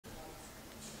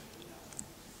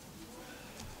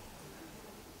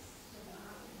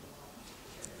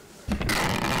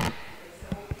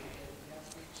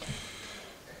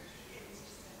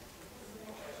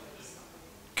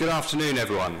Good afternoon,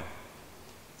 everyone.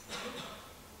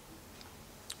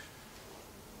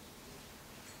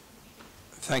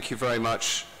 Thank you very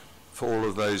much for all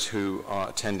of those who are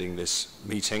attending this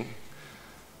meeting.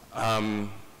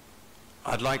 I'd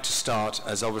like to start,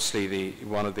 as obviously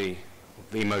one of the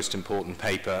most important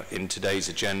paper in today's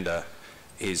agenda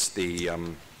is the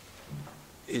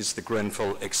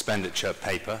Grenfell expenditure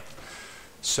paper.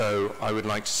 So I would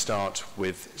like to start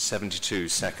with 72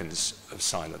 seconds of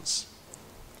silence.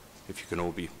 If you can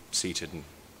all be seated and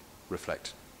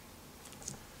reflect.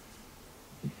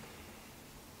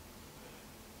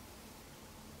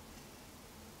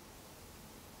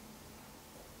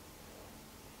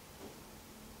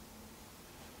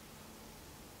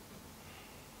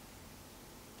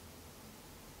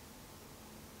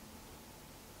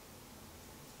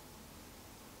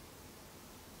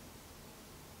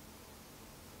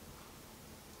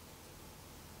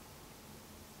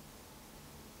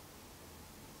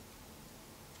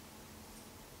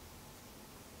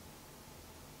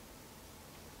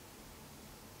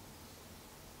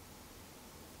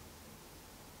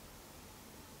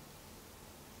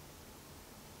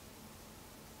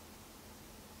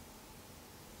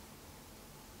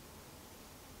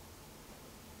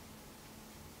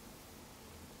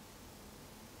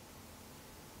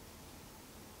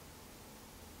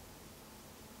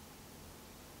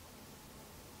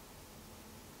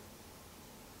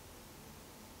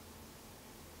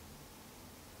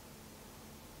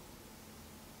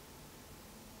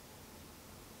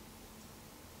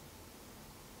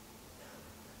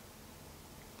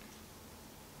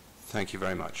 Thank you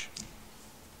very much.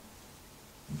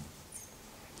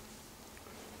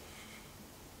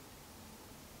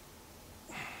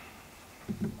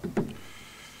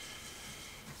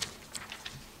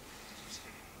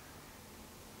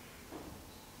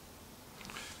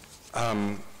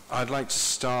 I'd like to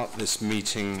start this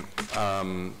meeting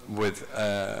with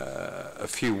a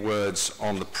few words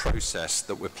on the process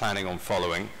that we're planning on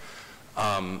following.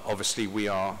 Obviously, we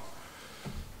are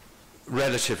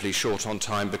relatively short on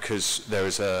time because there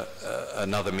is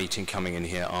another meeting coming in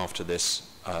here after this,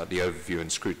 the Overview and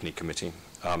Scrutiny Committee.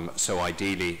 So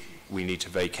ideally, we need to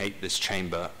vacate this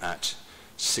chamber at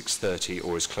 6:30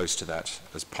 or as close to that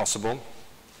as possible.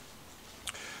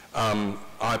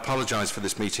 I apologize for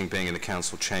this meeting being in the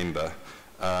council chamber.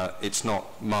 It's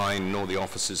not mine nor the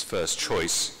officer's first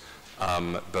choice,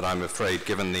 but I'm afraid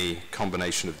given the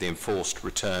combination of the enforced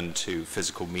return to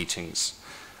physical meetings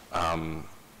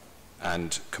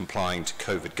and complying to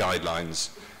COVID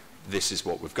guidelines, this is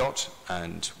what we've got,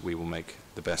 and we will make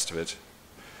the best of it.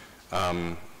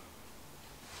 In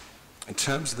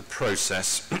terms of the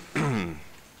process,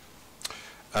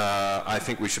 I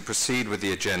think we should proceed with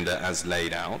the agenda as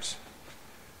laid out.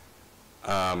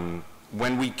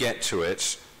 When we get to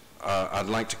it, I'd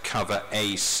like to cover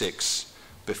A6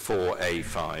 before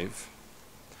A5,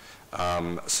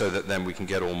 so that then we can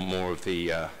get all more of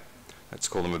the let's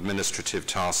call them administrative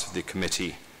tasks of the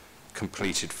committee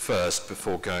completed first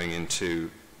before going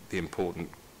into the important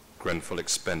Grenfell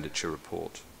expenditure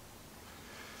report.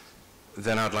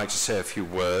 Then I'd like to say a few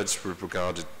words with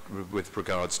regards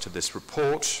to this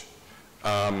report.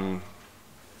 And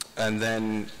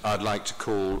then I'd like to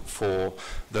call for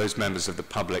those members of the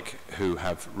public who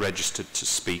have registered to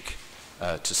speak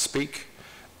to speak.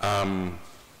 I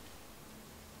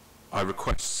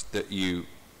request that you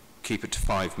keep it to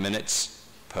 5 minutes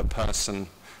per person,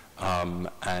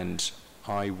 and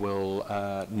I will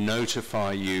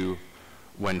notify you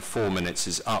when 4 minutes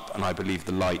is up, and I believe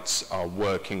the lights are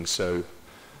working, so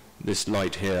this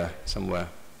light here somewhere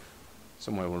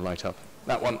will light up.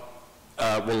 That one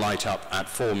will light up at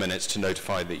 4 minutes to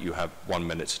notify that you have 1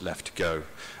 minute left to go.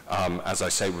 As I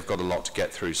say, we've got a lot to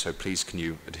get through, so please can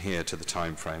you adhere to the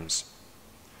time frames.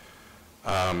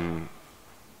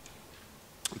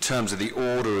 In terms of the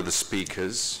order of the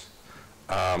speakers,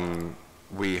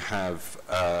 we have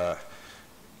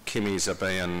Kimi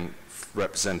Zabayan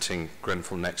representing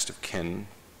Grenfell Next of Kin.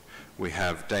 We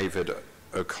have David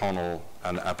O'Connell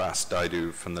and Abbas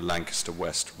Daidu from the Lancaster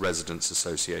West Residents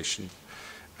Association.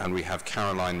 And we have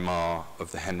Caroline Marr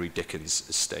of the Henry Dickens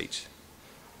Estate.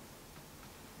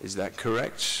 Is that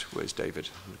correct? Where's David?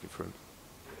 I'm looking for him.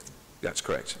 That's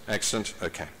correct. Excellent.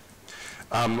 Okay.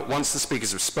 Once the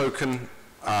speakers have spoken,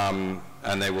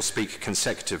 and they will speak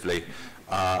consecutively,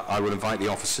 I will invite the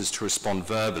officers to respond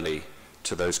verbally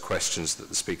to those questions that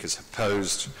the speakers have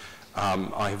posed.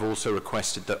 I have also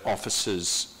requested that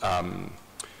officers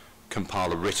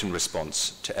compile a written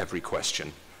response to every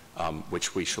question,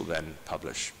 which we shall then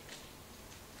publish.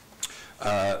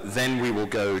 Then we will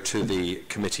go to the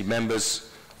committee members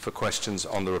for questions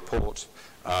on the report.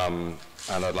 And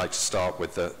I'd like to start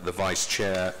with the Vice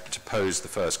Chair to pose the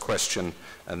first question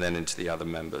and then into the other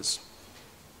members.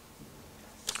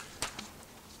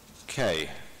 Okay,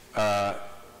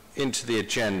 into the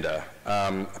agenda.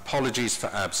 Apologies for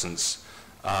absence.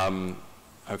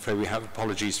 Hopefully we have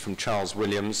apologies from Charles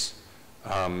Williams,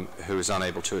 who is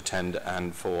unable to attend,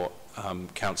 and for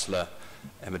Councillor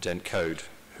Emma Dent-Code,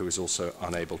 who is also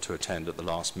unable to attend at the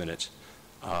last minute.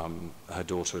 Her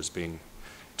daughter has been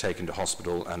taken to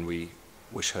hospital, and we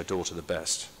wish her daughter the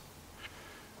best.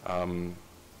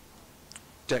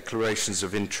 Declarations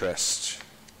of interest.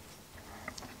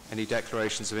 Any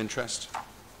declarations of interest?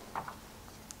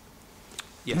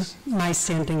 Yes. My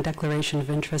standing declaration of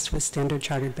interest with Standard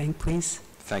Chartered Bank, please.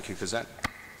 Thank you, Cosette.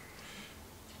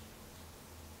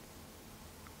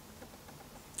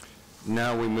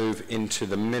 Now we move into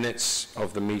the minutes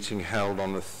of the meeting held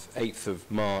on the 8th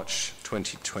of March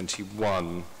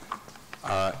 2021.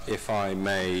 If I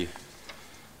may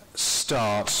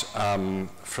start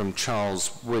from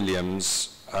Charles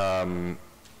Williams,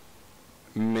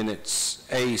 minutes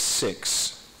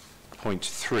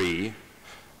A6.3,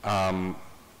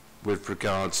 with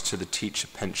regards to the teacher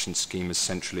pension scheme as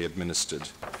centrally administered.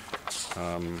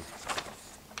 Hold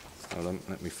on,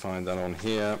 let me find that on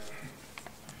here.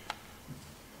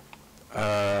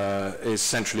 Is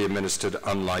centrally administered,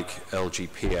 unlike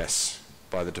LGPS,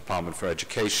 by the Department for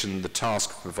Education. The task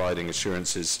of providing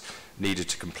assurances needed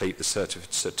to complete the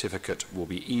certificate will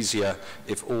be easier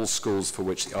if all schools for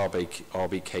which the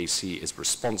RBKC is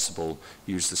responsible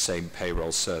use the same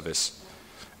payroll service.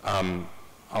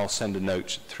 I'll send a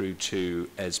note through to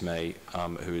Esme,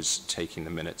 who is taking the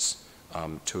minutes,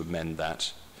 to amend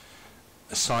that.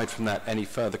 Aside from that, any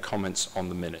further comments on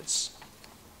the minutes?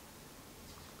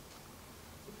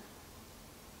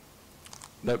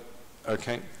 Nope.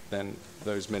 Okay, then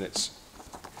those minutes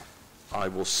I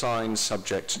will sign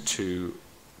subject to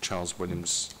Charles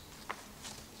Williams'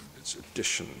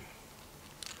 addition.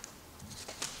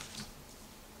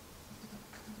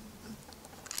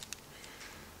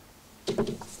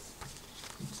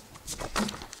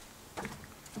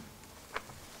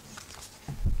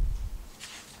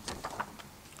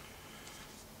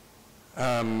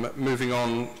 Moving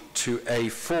on to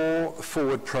A4,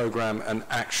 Forward Programme and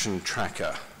Action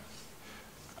Tracker.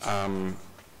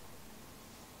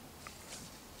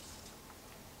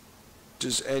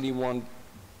 Does anyone,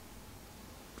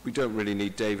 we don't really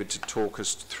need David to talk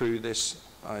us through this,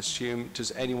 I assume.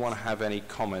 Does anyone have any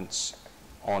comments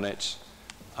on it?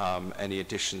 Any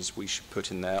additions we should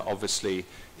put in there? Obviously,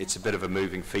 it's a bit of a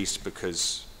moving feast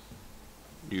because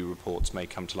new reports may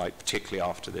come to light, particularly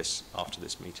after this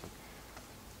meeting.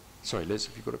 Sorry, Liz,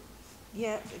 have you got a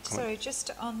Yeah, comment? sorry, just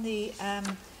on the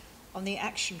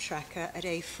action tracker at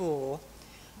A4,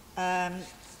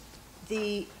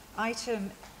 the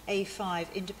item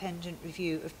A5, independent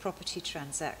review of property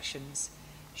transactions,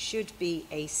 should be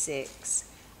A6,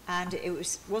 and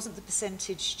it wasn't the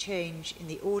percentage change in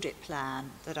the audit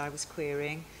plan that I was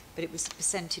querying, but it was the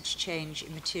percentage change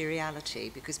in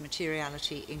materiality, because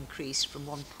materiality increased from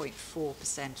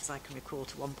 1.4%, as I can recall,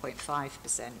 to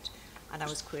 1.5%. And I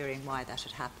was querying why that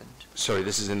had happened. Sorry,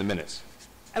 this is in the minutes?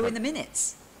 Oh, in the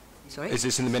minutes? Sorry? Is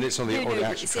this in the minutes on the, no, or the no,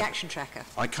 action it's tracker? the action tracker.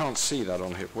 I can't see that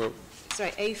on here. Well,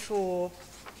 Sorry, A4,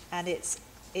 and it says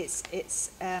it's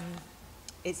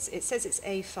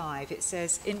A5. It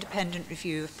says independent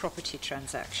review of property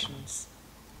transactions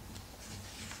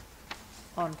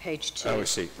on page 2. oh, I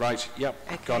see. Right, yep,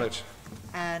 Okay. got it.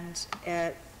 And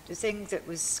the thing that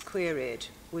was queried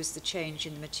was the change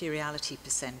in the materiality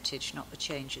percentage, not the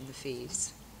change in the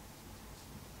fees.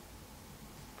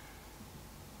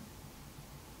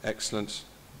 Excellent.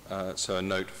 So a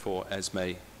note for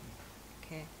Esme.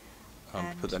 Okay.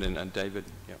 Put that in, and David.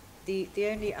 Yeah. The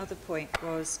only other point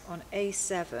was on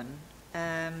A7,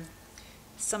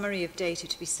 summary of data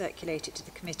to be circulated to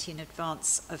the committee in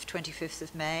advance of 25th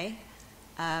of May.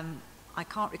 I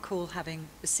can't recall having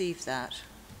received that.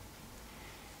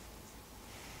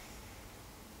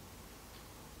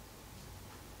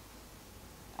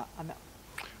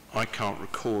 I can't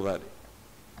recall that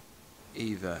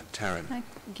either, Taryn.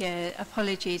 Yeah,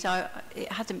 apologies.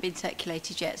 It hasn't been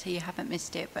circulated yet, so you haven't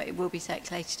missed it, but it will be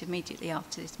circulated immediately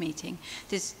after this meeting.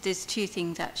 There's two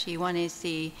things, actually. One is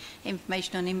the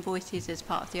information on invoices as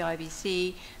part of the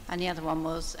IBC, and the other one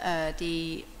was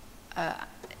the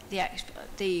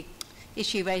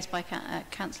issue raised by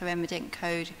Councillor Emma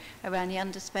Dent-Code around the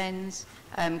underspends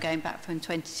going back from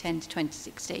 2010 to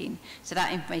 2016. So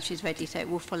that information is ready, so it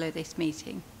will follow this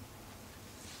meeting.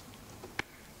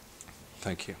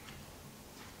 Thank you.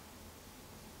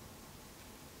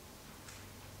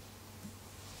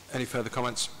 Any further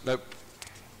comments? Nope.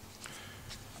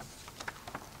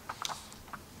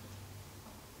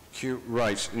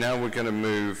 Right, now we're going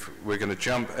to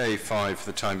jump A5 for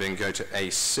the time being, go to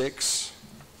A6.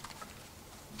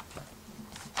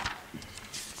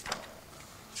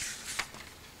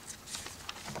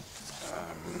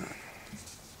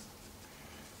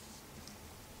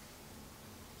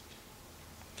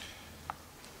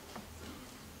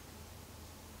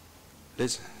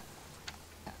 Liz?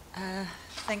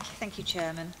 Thank you,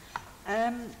 Chairman.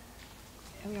 Are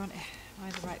we on? Am I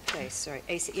in the right place? Sorry.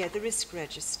 Yeah, the risk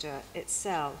register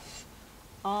itself.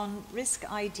 On risk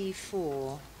ID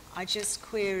 4, I just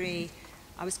query.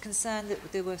 I was concerned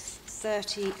that there were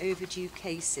 30 overdue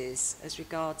cases as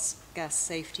regards gas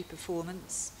safety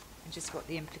performance, and just what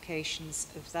the implications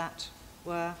of that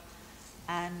were.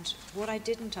 And what I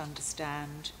didn't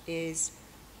understand is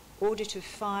audit of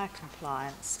fire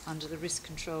compliance under the risk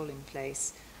control in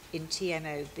place in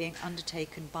TMO being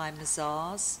undertaken by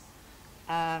Mazars.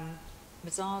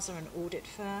 Mazars are an audit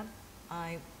firm.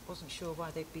 I wasn't sure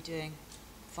why they'd be doing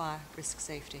fire risk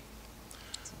safety.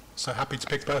 So happy to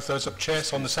pick both those up, Chair.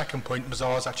 So on the second point,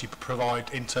 Mazars actually provide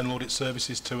internal audit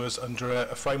services to us under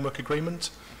a framework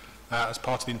agreement as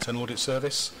part of the internal audit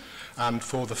service. And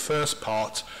for the first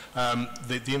part,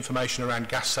 the information around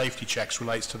gas safety checks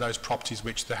relates to those properties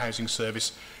which the housing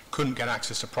service couldn't get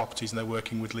access to properties, and they're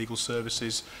working with legal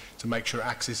services to make sure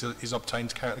access is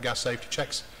obtained to carry out the gas safety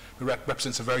checks. It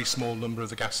represents a very small number of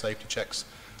the gas safety checks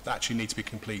that actually need to be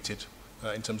completed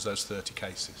in terms of those 30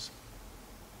 cases.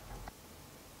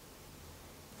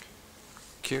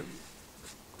 Thank you.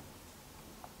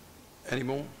 Any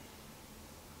more?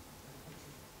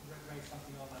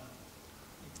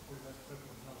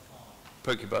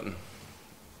 Poke your button.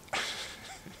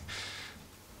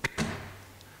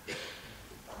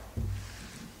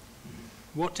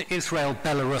 What do Israel,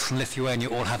 Belarus and Lithuania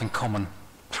all have in common,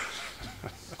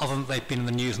 other than they've been in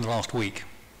the news in the last week?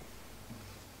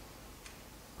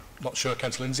 Not sure,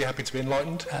 Councillor Lindsay, happy to be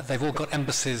enlightened. They've all got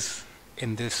embassies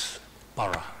in this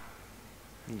borough.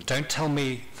 Don't tell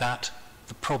me that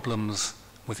the problems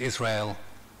with Israel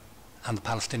and the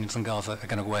Palestinians in Gaza are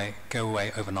going to go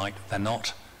away overnight. They're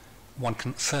not. One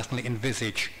can certainly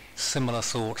envisage similar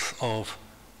sorts of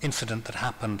incident that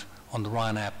happened on the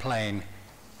Ryanair plane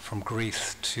from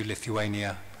Greece to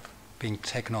Lithuania being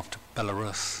taken off to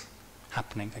Belarus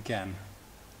happening again.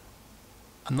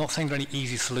 I'm not saying there are any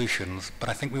easy solutions, but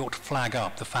I think we ought to flag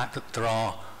up the fact that there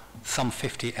are some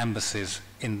 50 embassies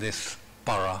in this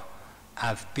borough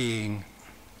as being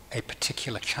a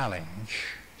particular challenge.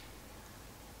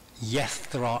 Yes,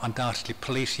 there are undoubtedly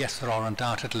police, yes, there are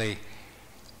undoubtedly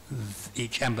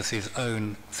each embassy's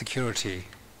own security,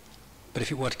 but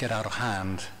if it were to get out of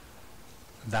hand,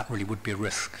 that really would be a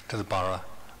risk to the borough.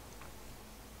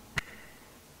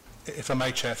 If I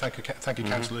may, Chair, thank you,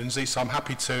 Councillor Lindsay. So I'm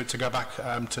happy to go back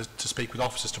to speak with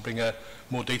officers to bring a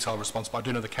more detailed response, but I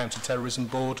do know the Counter-Terrorism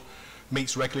Board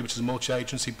meets regularly, which is a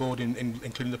multi-agency board,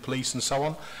 including the police and so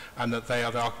on, and that they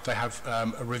have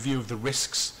a review of the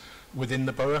risks within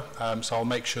the borough. So I'll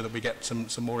make sure that we get some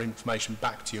more information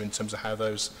back to you in terms of how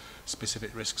those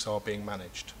specific risks are being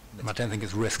managed. I don't think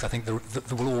it's risks. I think there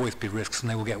will always be risks, and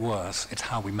they will get worse. It's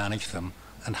how we manage them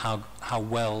and how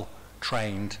well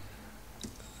trained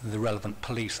the relevant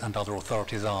police and other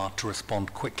authorities are to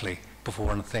respond quickly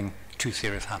before anything too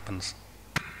serious happens.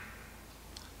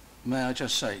 May I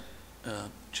just say,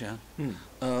 Chair,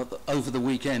 over the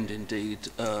weekend, indeed,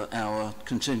 our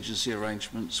contingency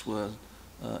arrangements were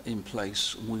in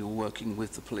place. We were working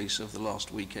with the police over the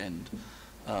last weekend,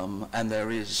 and there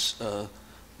is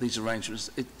these arrangements.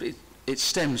 It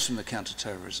stems from the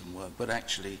counter-terrorism work, but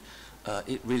actually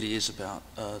it really is about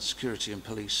security and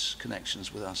police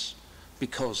connections with us,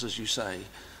 because, as you say,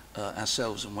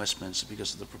 ourselves and Westminster,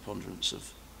 because of the preponderance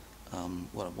of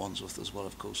Wandsworth as well,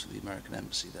 of course, with the American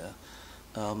embassy there,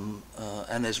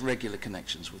 and there's regular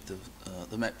connections with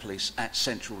the Met Police at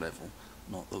central level,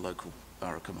 not the local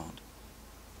borough command.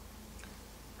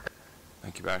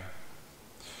 Thank you, Barry.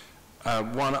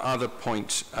 One other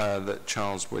point that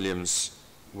Charles Williams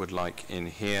would like in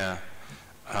here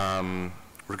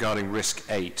regarding risk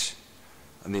 8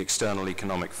 and the external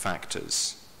economic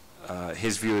factors.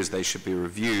 His view is they should be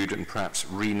reviewed and perhaps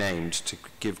renamed to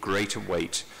give greater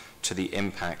weight to the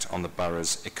impact on the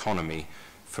borough's economy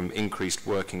from increased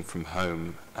working from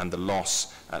home and the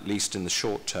loss, at least in the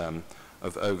short term,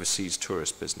 of overseas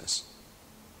tourist business.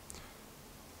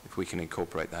 If we can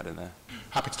incorporate that in there.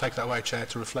 Happy to take that away, Chair,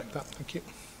 to reflect that. Thank you.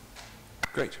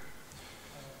 Great.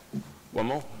 One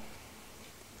more.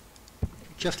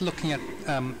 Just looking at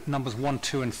numbers 1,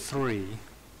 2 and 3,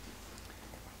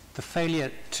 the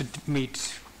failure to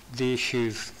meet the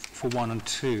issues for 1 and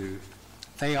 2,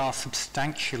 they are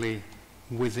substantially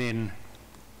within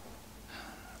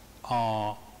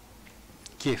our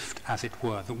gift, as it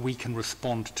were, that we can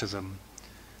respond to them.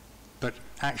 But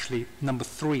actually, number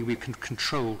 3, we can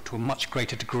control to a much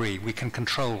greater degree. We can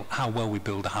control how well we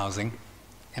build the housing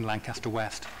in Lancaster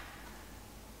West.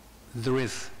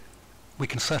 We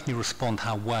can certainly respond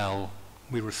how well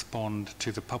we respond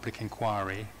to the public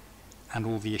inquiry and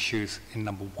all the issues in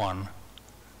number 1.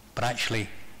 But actually,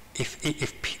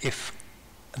 if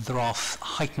there are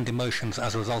heightened emotions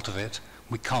as a result of it,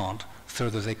 we can't. So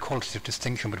there's a qualitative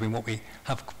distinction between what we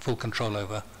have full control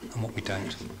over and what we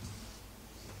don't.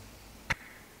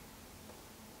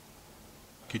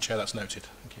 Thank you, Chair. That's noted.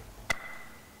 Thank you.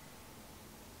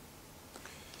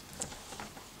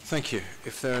 Thank you.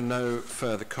 If there are no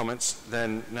further comments,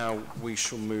 then now we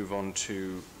shall move on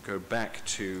to go back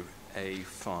to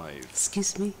A5.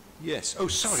 Excuse me? Yes. Oh,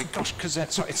 sorry. Gosh, because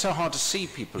it's so hard to see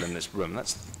people in this room.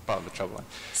 That's part of the trouble.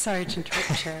 Sorry to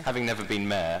interrupt, Chair. Having never been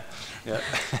mayor. Yeah.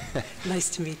 Nice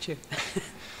to meet you.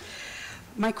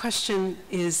 My question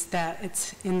is that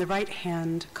it's in the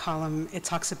right-hand column, it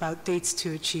talks about dates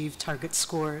to achieve target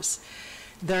scores.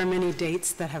 There are many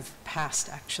dates that have passed,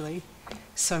 actually.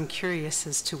 So I'm curious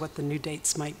as to what the new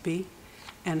dates might be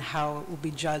and how it will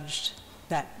be judged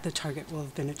that the target will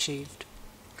have been achieved.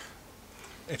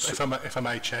 If I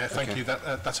may, Chair, thank you.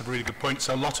 That's a really good point.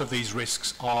 So a lot of these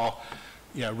risks are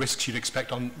risks you'd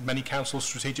expect on many council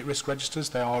strategic risk registers.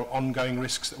 They are ongoing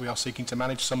risks that we are seeking to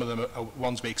manage. Some of them are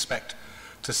ones we expect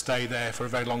to stay there for a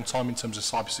very long time in terms of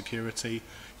cybersecurity,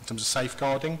 in terms of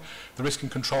safeguarding. The Risk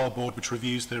and Control Board, which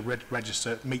reviews the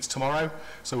register, meets tomorrow,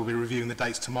 so we'll be reviewing the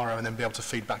dates tomorrow and then be able to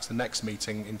feed back to the next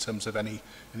meeting in terms of any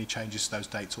changes to those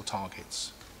dates or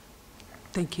targets.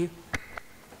 Thank you.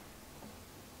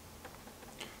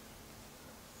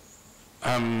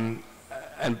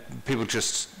 And people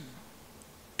just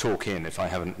talk in if I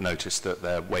haven't noticed that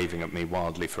they're waving at me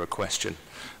wildly for a question,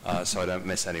 so I don't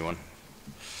miss anyone.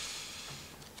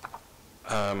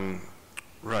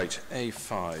 Right,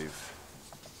 A5.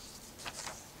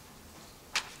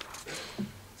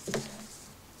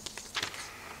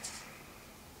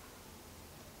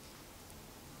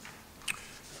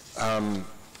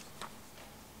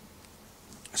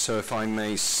 So if I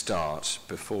may start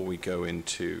before we go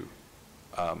into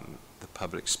the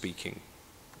public speaking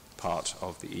part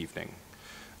of the evening,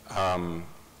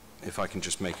 if I can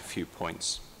just make a few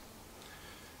points.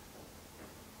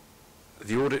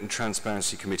 The Audit and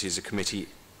Transparency Committee is a committee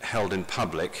held in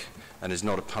public and is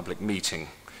not a public meeting.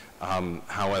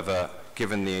 However,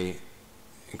 given the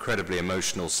incredibly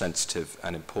emotional, sensitive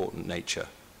and important nature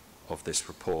of this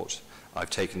report,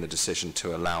 I've taken the decision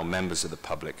to allow members of the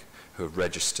public who have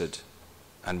registered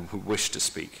and who wish to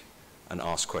speak and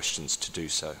ask questions to do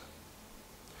so.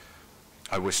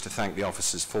 I wish to thank the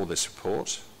officers for this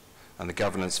report and the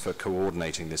governance for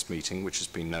coordinating this meeting, which has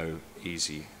been no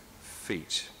easy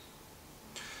feat.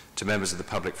 To members of the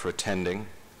public for attending,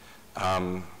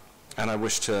 and I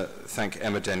wish to thank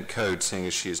Emma Dent-Code, seeing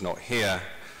as she is not here,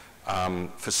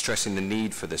 for stressing the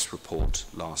need for this report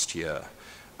last year,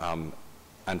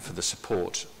 and for the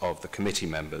support of the committee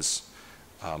members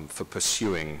for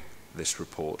pursuing this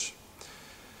report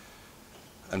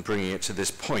and bringing it to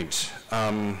this point,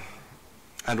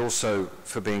 and also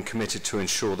for being committed to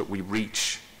ensure that we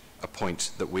reach a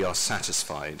point that we are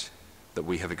satisfied that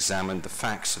we have examined the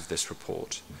facts of this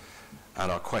report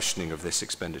and our questioning of this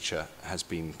expenditure has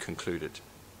been concluded.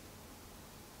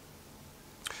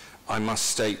 I must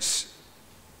state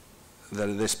that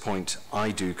at this point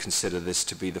I do consider this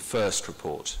to be the first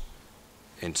report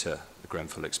into the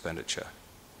Grenfell expenditure.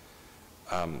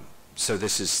 So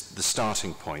this is the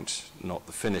starting point, not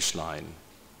the finish line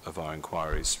of our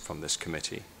inquiries from this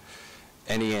committee.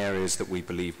 Any areas that we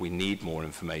believe we need more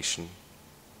information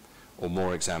or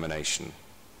more examination,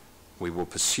 we will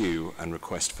pursue and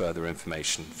request further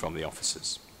information from the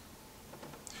officers.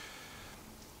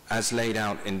 As laid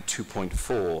out in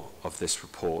 2.4 of this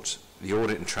report, the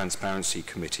Audit and Transparency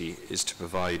Committee is to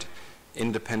provide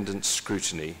independent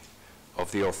scrutiny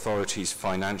of the authority's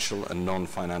financial and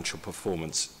non-financial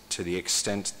performance to the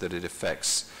extent that it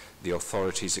affects the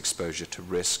authority's exposure to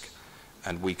risk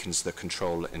and weakens the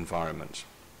control environment.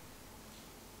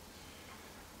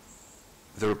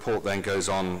 The report then goes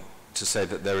on to say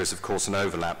that there is, of course, an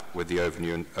overlap with the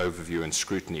Overview and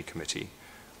Scrutiny Committee,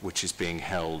 which is being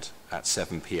held at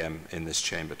 7 p.m. in this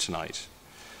chamber tonight.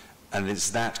 And it's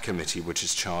that committee which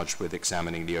is charged with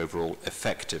examining the overall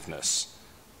effectiveness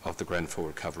of the Grenfell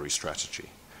recovery strategy,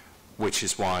 which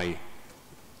is why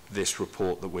this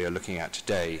report that we are looking at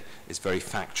today is very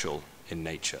factual in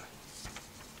nature.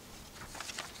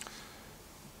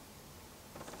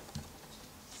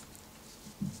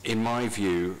 in my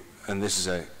view, and this is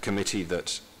a committee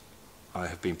that I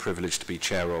have been privileged to be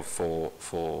chair of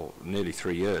for nearly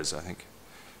 3 years, I think,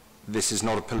 this is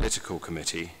not a political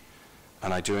committee,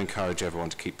 and I do encourage everyone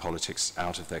to keep politics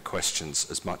out of their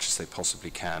questions as much as they possibly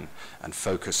can and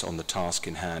focus on the task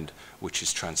in hand, which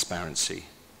is transparency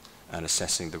and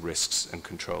assessing the risks and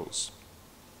controls.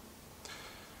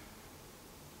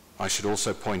 I should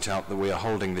also point out that we are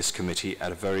holding this committee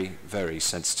at a very, very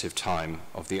sensitive time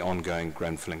of the ongoing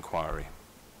Grenfell inquiry,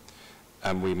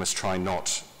 and we must try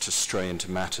not to stray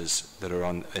into matters that are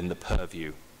in the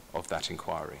purview of that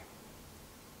inquiry.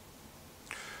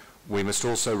 We must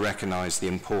also recognise the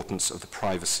importance of the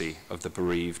privacy of the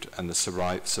bereaved and the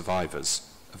survivors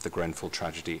of the Grenfell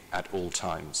tragedy at all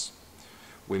times.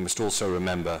 We must also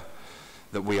remember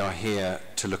that we are here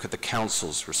to look at the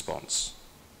Council's response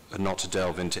and not to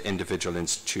delve into individual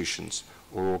institutions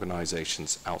or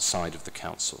organisations outside of the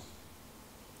Council.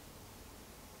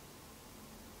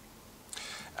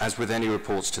 As with any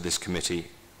reports to this committee,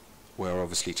 we're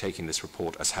obviously taking this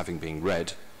report as having been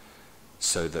read,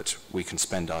 so that we can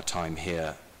spend our time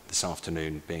here this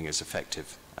afternoon being as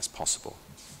effective as possible.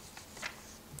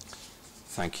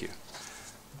 Thank you.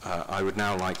 I would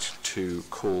now like to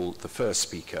call the first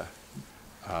speaker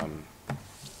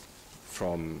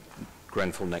from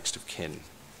Grenfell Next of Kin,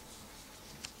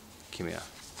 Kimia.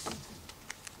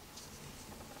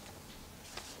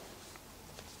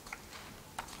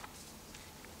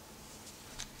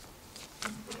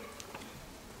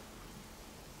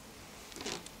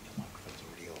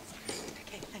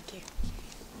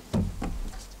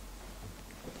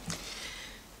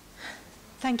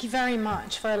 Thank you very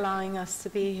much for allowing us to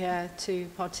be here to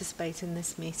participate in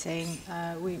this meeting.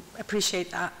 We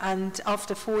appreciate that. And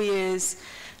after 4 years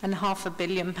and £500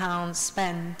 million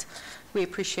spent, we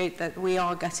appreciate that we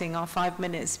are getting our 5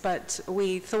 minutes, but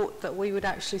we thought that we would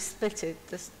actually split it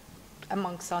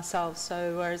amongst ourselves.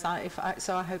 So whereas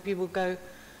I hope you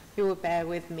will bear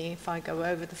with me if I go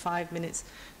over the 5 minutes,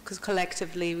 because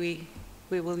collectively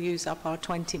we will use up our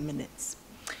 20 minutes.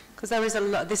 Because there is a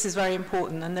lot, this is very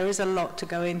important, and there is a lot to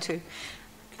go into.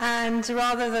 And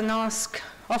rather than ask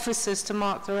officers to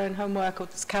mark their own homework or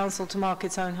this council to mark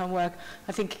its own homework,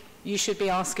 I think you should be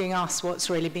asking us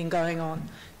what's really been going on,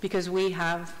 because we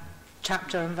have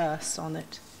chapter and verse on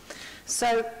it.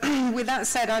 So with that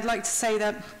said, I'd like to say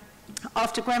that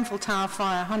after Grenfell Tower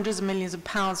fire, hundreds of millions of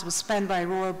pounds were spent by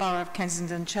Royal Borough of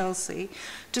Kensington and Chelsea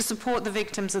to support the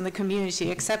victims and the community,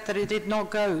 except that it did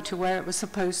not go to where it was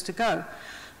supposed to go.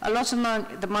 A lot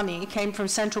of the money came from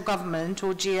central government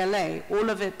or GLA, all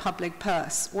of it public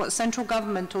purse. What central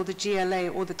government or the GLA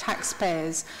or the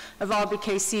taxpayers of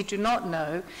RBKC do not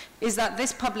know is that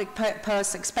this public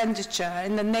purse expenditure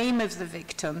in the name of the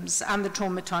victims and the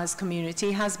traumatized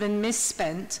community has been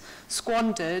misspent,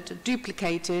 squandered,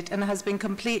 duplicated, and has been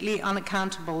completely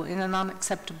unaccountable in an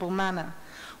unacceptable manner.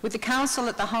 With the council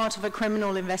at the heart of a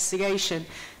criminal investigation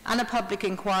and a public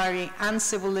inquiry and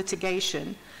civil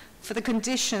litigation, for the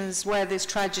conditions where this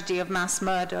tragedy of mass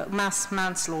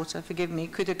manslaughter,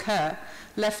 could occur,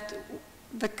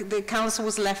 the council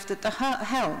was left at the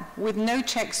helm with no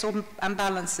checks and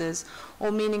balances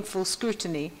or meaningful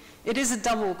scrutiny. It is a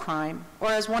double crime, or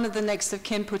as one of the next of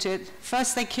kin put it,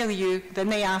 first they kill you, then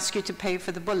they ask you to pay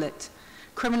for the bullet.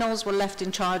 Criminals were left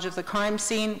in charge of the crime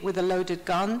scene with a loaded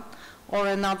gun, or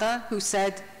another who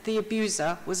said the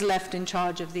abuser was left in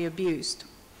charge of the abused.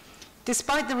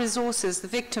 Despite the resources, the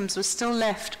victims were still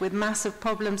left with massive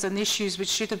problems and issues which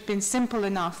should have been simple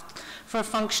enough for a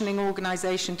functioning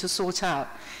organization to sort out.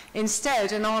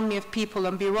 Instead, an army of people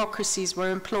and bureaucracies were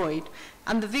employed,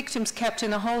 and the victims kept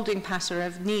in a holding pattern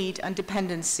of need and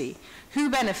dependency.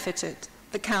 Who benefited?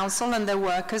 The council and their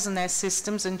workers and their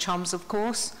systems and chums, of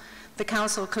course. The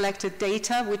council collected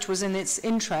data which was in its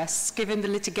interests, given the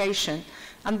litigation,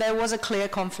 and there was a clear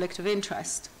conflict of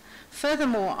interest.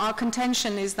 Furthermore, our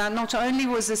contention is that not only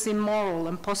was this immoral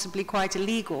and possibly quite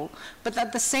illegal, but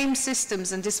that the same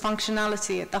systems and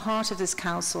dysfunctionality at the heart of this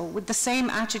council, with the same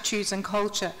attitudes and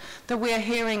culture that we are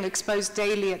hearing exposed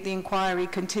daily at the inquiry,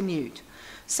 continued.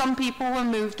 Some people were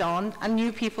moved on, and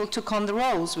new people took on the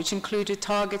roles, which included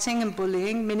targeting and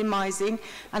bullying, minimizing,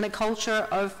 and a culture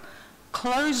of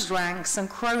closed ranks and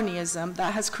cronyism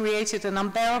that has created an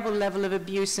unbearable level of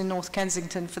abuse in North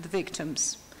Kensington for the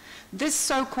victims. This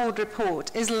so-called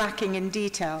report is lacking in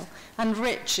detail and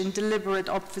rich in deliberate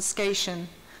obfuscation.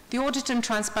 The Audit and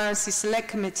Transparency Select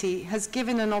Committee has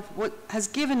given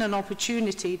an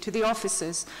opportunity to the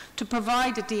officers to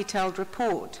provide a detailed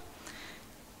report.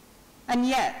 And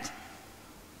yet,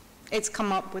 it's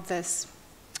come up with this.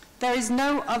 There is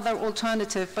no other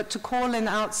alternative but to call in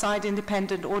outside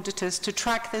independent auditors to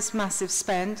track this massive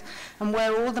spend and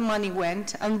where all the money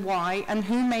went and why and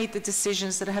who made the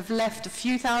decisions that have left a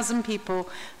few thousand people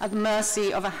at the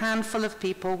mercy of a handful of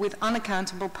people with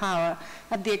unaccountable power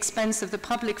at the expense of the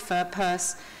public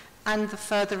purse and the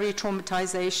further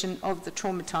re-traumatization of the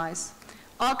traumatized.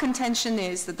 Our contention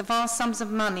is that the vast sums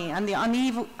of money and the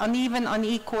uneven,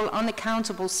 unequal,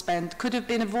 unaccountable spend could have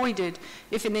been avoided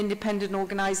if an independent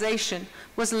organisation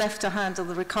was left to handle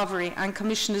the recovery and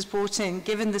commissioners brought in,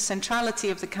 given the centrality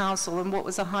of the Council and what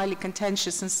was a highly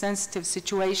contentious and sensitive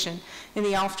situation in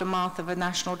the aftermath of a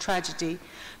national tragedy.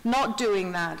 Not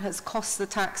doing that has cost the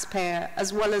taxpayer,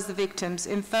 as well as the victims,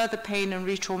 in further pain and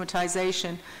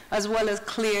re-traumatization, as well as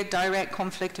clear direct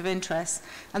conflict of interest.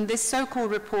 And this so-called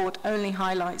report only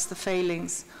highlights the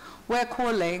failings. We're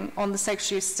calling on the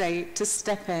Secretary of State to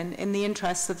step in the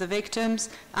interests of the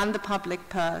victims and the public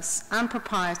purse and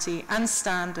propriety and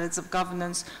standards of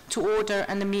governance to order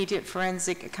an immediate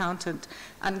forensic accountant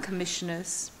and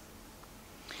commissioners.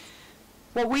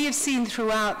 What we have seen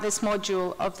throughout this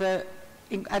module of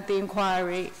at the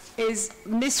inquiry is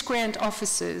miscreant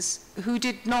officers who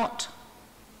did not,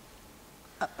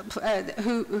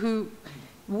 who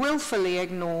willfully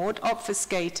ignored,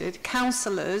 obfuscated,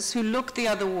 councillors who looked the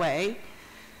other way,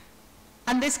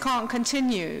 and this can't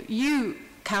continue. You,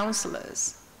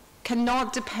 councillors,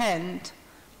 cannot depend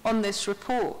on this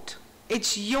report.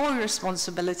 It's your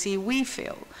responsibility, we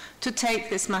feel, to take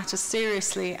this matter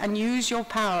seriously and use your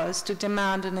powers to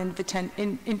demand an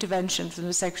intervention from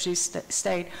the Secretary of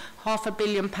State. £500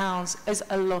 million is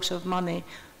a lot of money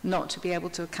not to be able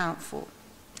to account for.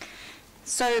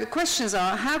 So the questions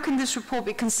are, how can this report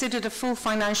be considered a full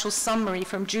financial summary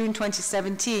from June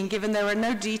 2017, given there are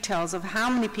no details of how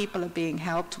many people are being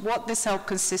helped, what this help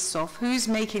consists of, who's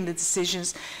making the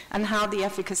decisions, and how the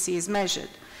efficacy is measured?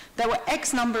 There were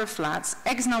X number of flats,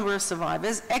 X number of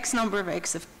survivors, X number of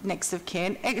next of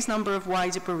kin, X number of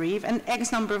wider bereaved, and X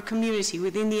number of community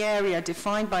within the area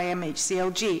defined by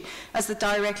MHCLG as the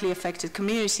directly affected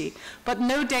community. But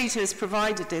no data is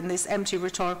provided in this empty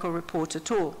rhetorical report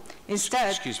at all.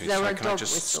 Instead, excuse me, there sorry, are can I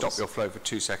just stop your flow for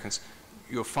 2 seconds?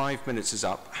 Your 5 minutes is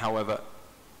up. However,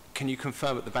 can you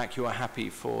confirm at the back you are happy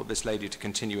for this lady to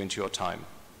continue into your time?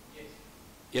 Yes.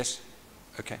 Yes?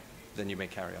 Okay. Then you may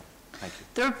carry on. Thank you.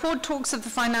 The report talks of the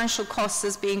financial costs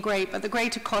as being great, but the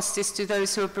greater cost is to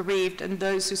those who are bereaved and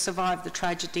those who survived the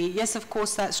tragedy. Yes, of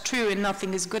course, that's true, and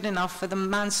nothing is good enough for the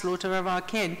manslaughter of our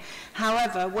kin.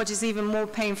 However, what is even more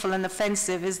painful and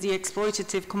offensive is the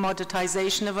exploitative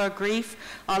commoditization of our grief,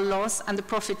 our loss, and the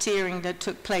profiteering that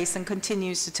took place and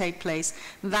continues to take place.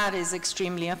 That is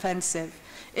extremely offensive.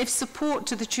 If support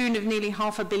to the tune of nearly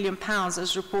 £500 million,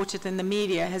 as reported in the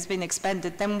media, has been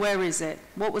expended, then where is it?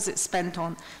 What was it spent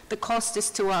on? The cost is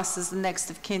to us as the next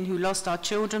of kin who lost our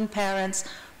children, parents,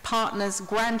 partners,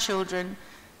 grandchildren,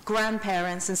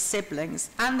 grandparents and siblings,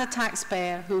 and the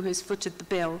taxpayer who has footed the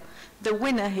bill. The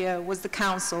winner here was the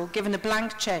council, given a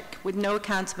blank cheque with no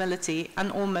accountability and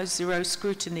almost zero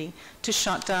scrutiny to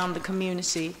shut down the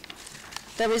community.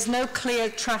 There is no clear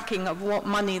tracking of what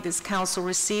money this council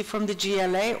received from the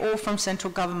GLA or from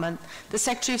central government. The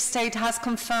Secretary of State has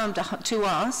confirmed to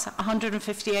us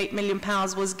 £158 million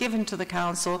was given to the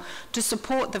council to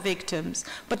support the victims,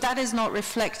 but that is not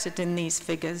reflected in these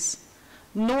figures,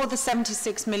 nor the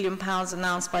 £76 million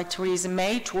announced by Theresa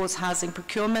May towards housing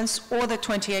procurements, or the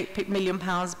 £28 million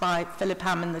by Philip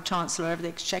Hammond, the Chancellor of the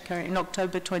Exchequer, in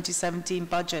October 2017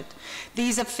 budget.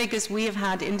 These are figures we have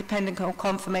had independent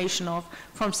confirmation of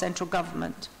from central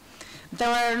government. There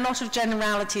are a lot of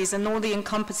generalities and all the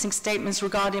encompassing statements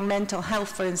regarding mental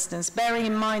health, for instance. Bearing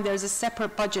in mind there is a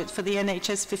separate budget for the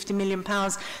NHS, £50 million,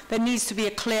 there needs to be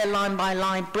a clear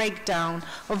line-by-line breakdown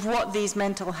of what these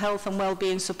mental health and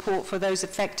well-being support for those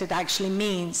affected actually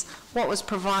means. What was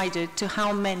provided, to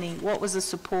how many, what was the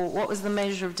support, what was the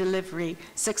measure of delivery,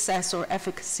 success or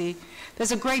efficacy.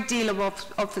 There's a great deal of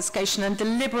obfuscation and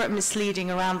deliberate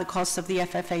misleading around the costs of the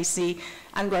FFAC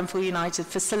and Grenfell United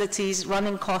facilities,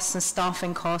 running costs and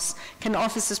staffing costs. Can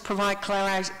officers provide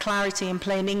clarity in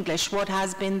plain English? What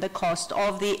has been the cost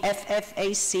of the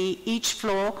FFAC, each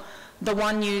floor, the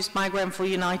one used by Grenfell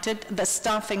United, the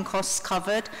staffing costs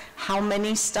covered, how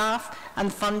many staff,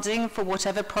 and funding for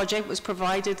whatever project was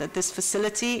provided at this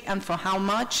facility, and for how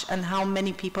much, and how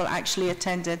many people actually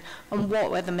attended, and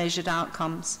what were the measured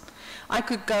outcomes. I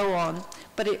could go on,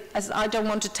 but as I don't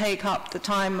want to take up the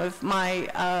time of my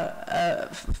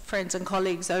friends and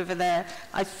colleagues over there,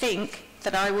 I think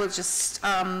that I will just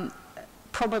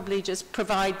probably just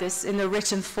provide this in a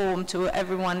written form to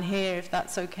everyone here, if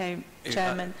that's okay,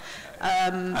 Chairman.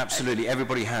 Absolutely.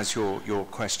 Everybody has your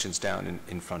questions down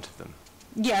in front of them.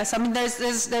 Yes, I mean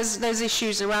there's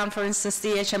issues around, for instance,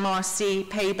 the HMRC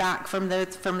payback from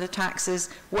the taxes.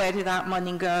 Where did that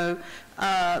money go?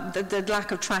 The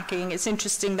lack of tracking. It's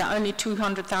interesting that only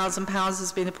 £200,000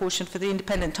 has been apportioned for the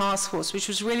independent task force, which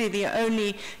was really the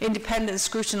only independent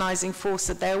scrutinising force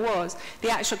that there was. The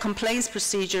actual complaints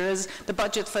procedure, is the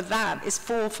budget for that is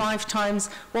 4 or 5 times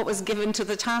what was given to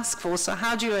the task force. So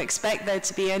how do you expect there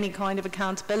to be any kind of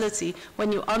accountability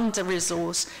when you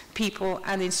under-resource people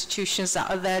and institutions that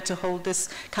are there to hold this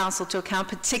council to account,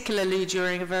 particularly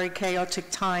during a very chaotic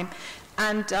time?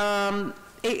 And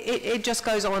it just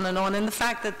goes on, and the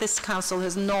fact that this council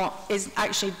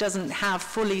actually doesn't have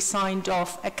fully signed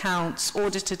off accounts,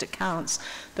 audited accounts,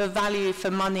 the value for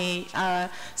money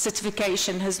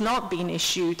certification has not been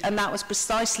issued, and that was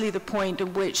precisely the point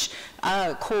at which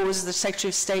caused the Secretary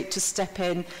of State to step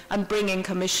in and bring in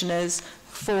commissioners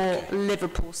for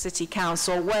Liverpool City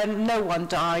Council, when no one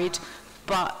died,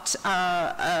 but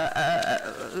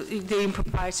the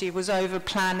impropriety was over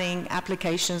planning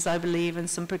applications, I believe, and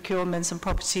some procurements and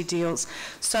property deals.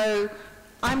 So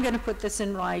I'm going to put this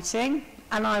in writing,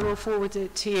 and I will forward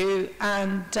it to you,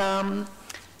 and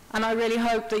I really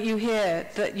hope that you hear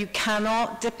that you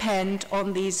cannot depend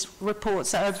on these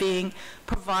reports that are being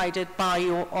provided by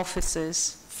your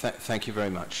officers. Thank you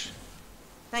very much.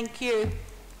 Thank you.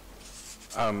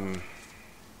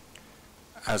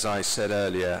 As I said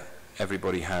earlier,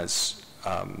 everybody has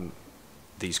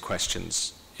these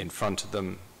questions in front of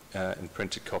them in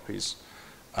printed copies.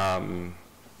 And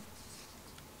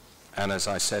as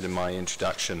I said in my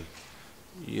introduction,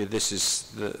 this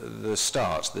is the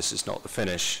start, this is not the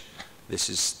finish, this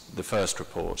is the first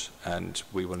report, and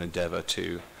we will endeavour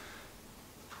to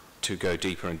go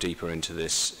deeper and deeper into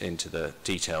the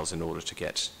details in order to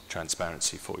get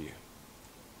transparency for you.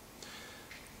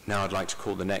 Now I'd like to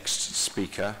call the next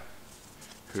speaker,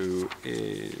 who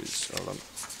is, hold on,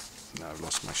 now I've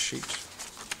lost my sheet.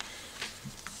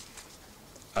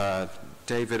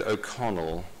 David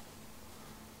O'Connell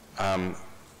and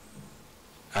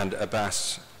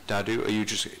Abbas Dadu. Are you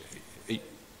just me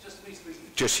speaking?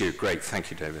 Just you, great,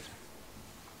 thank you, David.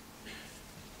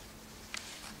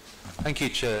 Thank you,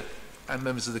 Chair and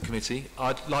members of the committee.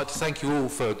 I'd like to thank you all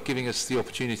for giving us the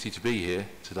opportunity to be here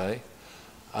today.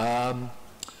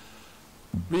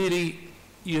 Really,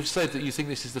 you've said that you think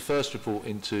this is the first report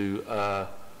into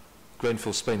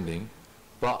Grenfell spending,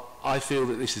 but I feel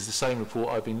that this is the same report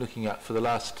I've been looking at for the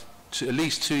last at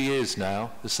least 2 years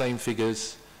now, the same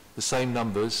figures, the same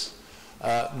numbers,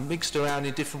 mixed around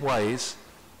in different ways,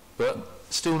 but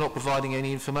still not providing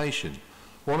any information.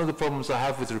 One of the problems I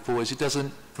have with the report is it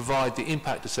doesn't provide the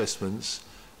impact assessments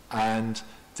and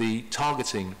the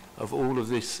targeting of all of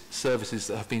these services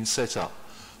that have been set up.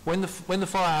 When the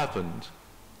fire happened,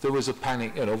 there was a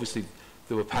panic, and obviously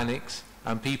there were panics,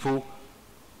 and people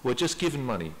were just given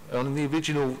money. On the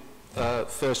original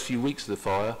first few weeks of the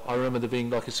fire, I remember there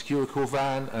being like a Securicor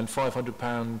van and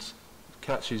 £500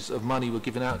 catches of money were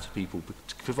given out to people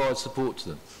to provide support to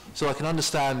them. So I can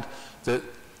understand that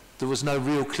there was no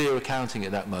real clear accounting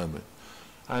at that moment.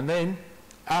 And then,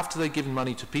 after they'd given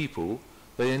money to people,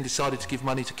 they then decided to give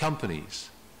money to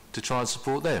companies to try and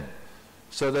support them.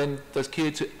 So then there's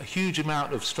a huge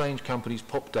amount of strange companies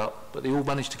popped up, but they all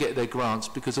managed to get their grants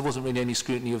because there wasn't really any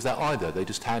scrutiny of that either. They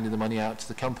just handed the money out to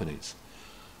the companies.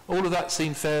 All of that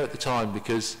seemed fair at the time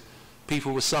because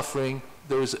people were suffering.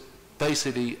 There was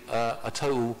basically a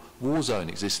total war zone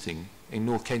existing in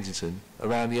North Kensington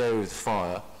around the area of the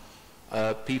fire.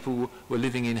 People were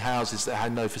living in houses that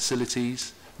had no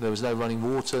facilities. There was no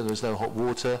running water. There was no hot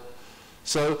water.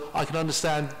 So I can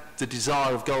understand the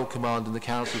desire of Gold Command and the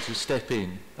Council to step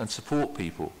in and support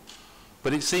people.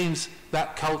 But it seems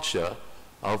that culture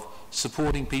of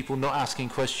supporting people, not asking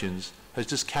questions, has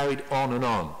just carried on and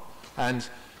on. And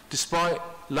despite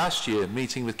last year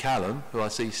meeting with Callum, who I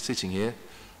see sitting here,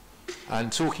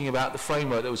 and talking about the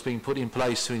framework that was being put in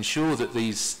place to ensure that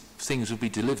these things would be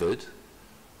delivered,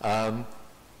 but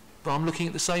I'm looking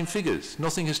at the same figures.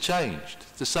 Nothing has changed.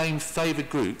 The same favoured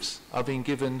groups are being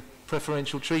given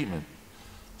preferential treatment.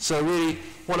 So really,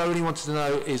 what I really wanted to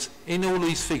know is, in all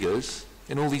these figures,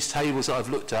 in all these tables that I've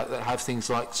looked at that have things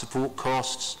like support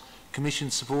costs, commission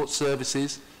support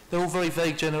services, they're all very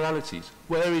vague generalities.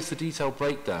 Where is the detailed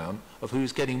breakdown of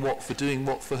who's getting what for doing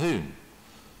what for whom?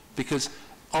 Because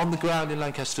on the ground in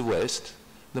Lancaster West,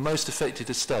 the most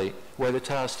affected estate, where the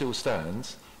tower still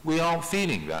stands, we aren't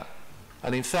feeling that.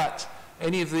 And in fact,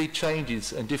 any of the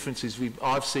changes and differences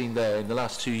I've seen there in the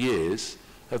last 2 years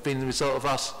have been the result of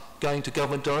us going to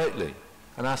government directly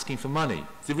and asking for money.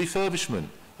 The refurbishment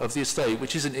of the estate,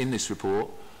 which isn't in this report,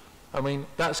 I mean,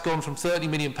 that's gone from £30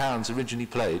 million originally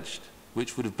pledged,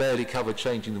 which would have barely covered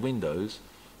changing the windows,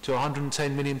 to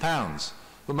 £110 million.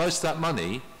 But most of that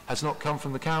money has not come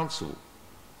from the council.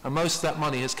 And most of that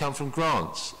money has come from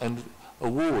grants and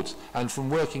awards and from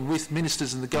working with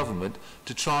ministers in the government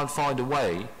to try and find a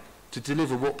way to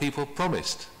deliver what people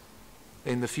promised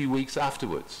in the few weeks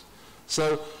afterwards.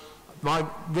 So my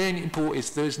main report is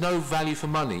there is no value for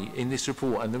money in this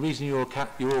report, and the reason your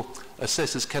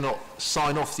assessors cannot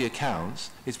sign off the accounts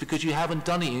is because you haven't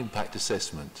done the impact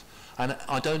assessment. And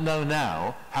I don't know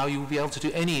now how you will be able to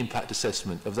do any impact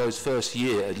assessment of those first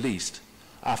year at least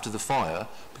after the fire,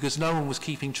 because no one was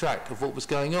keeping track of what was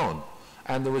going on.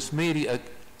 And there was merely a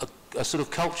sort of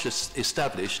culture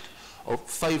established of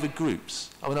favoured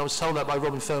groups. I mean, I was told that by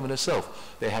Robin Furman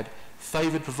herself. They had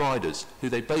favoured providers who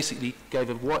they basically gave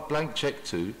a white blank cheque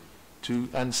to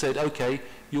and said, okay,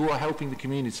 you are helping the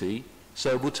community,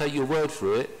 so we'll take your word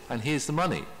for it, and here's the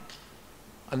money.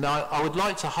 And now I would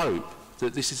like to hope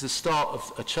that this is the start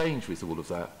of a change with all of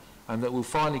that, and that we'll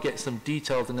finally get some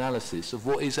detailed analysis of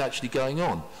what is actually going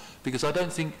on, because I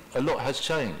don't think a lot has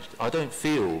changed. I don't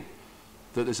feel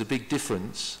that there's a big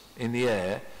difference in the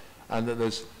air and that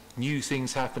there's new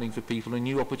things happening for people and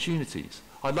new opportunities.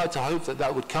 I'd like to hope that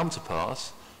that would come to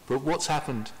pass, but what's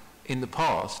happened in the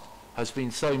past has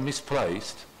been so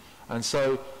misplaced and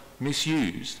so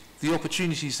misused. The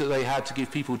opportunities that they had to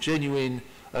give people genuine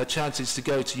chances to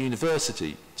go to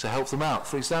university to help them out.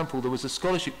 For example, there was a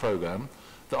scholarship programme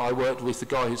that I worked with the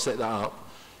guy who set that up.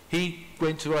 He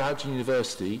went to Roehampton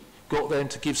University, got them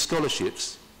to give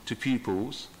scholarships to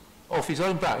pupils off his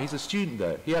own back. He's a student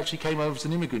there. He actually came over as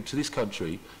an immigrant to this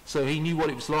country, so he knew what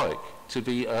it was like to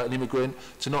be an immigrant,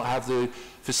 to not have the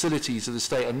facilities of the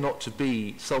state and not to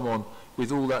be someone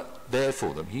with all that there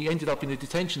for them. He ended up in a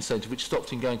detention centre which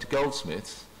stopped him going to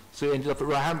Goldsmiths, so he ended up at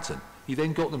Roehampton. He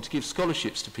then got them to give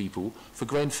scholarships to people for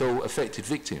Grenfell affected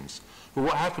victims. But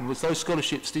what happened was those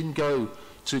scholarships didn't go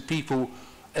to people,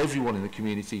 everyone in the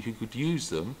community who could use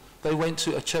them. They went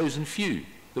to a chosen few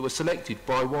that were selected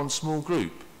by one small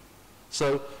group.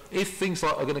 So if things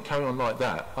are going to carry on like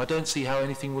that, I don't see how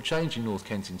anything will change in North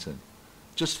Kensington.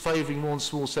 Just favouring one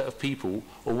small set of people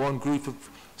or one group of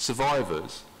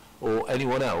survivors or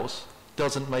anyone else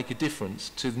doesn't make a difference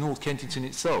to North Kensington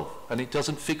itself, and it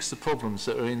doesn't fix the problems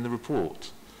that are in the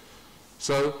report.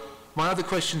 So my other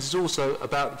questions is also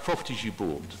about the properties you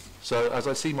bought. So as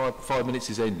I see my 5 minutes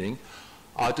is ending,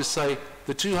 I'll just say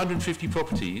the 250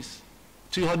 properties,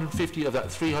 250 of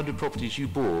that 300 properties you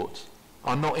bought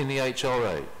are not in the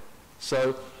HRA.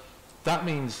 So that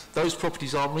means those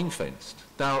properties aren't ring-fenced.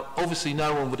 Now, obviously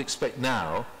no one would expect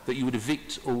now that you would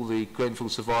evict all the Grenfell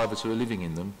survivors who are living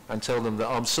in them and tell them that,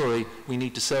 I'm sorry, we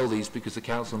need to sell these because the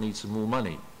council needs some more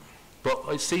money. But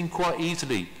it seemed quite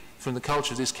easily from the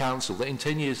culture of this council that in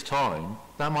 10 years' time,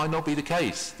 that might not be the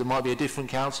case. There might be a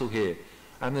different council here.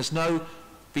 And there's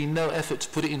been no effort to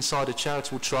put it inside a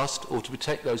charitable trust or to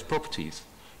protect those properties.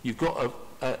 You've got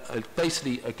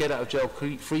basically a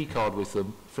get-out-of-jail-free card with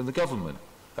them from the government.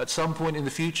 At some point in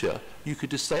the future, you could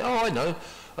just say, oh, I know,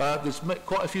 there's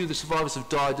quite a few of the survivors have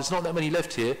died, there's not that many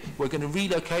left here, we're going to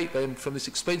relocate them from this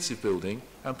expensive building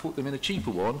and put them in a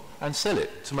cheaper one and sell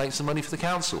it to make some money for the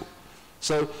council.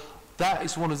 So that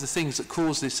is one of the things that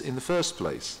caused this in the first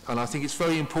place, and I think it's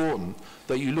very important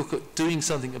that you look at doing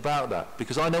something about that,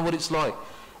 because I know what it's like.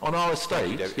 On our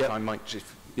estate... I might just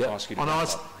ask you to wrap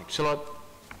up. Shall I...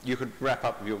 You could wrap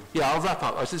up your... Yeah, I'll wrap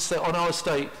up. I was just say, on our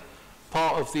estate,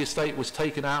 part of the estate was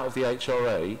taken out of the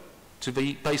HRA to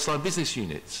be baseline business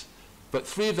units. But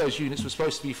 3 of those units were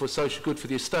supposed to be for social good for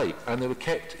the estate, and they were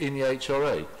kept in the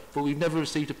HRA. But we've never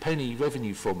received a penny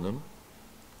revenue from them,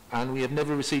 and we have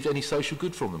never received any social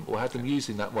good from them or had them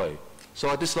used in that way. So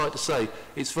I'd just like to say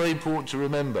it's very important to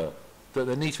remember that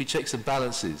there need to be checks and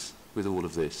balances with all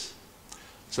of this.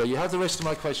 So you have the rest of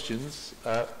my questions.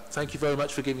 Thank you very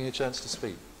much for giving me a chance to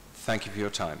speak. Thank you for your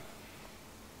time.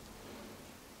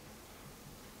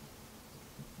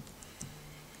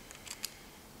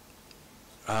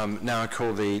 Now I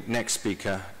call the next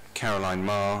speaker, Caroline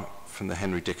Marr, from the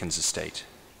Henry Dickens estate.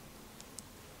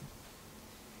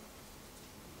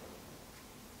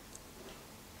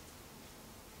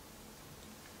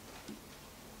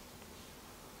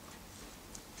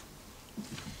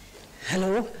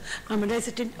 Hello, I'm a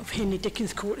resident of Henry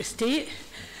Dickens Court Estate.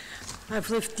 I've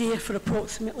lived there for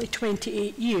approximately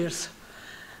 28 years.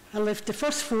 I lived the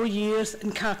first 4 years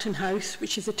in Carton House,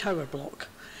 which is a tower block.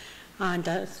 And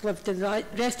I've lived the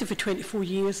rest of the 24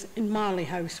 years in Marley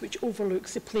House, which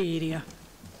overlooks the play area.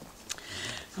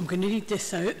 I'm going to read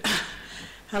this out.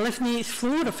 I live in the 8th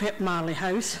floor of Hip Marley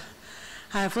House.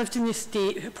 I have lived in the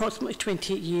estate approximately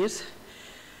 28 years.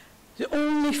 The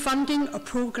only funding or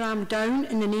programme down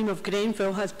in the name of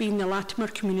Grenville has been the Latimer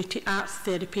Community Arts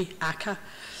Therapy, ACA,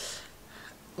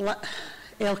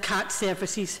 LCAT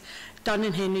services done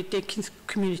in Henry Dickens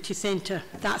Community Centre.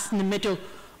 That's in the middle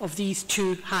of these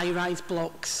two high-rise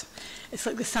blocks. It's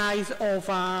like the size of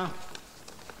a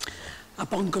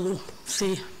bungalow,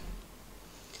 say.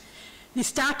 They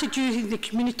started using the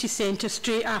community centre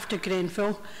straight after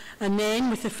Grenfell, and then,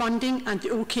 with the funding and the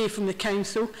OK from the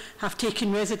council, have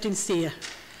taken residence there.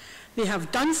 They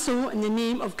have done so in the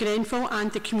name of Grenfell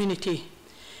and the community.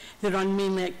 They run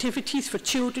mainly activities for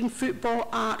children, football,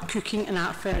 art, cooking and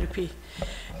art therapy.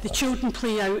 The children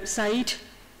play outside,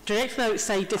 directly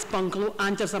outside this bungalow,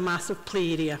 and there's a massive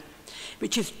play area,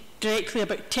 which is directly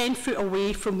about 10 foot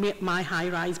away from my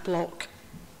high-rise block.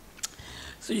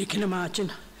 So you can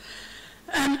imagine.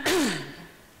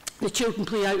 The children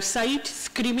play outside,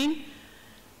 screaming,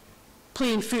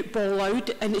 playing football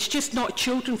loud, and it's just not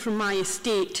children from my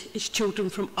estate, it's children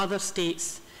from other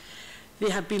states.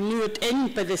 They have been lured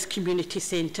in by this community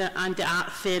centre and the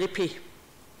art therapy.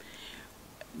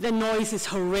 The noise is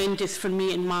horrendous for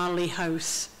me in Marley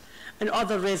House and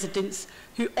other residents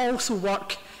who also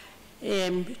work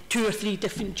 2 or 3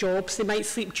 different jobs. They might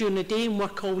sleep during the day and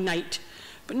work all night,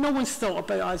 but no one's thought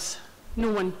about us,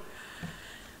 no one.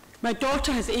 My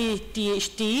daughter has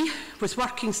ADHD, was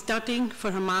working studying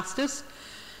for her Masters.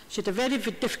 She had a very,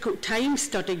 very difficult time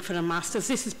studying for her Masters.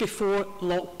 This is before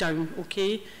lockdown,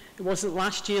 okay? It wasn't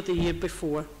last year, the year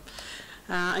before.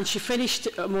 And she finished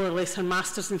more or less her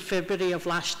Masters in February of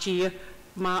last year,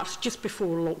 March, just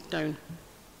before lockdown.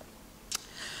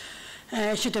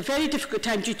 She had a very difficult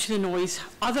time due to the noise.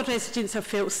 Other residents have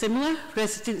felt similar.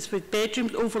 Residents with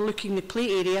bedrooms overlooking the play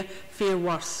area fare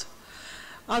worse.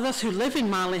 Others who live in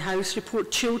Marley House report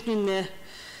children in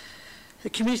the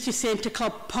community centre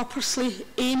club purposely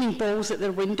aiming balls at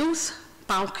their windows,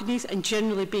 balconies, and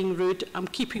generally being rude. I'm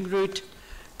keeping rude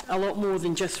a lot more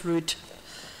than just rude.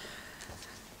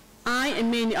 I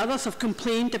and many others have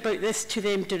complained about this to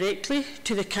them directly,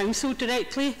 to the council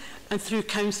directly, and through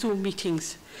council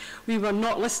meetings. We were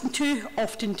not listened to,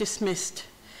 often dismissed.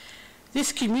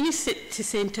 This community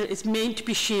centre is meant to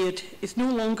be shared. It's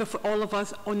no longer for all of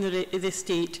us on the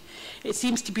estate. It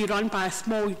seems to be run by a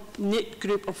small knit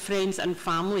group of friends and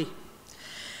family.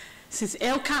 Since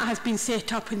LCAT has been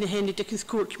set up in the Henry Dickens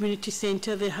Court Community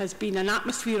Centre, there has been an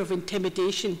atmosphere of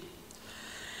intimidation.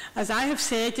 As I have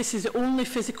said, this is the only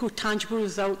physical, tangible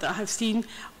result that I have seen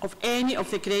of any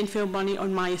of the Grenfell money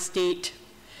on my estate.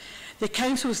 The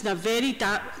council was in a very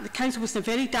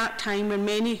dark time when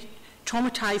many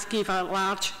traumatised gave a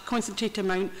large concentrated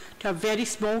amount to a very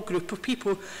small group of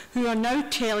people who are now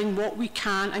telling what we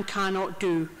can and cannot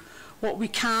do, what we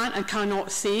can and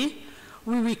cannot say,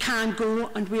 where we can go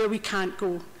and where we can't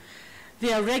go.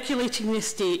 They are regulating the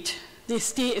estate. The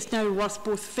estate is now worse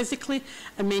both physically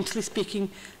and mentally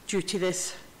speaking due to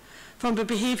this, from the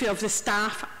behaviour of the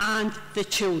staff and the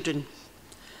children.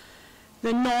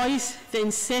 The noise, the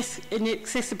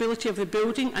inaccessibility of the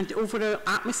building and the overall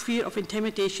atmosphere of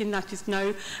intimidation that is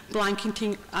now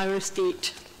blanketing our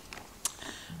estate.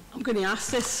 I'm going to ask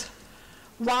this.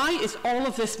 Why is all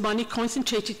of this money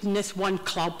concentrated in this one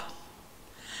club?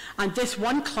 And this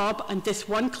one club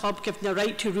given the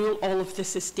right to rule all of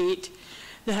this estate?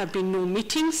 There have been no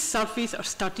meetings, surveys or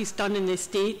studies done in the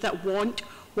estate that want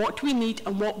what we need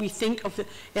and what we think of the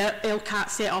LCAT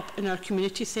set up in our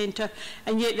community centre,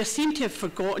 and yet they seem to have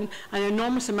forgotten an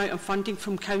enormous amount of funding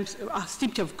from council.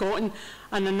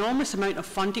 An enormous amount of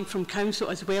funding from council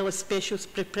as well as special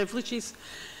privileges.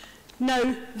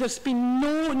 Now, there's been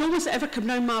no one's ever come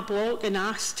round my block and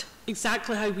asked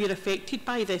exactly how we're affected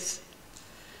by this.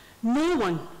 No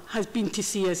one has been to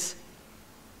see us.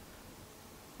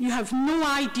 You have no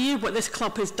idea what this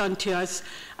club has done to us,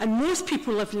 and most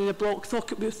people living in the block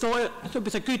thought it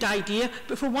was a good idea,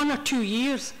 but for 1 or 2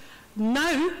 years.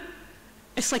 Now,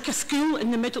 it's like a school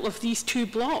in the middle of these 2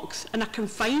 blocks, in a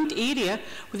confined area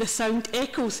where the sound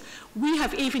echoes. We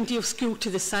have Avondale School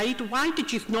to the side. Why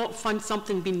did you not find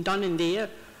something being done in there?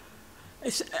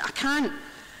 I can't.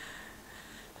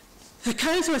 The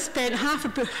council has spent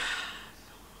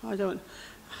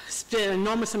spent an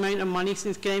enormous amount of money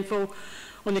since Grenfell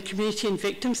on the community and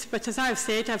victims, but as I've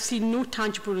said, I've seen no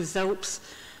tangible results.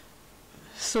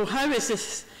 So how is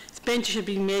this expenditure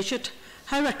being measured?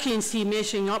 How are K&C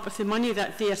measuring up if the money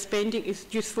that they are spending is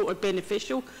useful or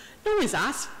beneficial? No one's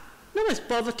asked. No one's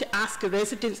bothered to ask the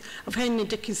residents of Henry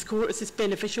Dickens Court is this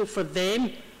beneficial for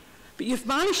them. But you've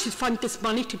managed to fund this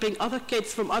money to bring other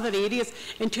kids from other areas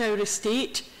into our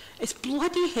estate. It's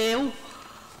bloody hell.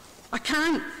 I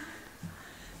can't.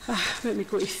 Let me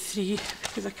go to 3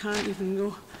 because I can't even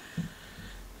go.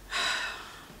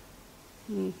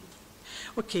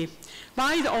 Okay.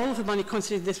 Why all of the money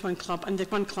concentrated in this one club and the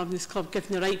one club in this club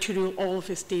given the right to rule all of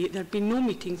his estate? There have been no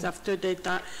meetings after I did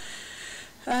that.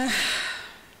 And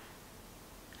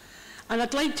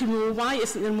I'd like to know why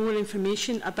isn't there more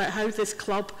information about how this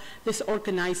club, this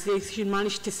organisation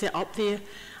managed to set up there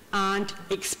and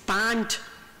expand.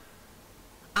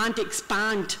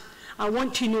 I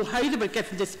want to know how they were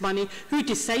given this money, who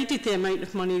decided the amount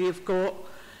of money they've got.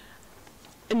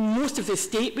 And most of the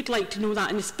estate would like to know that,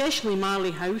 and especially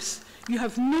Marley House. You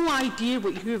have no idea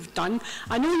what you have done.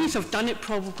 I know you have done it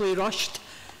probably rushed,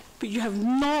 but you have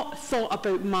not thought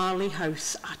about Marley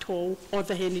House at all, or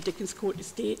the Henry Dickens Court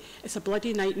estate. It's a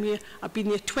bloody nightmare. I've been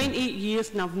there 28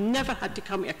 years and I've never had to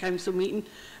come to a council meeting,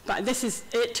 but this is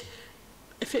it.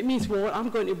 If it means war, I'm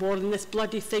going to war on this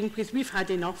bloody thing because we've had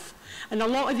enough. And a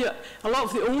lot of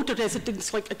the older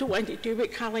residents, like, I don't want to do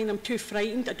it, Caroline, I'm too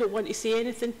frightened, I don't want to say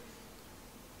anything.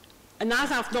 And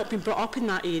as I've not been brought up in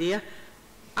that area,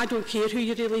 I don't care who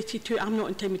you're related to, I'm not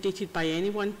intimidated by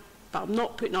anyone, but I'm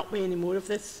not putting up with any more of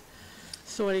this.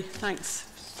 Sorry, thanks.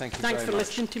 Thank you Thanks for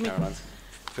listening to me. Caroline,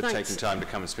 for taking time to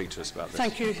come and speak to us about this.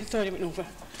 Thank you. Sorry I went over.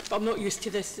 But I'm not used to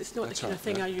this. It's not That's the kind of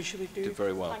thing I usually do. You did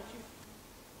very well. Thank you.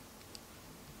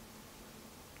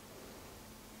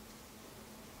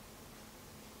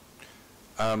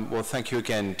 Well, thank you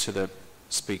again to the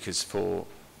speakers for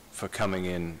coming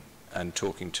in and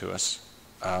talking to us.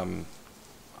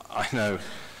 I know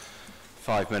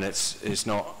 5 minutes is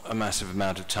not a massive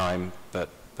amount of time, but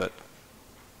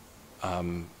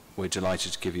we're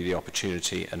delighted to give you the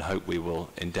opportunity and hope we will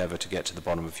endeavour to get to the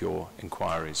bottom of your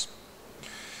inquiries.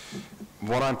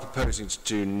 What I'm proposing to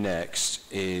do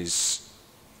next is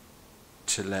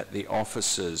to let the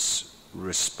officers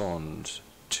respond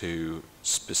to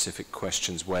specific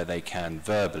questions where they can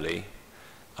verbally,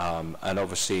 and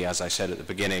obviously, as I said at the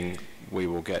beginning, we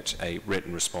will get a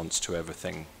written response to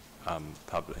everything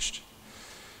published.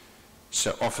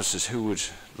 So officers, who would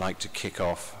like to kick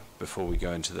off before we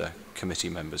go into the committee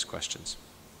members' questions?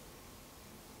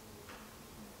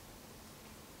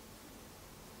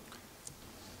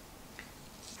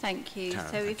 Thank you.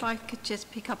 Karen, so if I could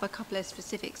just pick up a couple of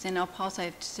specifics and I'll pass over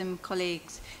to some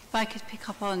colleagues. If I could pick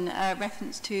up on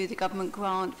reference to the government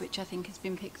grant, which I think has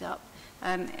been picked up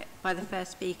by the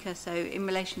first speaker. So in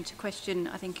relation to question,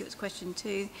 I think it was question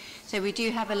 2. So we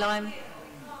do have a line.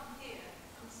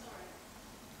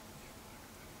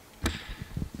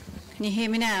 Can you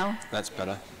hear me now? That's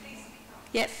better.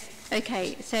 Yep.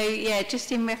 Okay. So yeah,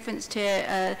 just in reference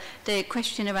to the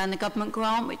question around the government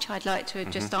grant, which I'd like to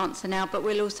just answer now, but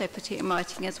we'll also put it in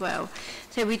writing as well.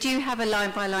 So we do have a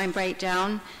line-by-line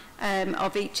breakdown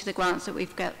of each of the grants that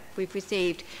we've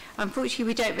received. Unfortunately,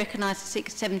 we don't recognise the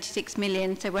 76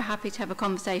 million, so we're happy to have a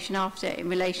conversation after in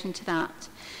relation to that.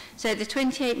 So the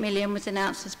 28 million was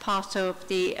announced as part of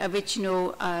the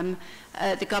original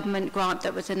the government grant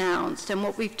that was announced, and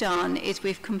what we've done is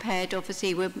we've compared,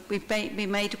 obviously we've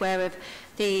been made aware of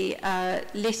the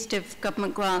list of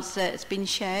government grants that's been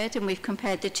shared, and we've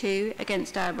compared the two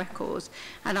against our records,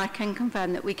 and I can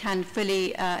confirm that we can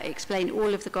fully explain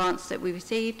all of the grants that we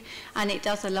received, and it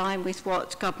does align with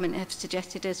what government have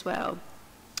suggested as well.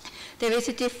 There is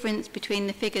a difference between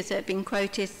the figures that have been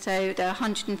quoted, so the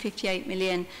 158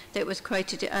 million that was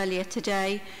quoted earlier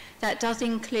today, that does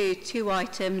include 2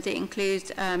 items. It includes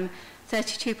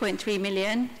 32.3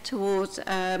 million towards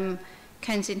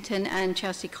Kensington and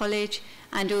Chelsea College,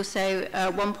 and also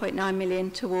 1.9 million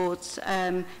towards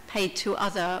paid to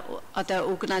other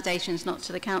organisations, not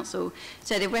to the council.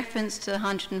 So the reference to the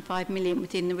 105 million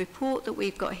within the report that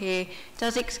we've got here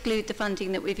does exclude the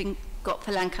funding that we've got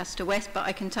for Lancaster West, but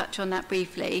I can touch on that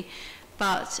briefly.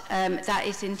 But that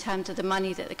is in terms of the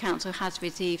money that the council has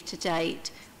received to date,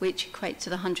 which equates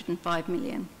to the 105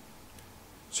 million.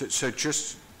 So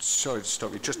just, sorry to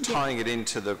stop you, just tying it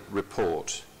into the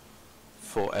report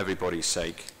for everybody's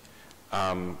sake,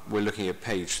 we're looking at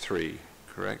page 3,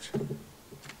 correct?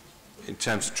 In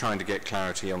terms of trying to get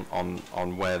clarity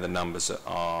on where the numbers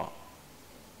are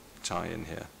tie in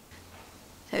here.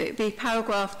 So it would be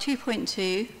paragraph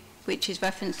 2.2, which is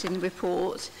referenced in the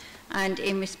report, and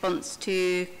in response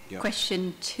to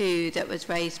question 2 that was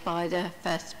raised by the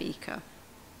first speaker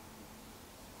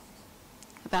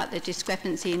about the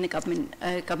discrepancy in the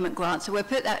government grant. So we'll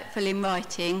put that fully in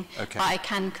writing. Okay. But I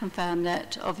can confirm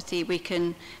that obviously we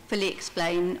can fully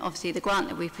explain obviously the grant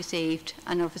that we've received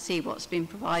and obviously what's been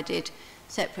provided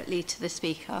separately to the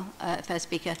speaker, first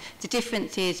speaker. The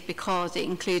difference is because it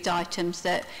includes items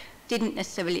that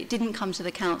didn't come to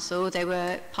the council. They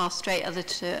were passed straight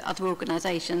to other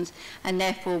organisations, and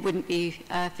therefore wouldn't be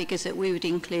figures that we would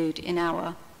include in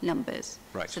our numbers.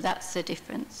 Right. So that's the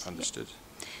difference. Understood.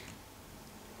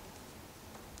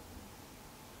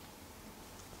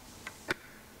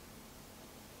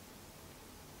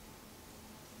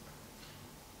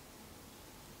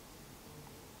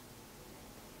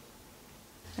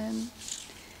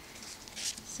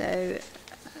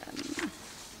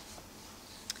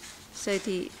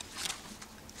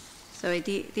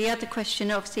 The other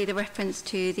question, obviously the reference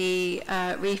to the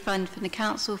refund from the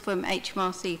council from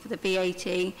HMRC for the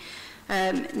VAT.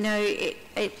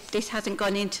 This hasn't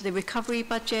gone into the recovery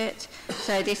budget,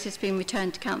 so this has been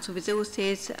returned to council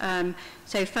resources.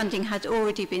 So funding has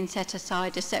already been set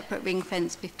aside, a separate ring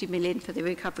fence 50 million for the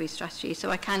recovery strategy. So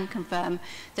I can confirm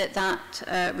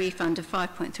that refund of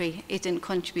 5.3 isn't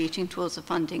contributing towards the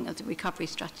funding of the recovery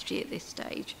strategy at this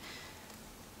stage.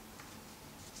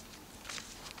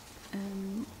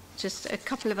 Just a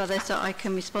couple of others that I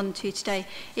can respond to today.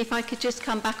 If I could just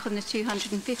come back on the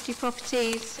 250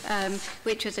 properties,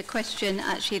 which was a question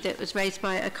actually that was raised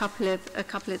by a couple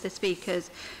of the speakers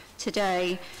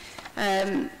today.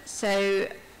 Where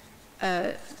should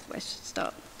I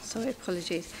start? Sorry,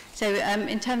 apologies. So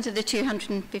in terms of the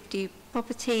 250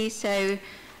 properties, so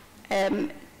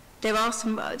there are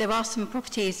some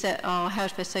properties that are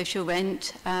held for social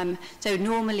rent. So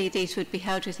normally these would be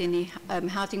held within the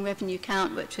housing revenue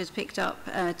account, which was picked up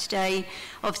today.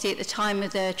 Obviously, at the time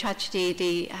of the tragedy,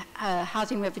 the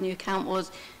housing revenue account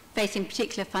was facing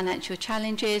particular financial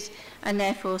challenges, and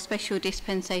therefore special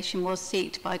dispensation was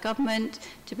sought by government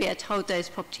to be able to hold those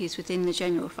properties within the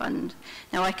general fund.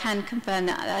 Now, I can confirm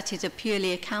that that is a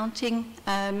purely accounting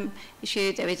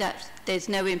issue. There's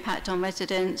no impact on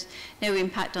residents, no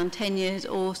impact on tenures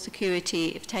or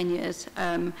security of tenures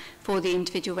for the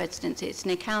individual residents. It's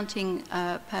an accounting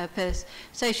purpose.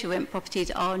 Social rent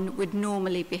properties would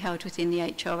normally be held within the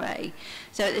HRA.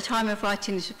 So at the time of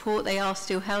writing this report, they are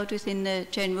still held within the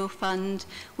general fund.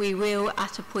 We will,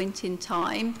 at a point in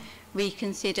time,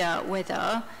 reconsider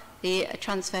whether the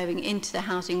transferring into the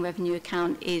housing revenue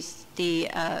account is the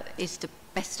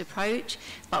best approach,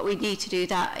 but we need to do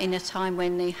that in a time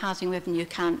when the housing revenue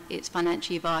account is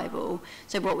financially viable.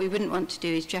 So what we wouldn't want to do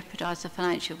is jeopardise the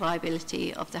financial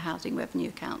viability of the housing revenue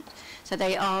account. So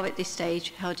they are at this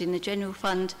stage held in the general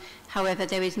fund. However,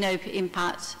 there is no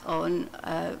impact on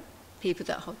people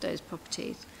that hold those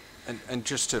properties. And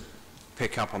just to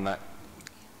pick up on that,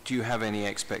 do you have any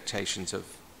expectations of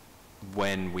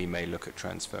when we may look at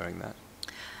transferring that?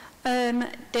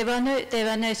 There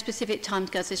are no specific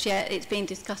timescales as yet. It's being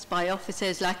discussed by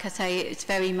officers. Like I say, it's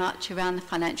very much around the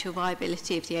financial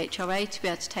viability of the HRA to be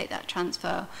able to take that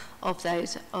transfer of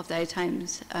those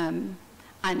homes and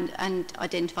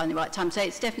identifying the right time. So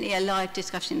it's definitely a live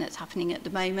discussion that's happening at the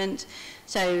moment.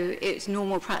 So it's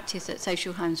normal practice that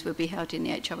social homes will be held in the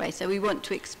HRA. So we want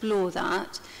to explore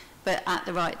that, but at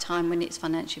the right time when it's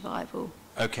financially viable.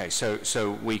 Okay,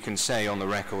 so we can say on the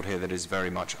record here that it's very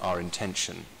much our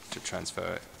intention to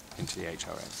transfer it into the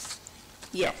HRA.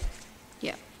 Yeah.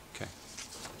 Yeah. Okay.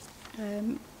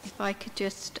 If I could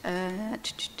just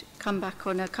come back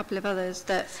on a couple of others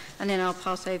and then I'll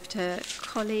pass over to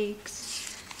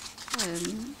colleagues.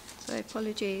 So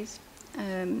apologies.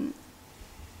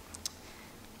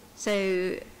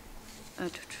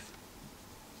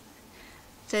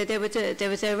 So there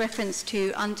was a reference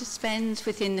to underspends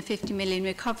within the 50 million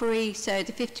recovery. So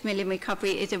the 50 million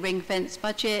recovery is a ring-fence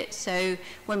budget. So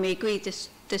when we agreed the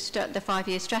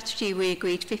 5-year strategy, we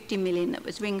agreed 50 million that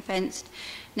was ring-fenced.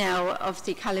 Now,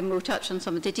 obviously, Callum will touch on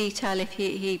some of the detail if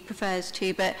he prefers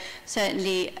to, but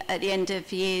certainly at the end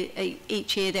of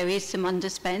each year there is some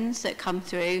underspends that come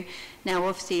through. Now,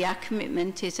 obviously, our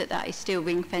commitment is that is still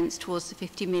ring-fenced towards the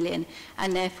 50 million,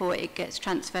 and therefore it gets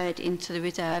transferred into the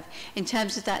reserve. In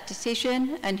terms of that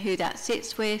decision and who that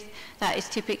sits with, that is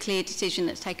typically a decision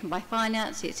that's taken by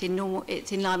finance. It's in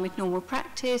line with normal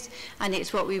practice, and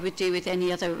it's what we would do with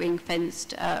any other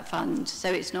ring-fenced fund.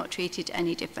 So it's not treated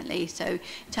any differently. So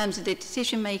in terms of the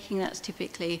decision-making, that's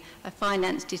typically a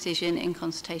finance decision in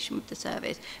consultation with the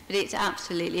service. But it's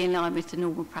absolutely in line with the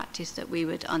normal practice that we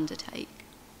would undertake.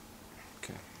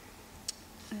 Okay.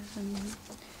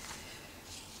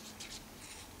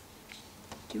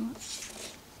 Do you want?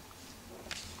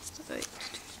 Sorry,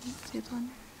 the other one?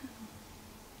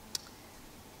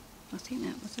 I think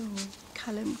that was all.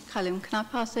 Callum, can I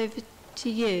pass over to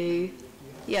you?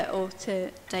 Yeah, or to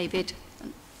David?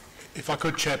 If I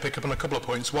could, Chair, pick up on a couple of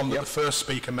points. One that the first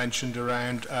speaker mentioned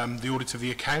around the audit of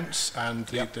the accounts and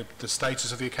the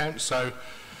status of the accounts. So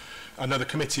I know the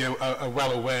committee are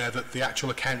well aware that the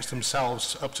actual accounts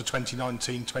themselves up to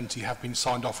 2019-20 have been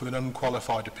signed off with an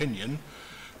unqualified opinion,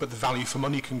 but the value for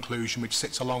money conclusion, which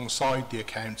sits alongside the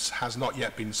accounts, has not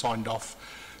yet been signed off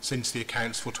since the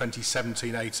accounts for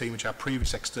 2017-18, which our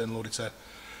previous external auditor,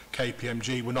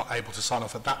 KPMG, were not able to sign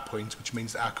off at that point, which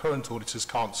means that our current auditors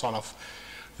can't sign off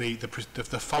the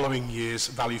following year's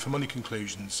value for money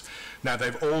conclusions. Now,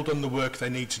 they've all done the work they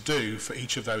need to do for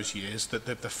each of those years. The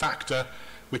factor,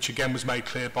 which again was made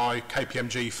clear by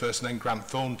KPMG first and then Grant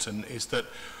Thornton, is that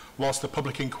whilst the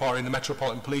public inquiry and the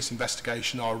Metropolitan Police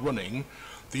investigation are running,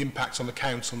 the impacts on the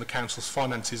council and the council's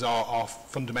finances are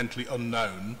fundamentally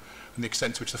unknown, and the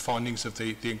extent to which the findings of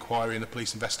the inquiry and the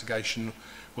police investigation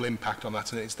will impact on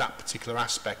that. And it's that particular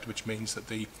aspect which means that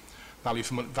the value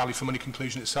for money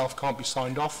conclusion itself can't be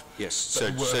signed off. Yes,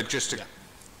 so just to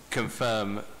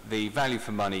confirm, the value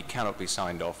for money cannot be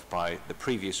signed off by the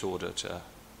previous auditor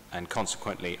and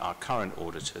consequently our current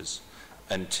auditors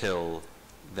until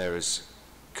there is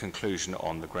conclusion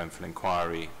on the Grenfell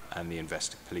inquiry and the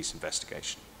police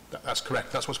investigation. That's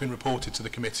correct. That's what's been reported to the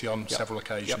committee on several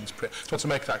occasions. So I want to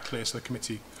make that clear so the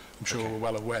committee, I'm sure, we're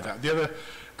well aware of that. The other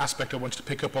aspect I wanted to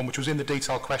pick up on, which was in the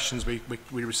detailed questions we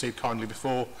received kindly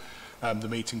before the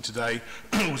meeting today,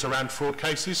 was around fraud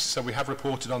cases. So we have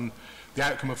reported on the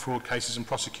outcome of fraud cases and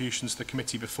prosecutions to the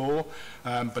committee before,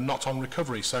 but not on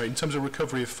recovery. So in terms of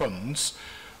recovery of funds,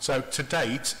 so to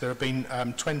date there have been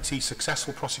 20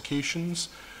 successful prosecutions,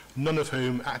 none of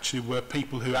whom actually were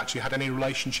people who actually had any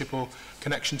relationship or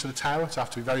connection to the tower. So I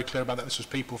have to be very clear about that. This was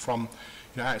people from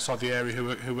outside the area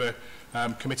who were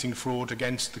committing fraud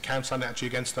against the council and actually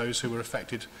against those who were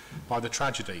affected by the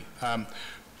tragedy.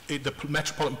 The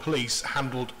Metropolitan Police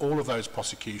handled all of those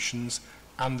prosecutions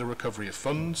and the recovery of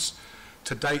funds.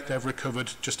 To date, they've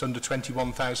recovered just under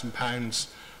 £21,000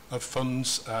 of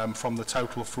funds from the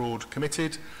total fraud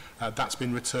committed. That's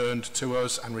been returned to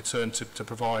us and returned to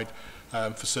provide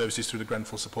for services through the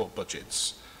Grenfell support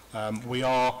budgets. We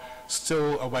are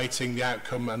still awaiting the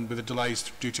outcome, and with the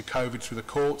delays due to COVID through the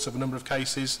courts of a number of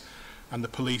cases, and the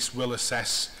police will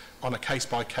assess on a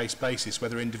case-by-case basis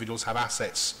whether individuals have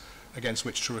assets against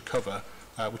which to recover,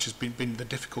 which has been the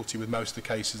difficulty with most of the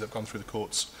cases that have gone through the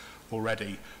courts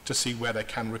already, to see where they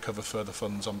can recover further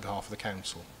funds on behalf of the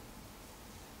council.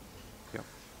 Yep.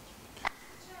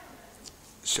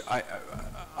 So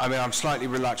I mean, I'm slightly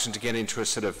reluctant to get into a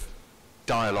sort of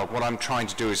dialogue. What I'm trying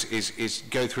to do is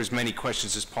go through as many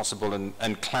questions as possible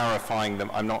and clarifying them.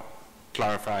 I'm not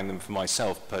clarifying them for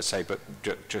myself per se, but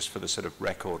just for the sort of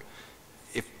record.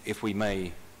 If we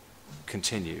may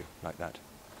continue like that.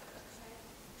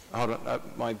 Hold on,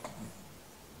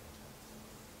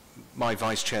 my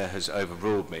vice chair has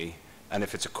overruled me, and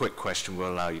if it's a quick question,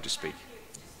 we'll allow you to speak.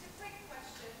 Just a quick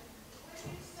question.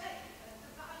 When you say that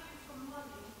the value for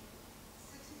money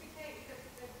certificate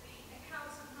that the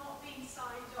accounts have not been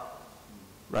signed off,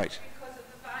 Right. because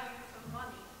of the value for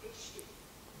money issue,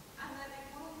 and then it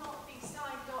will not be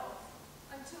signed off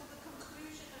until the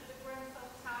conclusion of the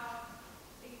Grenfell Tower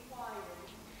inquiry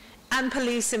and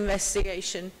police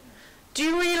investigation. Do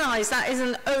you realise that is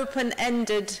an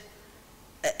open-ended,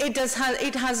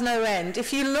 it has no end.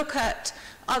 If you look at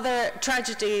other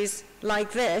tragedies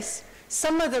like this,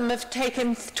 some of them have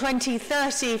taken 20,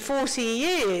 30, 40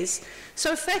 years.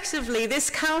 So effectively, this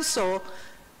council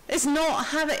is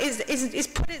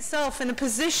put itself in a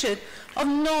position of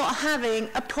not having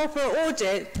a proper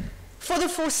audit for the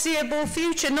foreseeable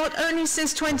future, not only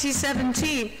since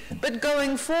 2017, but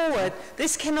going forward.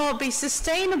 This cannot be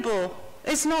sustainable.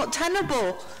 It's not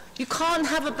tenable. You can't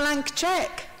have a blank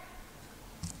check.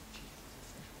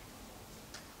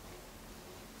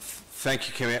 Thank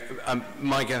you, Kimmy.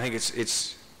 Mike, I think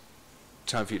it's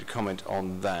time for you to comment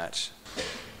on that.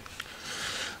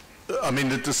 I mean,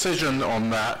 the decision on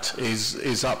that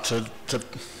is up to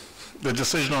the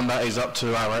decision on that is up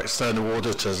to our external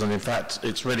auditors, and in fact,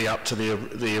 it's really up to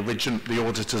the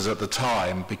auditors at the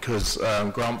time, because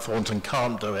Grant Thornton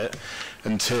can't do it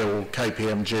until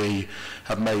KPMG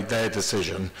have made their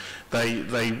decision.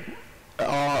 They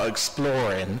are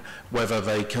exploring whether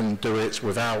they can do it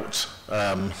without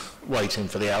waiting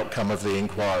for the outcome of the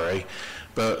inquiry,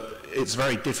 but it's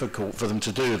very difficult for them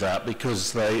to do that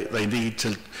because they need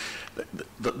to.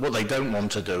 What they don't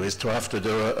want to do is to have to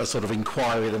do a sort of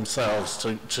inquiry themselves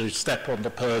to step on the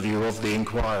purview of the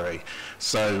inquiry.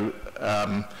 So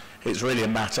it's really a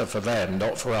matter for them,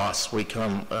 not for us. We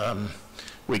can.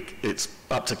 It's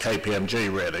up to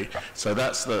KPMG really. So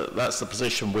that's the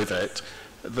position with it.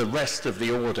 The rest of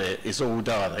the audit is all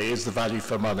done. It is the value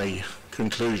for money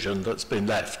conclusion that's been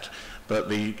left, but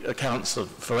the accounts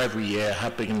for every year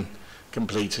have been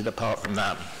completed apart from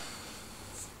that.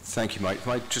 Thank you, Mike. If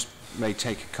I just may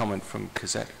take a comment from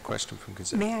Cosette, a question from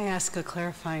Cosette. May I ask a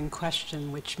clarifying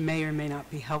question which may or may not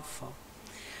be helpful,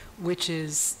 which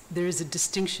is there is a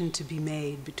distinction to be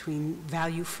made between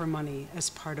value for money as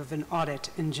part of an audit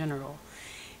in general.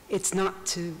 It's not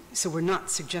to, so we're not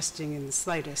suggesting in the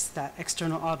slightest that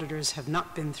external auditors have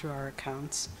not been through our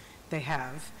accounts. They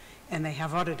have, and they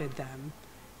have audited them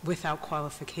without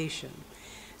qualification.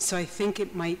 So I think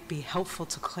it might be helpful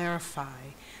to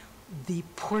clarify the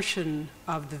portion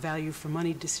of the value for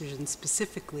money decision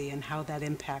specifically and how that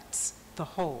impacts the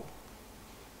whole.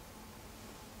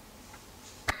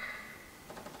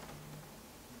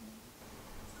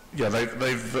 Yeah,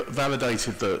 they've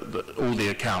validated all the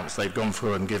accounts. They've gone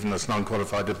through and given us an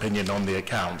unqualified opinion on the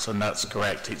accounts, and that's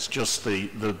correct. It's just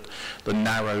the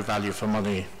narrow value for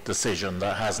money decision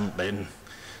that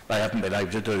they haven't been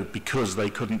able to do because they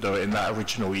couldn't do it in that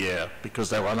original year, because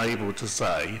they were unable to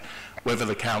say whether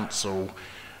the council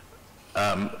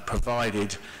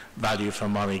provided value for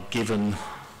money given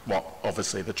what,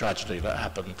 obviously, the tragedy that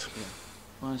happened.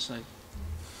 Yeah. I say,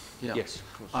 yeah. Yes,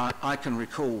 of course. I can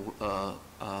recall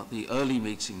the early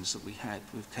meetings that we had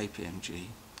with KPMG,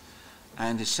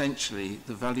 and essentially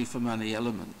the value for money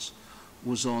element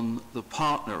was on the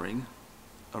partnering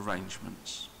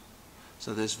arrangements.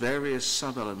 So there's various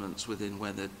sub-elements within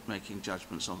where they're making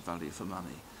judgments on value for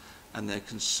money, and their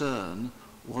concern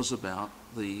was about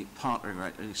the partnering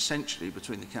rate essentially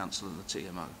between the council and the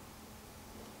TMO.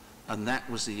 And that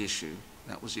was the issue.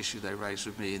 That was the issue they raised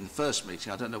with me in the first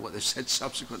meeting. I don't know what they've said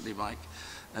subsequently, Mike.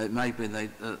 It may have been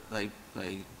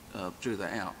they drew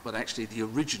that out, but actually the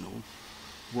original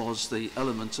was the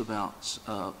element about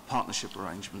partnership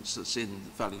arrangements that's in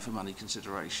value for money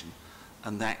consideration,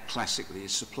 and that classically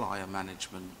is supplier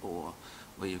management or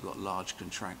where you've got large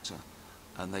contractor,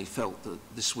 and they felt that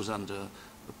this was under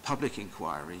a public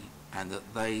inquiry and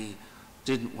that they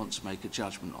didn't want to make a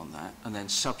judgment on that, and then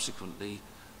subsequently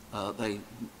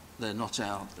they're not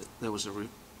out. There was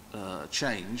a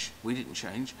change. We didn't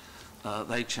change.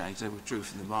 They changed. They withdrew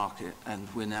from the market, and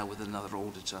we're now with another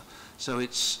auditor. So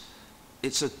it's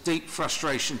a deep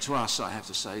frustration to us, I have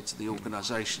to say, to the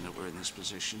organisation that we're in this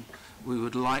position. We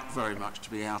would like very much to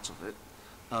be out of it,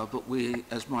 but we,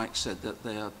 as Mike said, that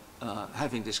they are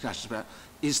having discussions about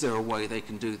is there a way they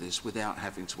can do this without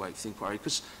having to wait for the inquiry?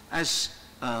 Because as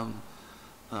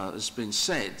has been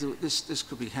said, this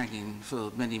could be hanging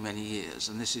for many, many years,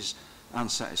 and this is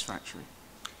unsatisfactory.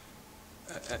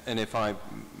 And if I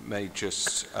may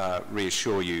just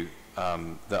reassure you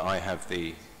that I have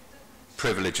the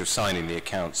privilege of signing the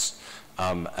accounts,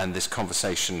 and this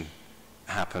conversation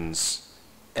happens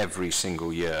every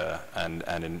single year and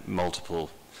in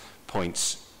multiple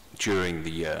points during the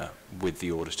year with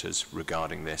the auditors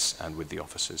regarding this and with the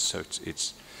officers. So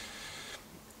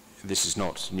this is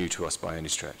not new to us by any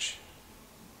stretch.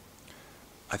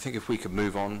 I think if we could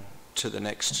move on to the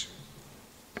next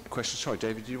question. Sorry,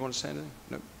 David, do you want to say anything?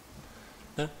 No.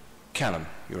 No? Callum,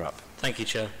 you're up. Thank you,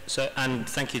 Chair. And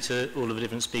thank you to all of the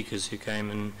different speakers who came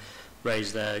and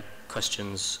raised their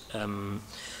questions.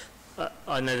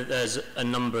 I know that there's a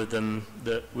number of them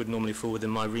that would normally fall within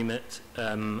my remit,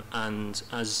 and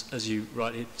as you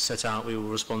rightly set out, we will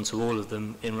respond to all of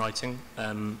them in writing.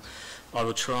 I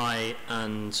will try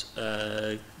and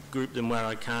group them where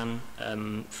I can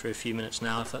for a few minutes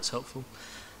now, if that's helpful.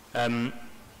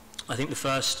 I think the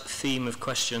first theme of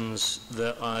questions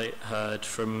that I heard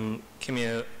from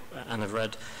Kimio and have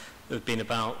read have been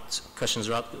about questions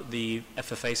about the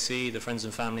FFAC, the Friends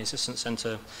and Family Assistance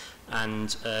Centre, and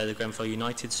the Grenfell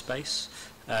United space.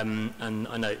 And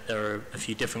I know there are a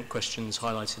few different questions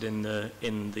highlighted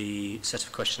in the set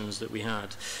of questions that we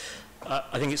had.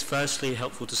 I think it's firstly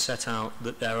helpful to set out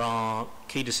that there are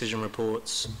key decision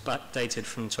reports backdated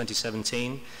from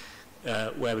 2017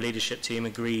 where the leadership team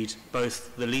agreed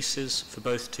both the leases for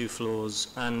both 2 floors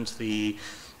and the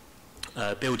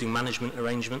building management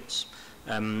arrangements,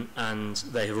 and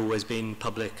they have always been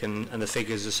public, and the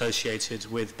figures associated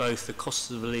with both the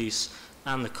costs of the lease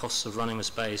and the costs of running the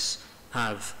space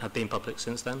have been public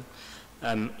since then.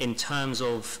 In terms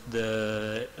of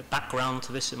the background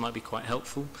to this, it might be quite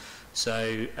helpful.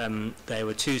 So there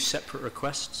were 2 separate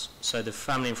requests. So the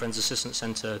Family and Friends Assistance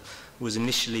Centre was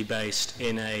initially based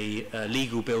in a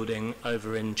legal building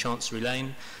over in Chancery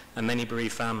Lane, and many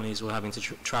bereaved families were having to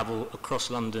travel across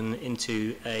London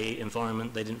into an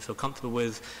environment they didn't feel comfortable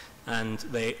with, and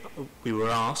we were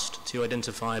asked to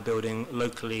identify a building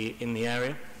locally in the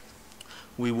area.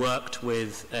 We worked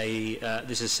with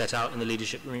this is set out in the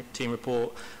leadership team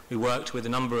report, we worked with a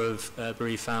number of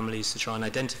bereaved families to try and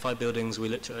identify buildings. We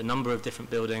looked at a number of different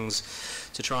buildings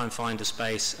to try and find a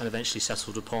space, and eventually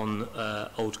settled upon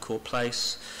Old Court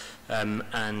Place,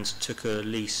 and took a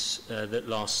lease that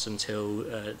lasts until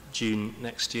June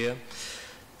next year.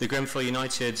 The Grenfell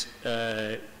United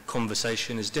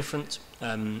conversation is different.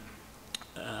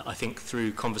 I think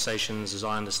through conversations, as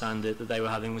I understand it, that they were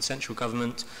having with central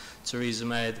government, Theresa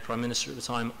May, the Prime Minister at the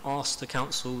time, asked the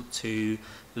council to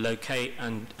locate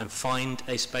and find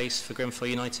a space for Grenfell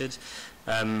United,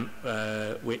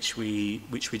 which we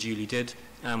duly did,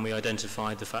 and we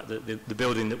identified the fact that the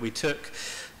building that we took,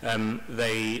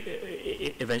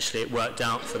 eventually it worked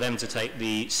out for them to take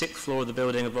the 6th floor of the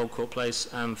building of Old Court Place,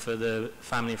 and for the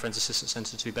Family and Friends Assistance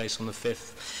Centre to be based on the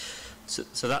 5th.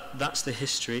 So that's the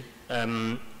history.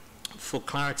 For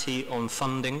clarity on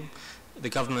funding, the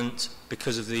government,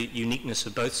 because of the uniqueness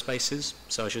of both spaces,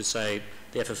 so I should say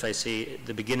the FFAC at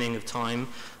the beginning of time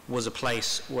was a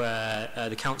place where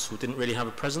the council didn't really have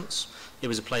a presence. It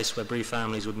was a place where bereaved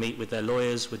families would meet with their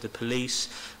lawyers, with the police,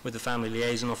 with the family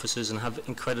liaison officers, and have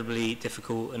incredibly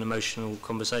difficult and emotional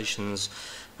conversations.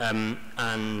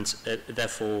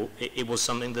 Therefore, it was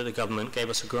something that the government gave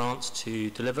us a grant to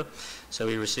deliver. So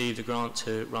we received a grant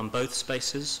to run both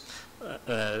spaces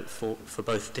for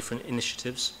both different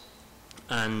initiatives.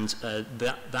 And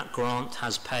that grant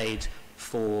has paid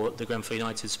for the Grenfell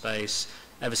United space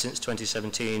ever since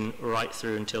 2017 right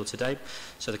through until today.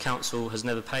 So the council has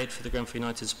never paid for the Grenfell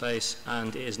United space,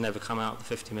 and it has never come out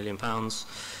the £50 million.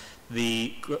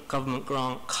 The government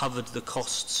grant covered the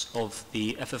costs of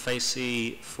the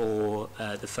FFAC for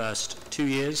the first 2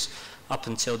 years, up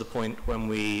until the point when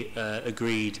we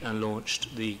agreed and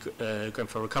launched the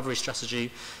Grenfell Recovery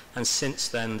Strategy. And since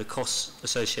then, the costs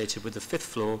associated with the 5th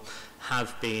floor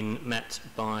have been met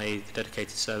by the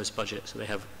dedicated service budget. So they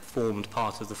have formed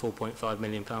part of the £4.5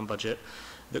 million budget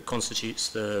that constitutes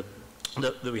that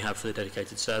we have for the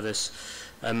dedicated service.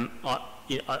 I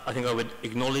think I would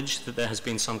acknowledge that there has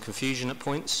been some confusion at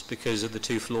points, because of the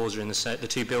 2 floors are in the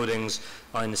 2 buildings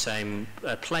are in the same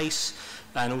place,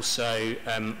 and also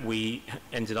we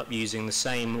ended up using the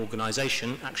same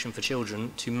organisation, Action for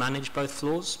Children, to manage both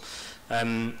floors.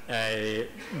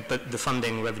 But the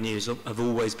funding revenues have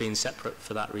always been separate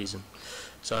for that reason.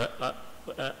 So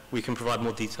we can provide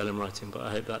more detail in writing, but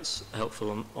I hope that's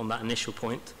helpful on that initial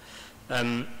point.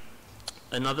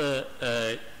 Another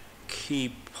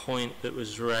key point that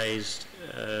was raised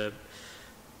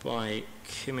by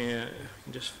Kimia, if I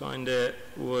can just find it,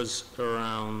 was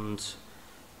around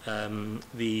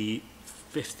the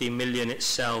 50 million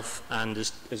itself, and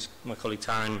as my colleague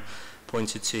Taryn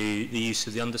pointed to, the use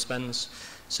of the underspends.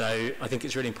 So I think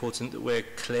it's really important that we're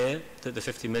clear that the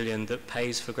 50 million that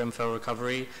pays for Grenfell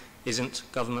recovery isn't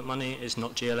government money, it's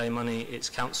not GLA money, it's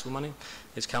council money,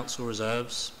 it's council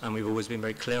reserves, and we've always been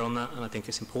very clear on that, and I think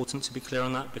it's important to be clear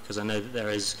on that, because I know that there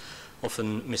is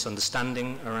often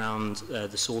misunderstanding around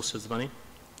the source of the money.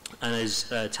 And as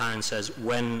Taryn says,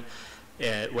 when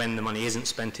the money isn't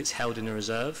spent, it's held in a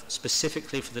reserve.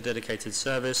 Specifically for the dedicated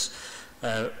service,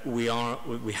 we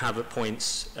have at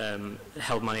points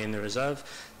held money in the reserve.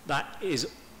 That is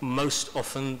most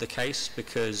often the case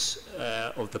because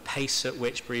of the pace at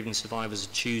which bereavement survivors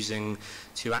are choosing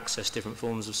to access different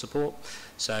forms of support.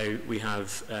 So we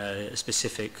have a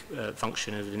specific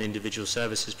function of an individual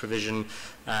services provision,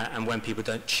 and when people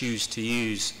don't choose to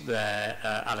use their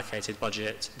allocated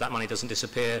budget, that money doesn't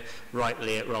disappear.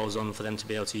 Rightly, it rolls on for them to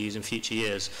be able to use in future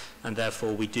years, and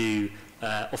therefore we do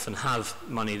often have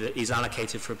money that is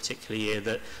allocated for a particular year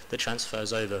that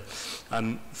transfers over.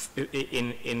 Given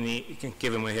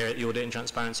we're here at the Audit and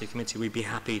Transparency Committee, we'd be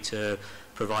happy to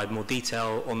provide more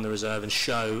detail on the reserve and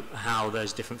show how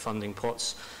those different funding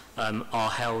pots are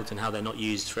held and how they're not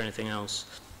used for anything else.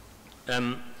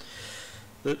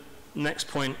 The next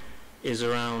point is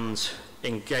around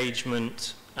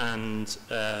engagement and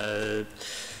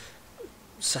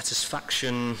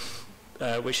satisfaction,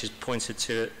 which is pointed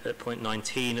to at point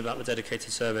 19 about the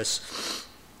dedicated service.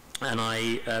 And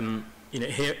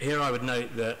here I would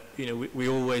note that we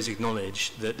always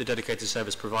acknowledge that the dedicated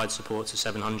service provides support to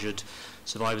 700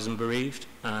 survivors and bereaved,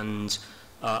 and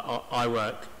I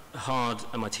work hard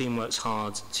and my team works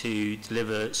hard to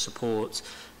deliver support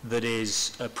that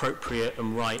is appropriate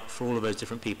and right for all of those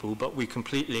different people, but we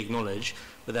completely acknowledge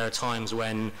that there are times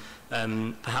when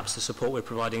perhaps the support we're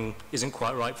providing isn't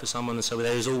quite right for someone, and so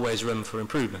there is always room for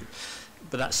improvement.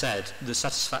 But that said, the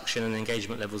satisfaction and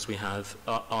engagement levels we have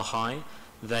are high.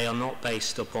 They are not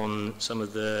based upon some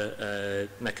of the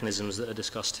mechanisms that are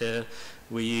discussed here.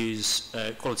 We use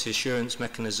quality assurance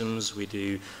mechanisms, we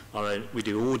do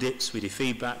audits, we do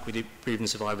feedback, we do bereavement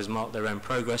survivors mark their own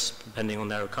progress depending on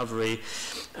their recovery,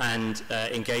 and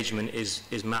engagement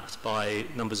is mapped by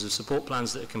numbers of support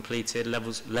plans that are completed,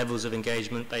 levels of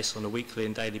engagement based on a weekly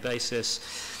and daily basis.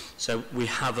 So we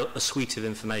have a suite of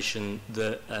information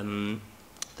that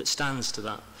stands to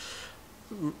that.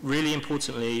 Really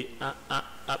importantly,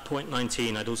 at point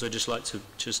 19, I'd also just like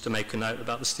to make a note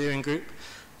about the steering group.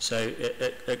 So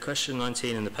at question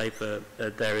 19 in the paper,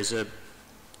 there is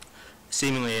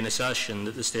seemingly an assertion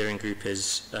that the steering group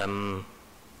is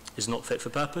not fit for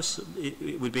purpose.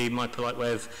 It would be my polite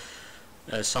way of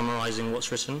summarising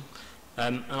what's written.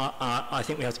 And I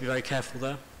think we have to be very careful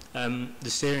there. The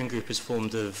steering group is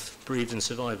formed of bereaved and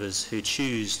survivors who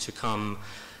choose to come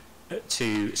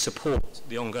to support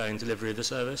the ongoing delivery of the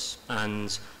service,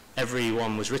 and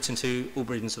everyone was written to, all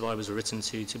bereaved and survivors were written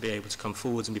to be able to come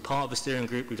forwards and be part of the steering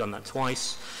group. We've done that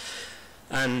twice.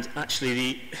 And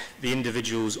actually the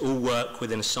individuals all work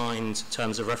within assigned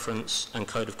terms of reference and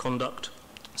code of conduct.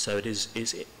 So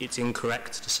it's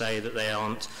incorrect to say that they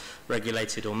aren't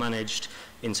regulated or managed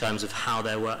in terms of how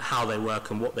they work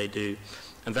and what they do.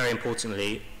 And very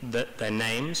importantly, that their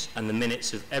names and the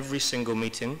minutes of every single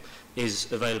meeting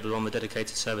is available on the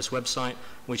dedicated service website,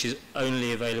 which is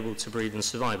only available to bereaved and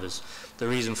survivors. The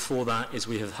reason for that is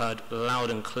we have heard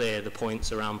loud and clear the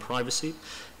points around privacy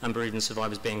and bereaved and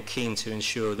survivors being keen to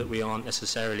ensure that we aren't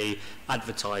necessarily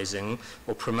advertising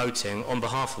or promoting on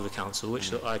behalf of the council,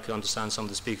 which I could understand some of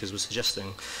the speakers were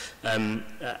suggesting, and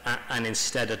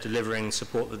instead are delivering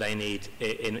support that they need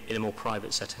in a more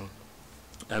private setting.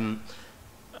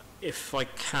 If I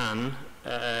can,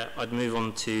 I'd move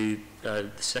on to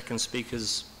the second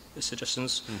speaker's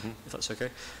suggestions, if that's okay.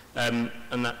 And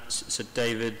that's so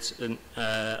David, and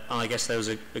I guess there was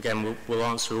again we'll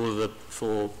answer all of the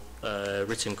four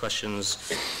written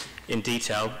questions in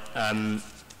detail.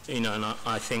 You know, and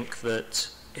I think that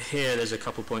here there's a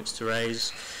couple points to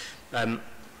raise.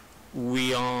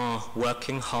 We are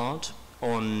working hard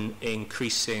on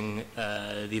increasing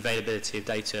the availability of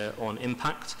data on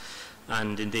impact.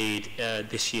 And indeed,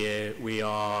 this year we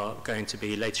are going to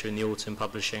be later in the autumn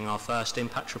publishing our first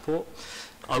impact report.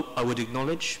 I would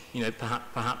acknowledge, you know,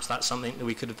 perhaps that's something that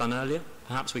we could have done earlier.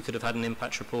 Perhaps we could have had an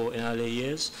impact report in earlier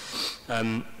years.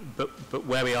 But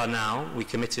where we are now, we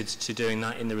committed to doing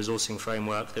that in the resourcing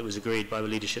framework that was agreed by the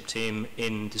leadership team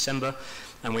in December,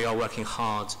 and we are working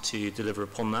hard to deliver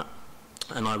upon that.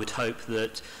 And I would hope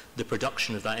that the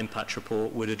production of that impact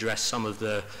report would address some of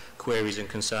the queries and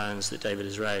concerns that David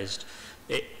has raised.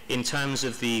 In terms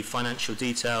of the financial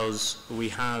details, we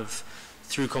have,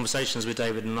 through conversations with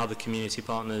David and other community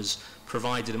partners,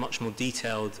 provided a much more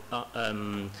detailed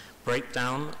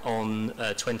breakdown on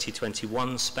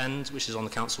 2021 spend, which is on the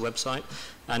council website.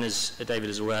 And as David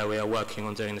is aware, we are working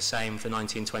on doing the same for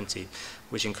 1920,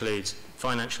 which includes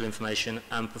financial information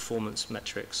and performance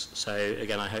metrics. So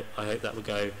again, I hope that will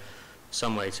go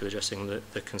some way to addressing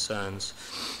the concerns.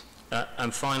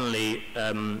 And finally,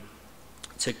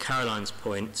 to Caroline's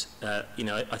point, you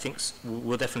know, I think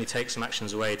we'll definitely take some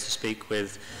actions away to speak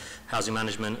with housing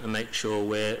management and make sure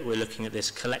we're looking at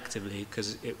this collectively,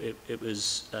 because it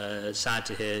was sad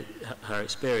to hear her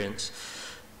experience.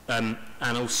 And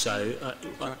also...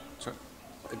 sorry.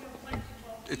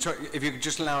 If you could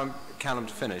just allow Callum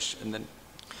to finish and then...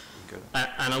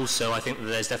 and also, I think that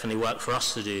there's definitely work for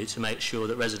us to do to make sure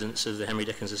that residents of the Henry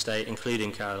Dickens estate,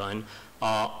 including Caroline,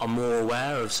 are more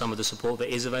aware of some of the support that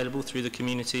is available through the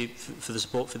community, for the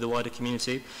support for the wider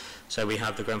community. So we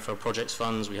have the Grenfell Projects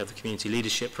Funds, we have the Community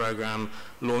Leadership Programme,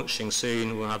 launching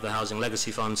soon, we'll have the Housing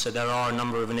Legacy Fund. So there are a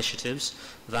number of initiatives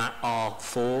that are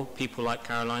for people like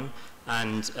Caroline,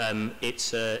 and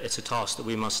it's a task that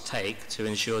we must take to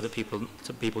ensure that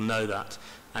people know that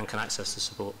and can access the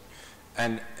support.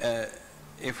 And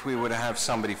if we were to have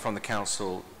somebody from the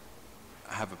council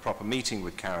have a proper meeting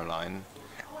with Caroline,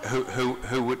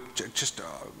 who would, just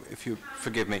if you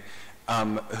forgive me,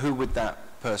 who would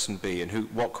that person be, and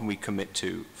what can we commit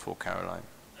to for Caroline?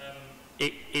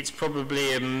 It's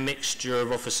probably a mixture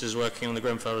of officers working on the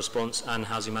Grenfell response and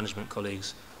housing management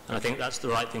colleagues. And I think that's the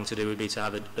right thing to do, would be to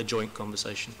have a joint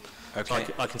conversation. Okay.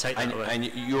 So I can take that away. And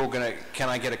you're going to, can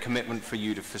I get a commitment for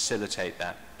you to facilitate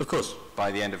that? Of course.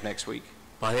 By the end of next week?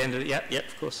 By the end of, yep,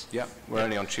 of course. Yep, we're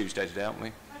only on Tuesday today, aren't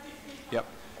we? Yep.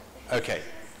 Okay.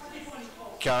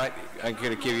 I'm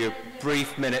going to give you a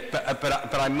brief minute,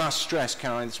 but I must stress,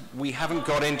 Caroline, we haven't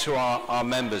got into our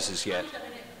members as yet.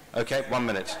 Okay, 1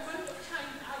 minute.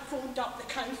 I phoned phoned up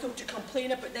the council to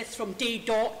complain about this from day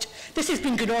dot. This has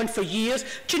been going on for years.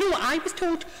 Do you know what I was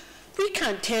told? We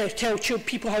can't tell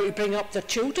people how to bring up their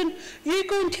children. You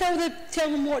go and tell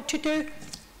them what to do.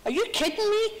 Are you kidding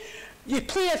me? You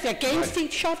play against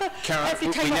each other. Karen,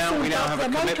 every time we I now phoned up, have the a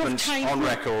amount of commitment times, on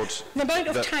record. The amount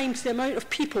of times, the amount of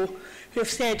people who have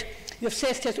said, you've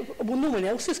said to us, well, no one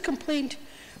else has complained.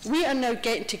 We are now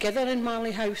getting together in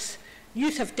Marley House.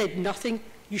 Youth have did nothing.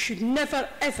 You should never,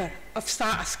 ever have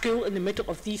sat a school in the middle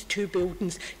of these two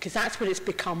buildings, because that's what it's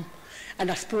become. And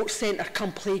a sports centre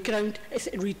come playground. It's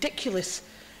ridiculous.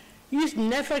 You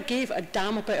never gave a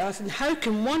damn about us. And how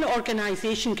can one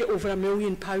organisation get over £1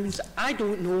 million? I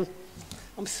don't know.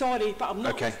 I'm sorry, but I'm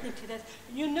not listening to this.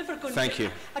 You're never going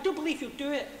to... I don't believe you'll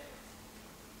do it.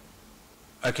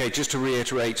 Okay, just to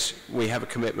reiterate, we have a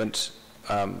commitment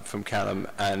from Callum,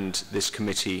 and this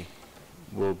committee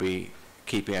will be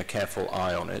keeping a careful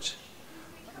eye on it.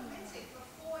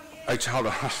 Oh, hold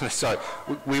on, sorry.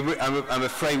 I'm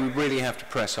afraid we really have to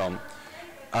press on.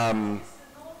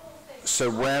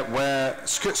 So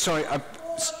sorry,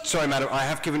 sorry, madam, I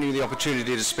have given you the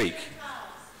opportunity to speak.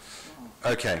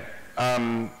 Okay.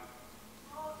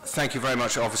 Thank you very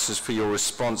much, officers, for your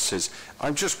responses.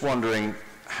 I'm just wondering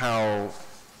how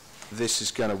this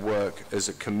is going to work as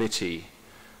a committee.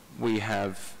 We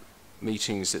have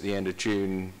meetings at the end of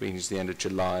June, meetings at the end of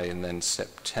July, and then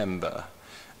September.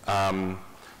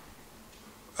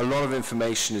 A lot of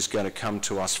information is going to come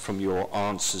to us from your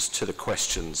answers to the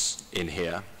questions in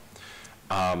here.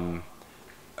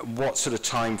 What sort of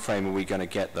time frame are we going to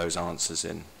get those answers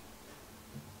in?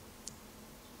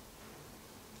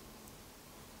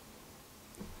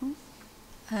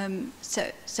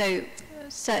 So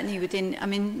certainly within, I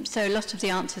mean, so a lot of the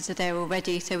answers are there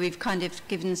already, so we've kind of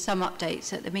given some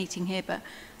updates at the meeting here, but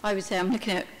I would say I'm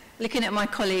looking at my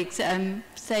colleagues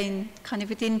saying kind of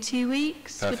within 2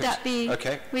 weeks. Perfect. Would that be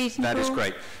reasonable? That is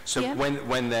great. So yeah.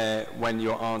 when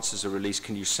your answers are released,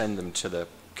 can you send them to the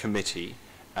committee,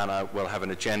 and we'll have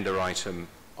an agenda item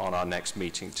on our next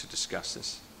meeting to discuss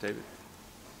this. David?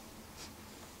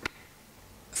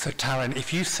 So Taryn,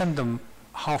 if you send them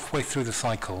halfway through the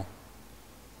cycle,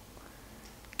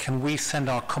 can we send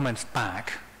our comments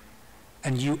back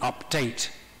and you update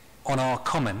on our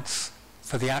comments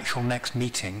for the actual next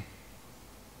meeting,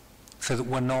 so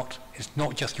that it's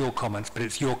not just your comments, but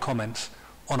it's your comments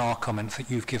on our comments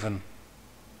that you've given?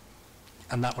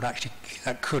 And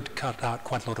that could cut out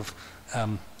quite a lot of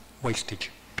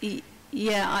wastage.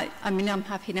 Yeah, I mean, I'm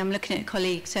happy, and I'm looking at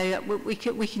colleagues, so we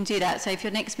can do that. So if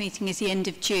your next meeting is the end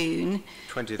of June,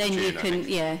 20th then of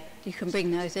June, you can bring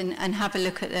those in and have a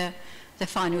look at the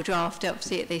final draft,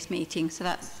 obviously, at this meeting. So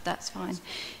that's fine.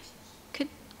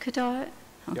 Could I?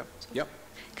 Oh, yep.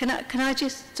 Can I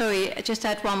just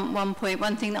add one point.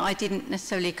 One thing that I didn't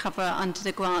necessarily cover under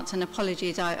the grants, and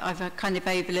apologies, I've kind of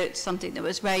overlooked something that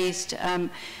was raised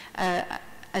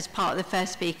as part of the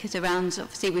first speakers around,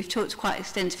 obviously we've talked quite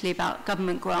extensively about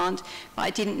government grant, but I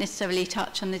didn't necessarily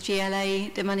touch on the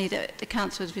GLA, the money that the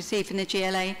council has received from the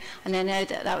GLA, and I know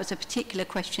that that was a particular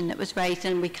question that was raised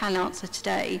and we can answer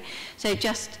today. So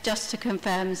just to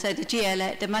confirm, so the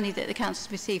GLA, the money that the council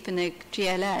has received from the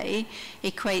GLA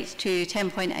equates to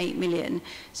 10.8 million.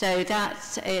 So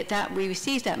that's that we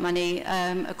received that money,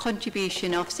 a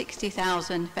contribution of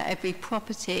 60,000 for every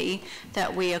property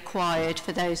that we acquired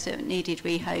for those that needed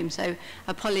rehome. So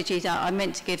apologies, I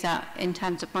meant to give that in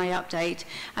terms of my update.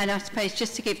 And I suppose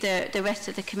just to give the rest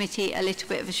of the committee a little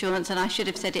bit of assurance, and I should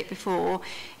have said it before,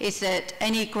 is that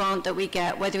any grant that we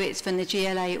get, whether it's from the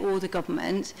GLA or the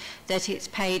government, that it's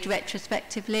paid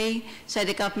retrospectively. So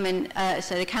the government,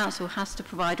 so the council has to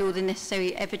provide all the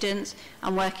necessary evidence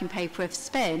and working paper of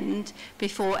spend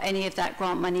before any of that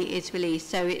grant money is released.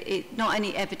 So it's not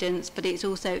only evidence, but it's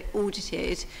also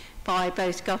audited by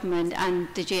both government and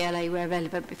the GLA where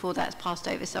relevant before that's passed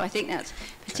over. So I think that's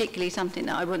particularly something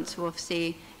that I want to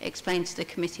obviously explain to the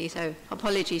committee. So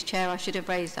apologies, Chair, I should have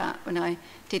raised that when I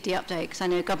did the update, because I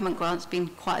know government grants been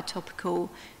quite a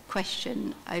topical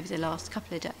question over the last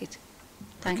couple of days.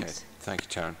 Thanks. Okay. Thank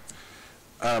you,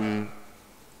 Taryn.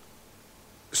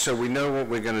 So we know what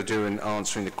we're going to do in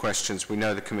answering the questions. We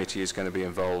know the committee is going to be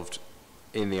involved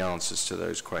in the answers to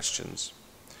those questions.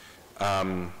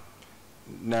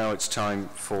 Now it's time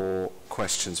for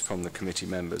questions from the committee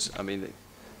members. I mean,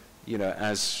 you know,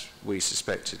 as we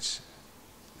suspected,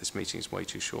 this meeting is way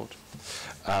too short,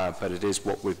 but it is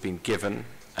what we've been given,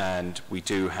 and we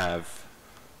do have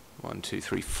 1, 2,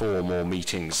 3, 4 more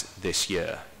meetings this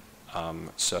year.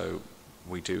 So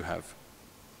we do have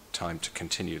time to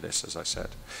continue this, as I said.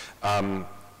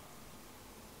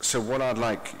 So what I'd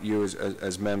like you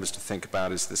as members to think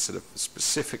about is the sort of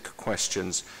specific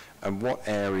questions and what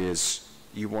areas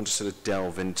you want to sort of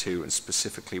delve into and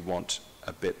specifically want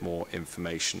a bit more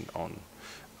information on.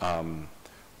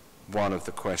 One of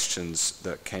the questions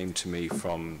that came to me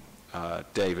from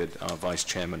David, our Vice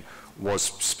Chairman, was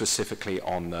specifically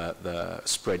on the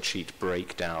spreadsheet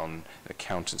breakdown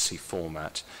accountancy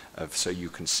format, so you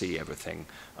can see everything.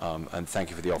 And thank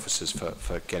you for the officers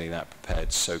for getting that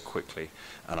prepared so quickly.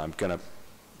 And I'm going to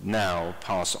now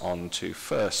pass on to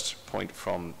first point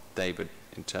from David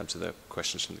in terms of the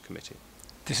questions from the committee.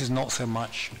 This is not so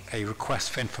much a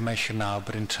request for information now,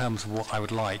 but in terms of what I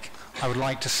would like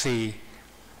to see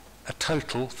a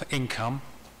total for income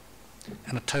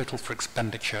and a total for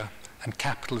expenditure, and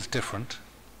capital is different,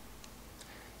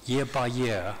 year by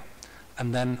year,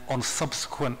 and then on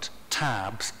subsequent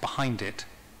tabs behind it,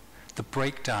 the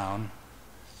breakdown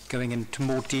going into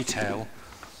more detail,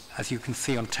 as you can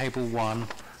see on table 1,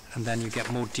 and then you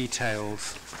get more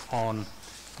details on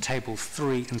table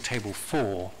 3 and table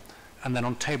 4, and then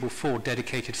on table 4,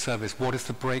 dedicated service, what is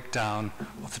the breakdown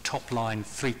of the top line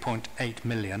 3.8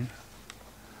 million,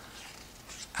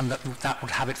 and that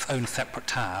would have its own separate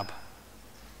tab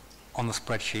on the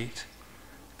spreadsheet.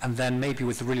 And then maybe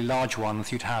with the really large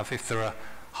ones, you'd have, if there are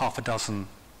half a dozen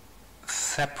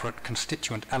separate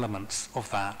constituent elements of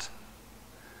that,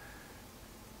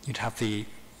 you'd have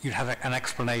an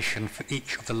explanation for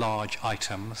each of the large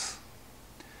items.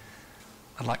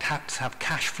 I'd like to have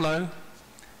cash flow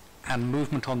and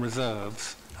movement on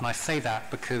reserves, and I say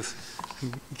that because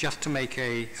just to make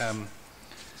an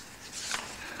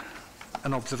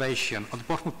observation, on the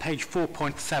bottom of page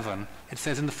 4.7, it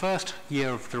says in the first year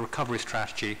of the recovery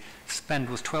strategy, spend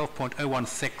was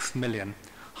 12.016 million,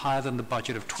 higher than the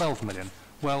budget of 12 million.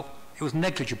 Well, it was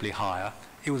negligibly higher.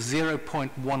 It was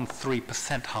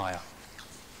 0.13% higher.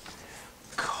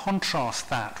 Contrast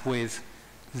that with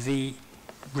the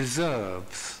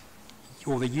reserves,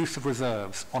 or the use of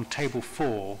reserves on table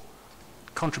 4,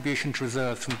 contribution to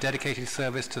reserves from dedicated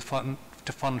service to fund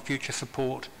future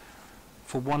support,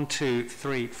 for 1, 2,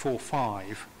 3, 4,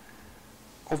 5,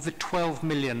 of the 12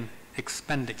 million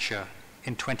expenditure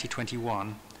in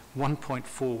 2021,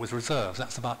 1.4 was reserves.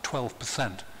 That's about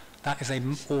 12%. That is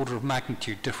an order of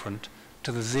magnitude different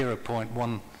to the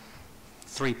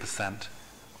 0.13%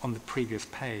 on the previous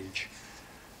page.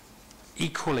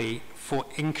 Equally, for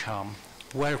income,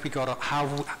 where have we got?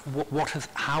 How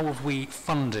have we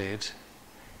funded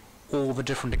all the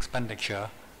different expenditure,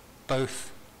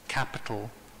 both capital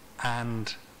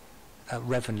and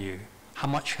revenue? How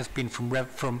much has been from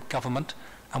government,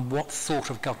 and what sort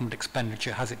of government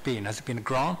expenditure has it been? Has it been a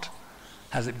grant?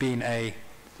 Has it been it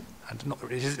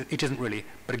isn't really,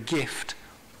 but a gift,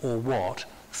 or what?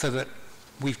 So that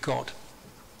we've got,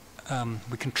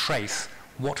 we can trace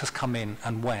what has come in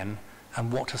and when,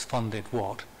 and what has funded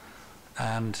what.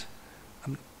 And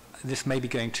this may be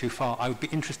going too far. I would be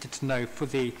interested to know, for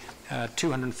the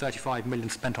 235 million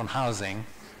spent on housing,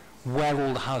 where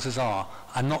all the houses are.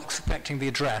 I'm not expecting the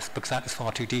address because that is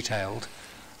far too detailed,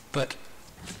 but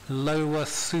lower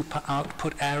super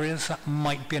output areas, that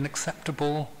might be an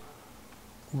acceptable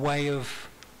way of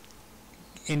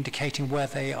indicating where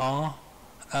they are.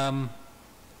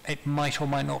 It might or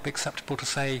might not be acceptable to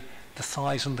say the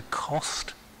size and the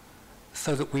cost,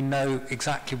 so that we know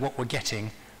exactly what we're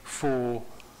getting for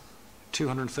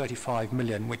 235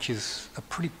 million, which is a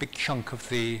pretty big chunk of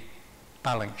the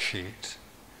balance sheet.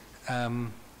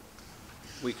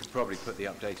 We could probably put the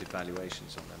updated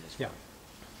valuations on them as well. Yeah.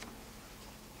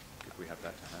 If we have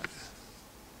that to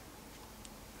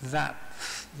hand.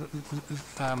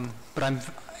 But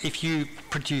if you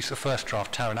produce a first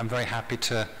draft, Taryn, I'm very happy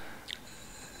to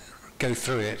go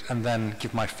through it and then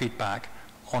give my feedback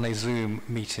on a Zoom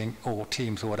meeting or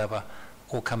Teams or whatever,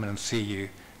 or come in and see you,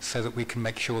 so that we can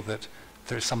make sure that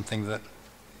there is something that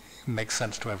makes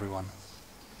sense to everyone.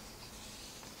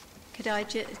 Can I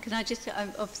just,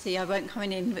 obviously I won't come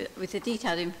in with the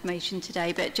detailed information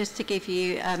today, but just to give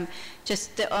you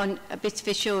just on a bit of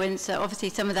assurance that obviously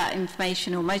some of that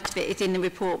information, or most of it, is in the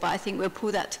report, but I think we'll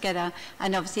pull that together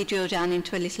and obviously drill down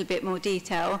into a little bit more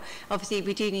detail. Obviously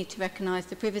we do need to recognise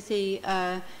the privacy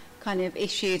kind of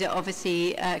issue that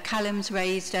obviously Callum's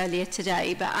raised earlier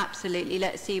today, but absolutely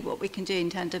let's see what we can do in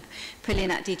terms of pulling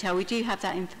that detail. We do have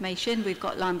that information, we've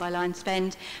got line by line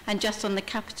spend, and just on the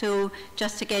capital,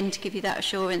 just again to give you that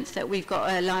assurance that we've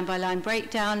got a line by line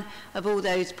breakdown of all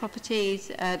those properties,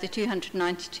 the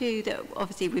 292 that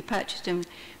obviously we purchased and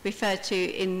referred to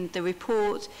in the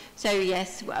report. So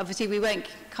yes, obviously we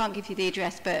can't give you the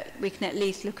address, but we can at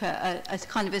least look at a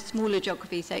kind of a smaller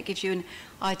geography, so it gives you an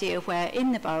idea of where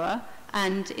in the borough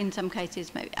and in some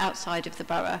cases maybe outside of the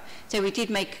borough. So we did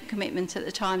make a commitment at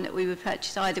the time that we would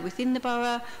purchase either within the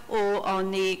borough or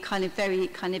on the kind of very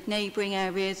kind of neighbouring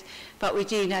areas, but we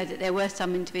do know that there were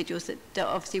some individuals that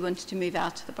obviously wanted to move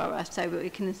out of the borough, so we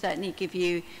can certainly give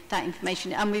you that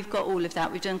information, and we've got all of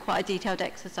that. We've done quite a detailed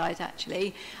exercise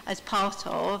actually as part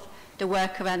of the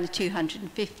work around the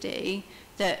 250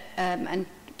 that and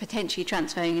potentially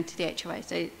transferring into the HOA,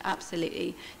 so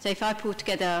absolutely. So if I pull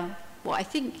together what I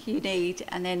think you need,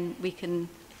 and then we can,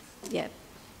 yeah.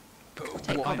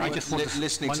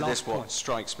 Listening to this, what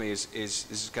strikes me is this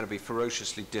is going to be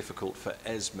ferociously difficult for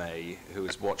Esme, who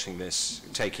is watching this,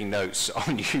 taking notes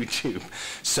on YouTube.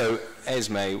 So,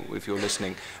 Esme, if you're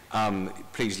listening,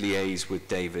 please liaise with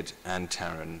David and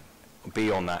Taryn, be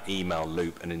on that email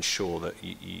loop and ensure that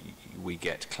we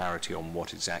get clarity on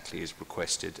what exactly is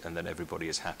requested, and that everybody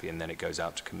is happy, and then it goes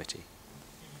out to committee.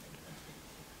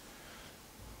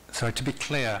 So to be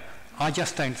clear, I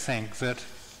just don't think that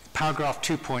paragraph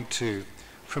 2.2,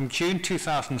 from June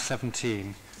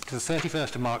 2017 to the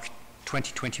 31st of March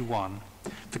 2021,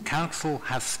 the council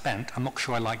has spent, I'm not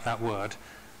sure I like that word,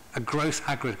 a gross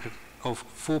aggregate of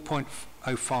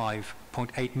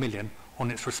 4.05.8 million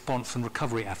on its response and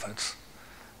recovery efforts.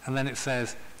 And then it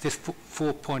says this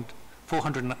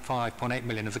 405.8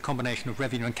 million is a combination of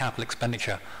revenue and capital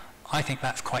expenditure. I think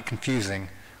that's quite confusing.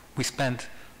 We spent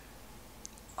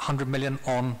 100 million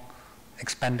on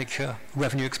expenditure,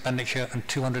 revenue expenditure, and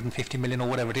 250 million or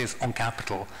whatever it is on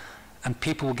capital, and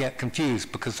people will get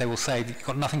confused because they will say you've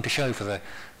got nothing to show for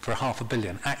 £500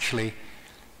 million. Actually,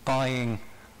 buying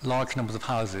large numbers of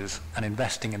houses and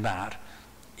investing in that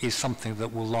is something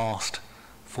that will last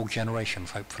for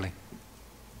generations, hopefully.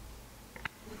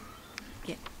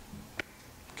 Yeah.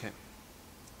 Okay.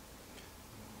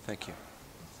 Thank you.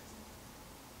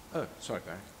 Oh, sorry,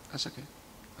 Barry. That's okay.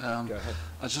 Go ahead.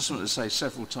 I just want to say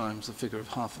several times the figure of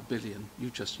 £500 million. You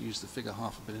just used the figure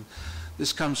 £500 million.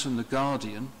 This comes from The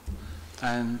Guardian,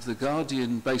 and The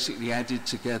Guardian basically added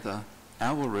together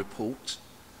our report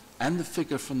and the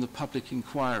figure from the public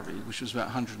inquiry, which was about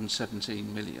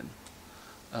 117 million,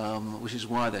 which is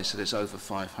why they said it's over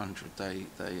 500. They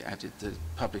added the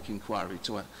public inquiry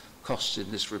to costs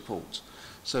in this report.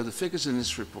 So the figures in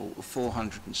this report were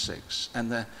 406,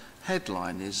 and the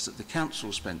headline is that the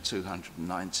council spent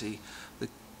 290, the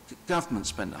government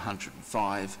spent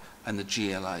 105, and the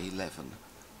GLA 11.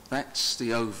 That's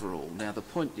the overall. Now, the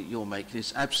point that you're making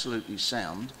is absolutely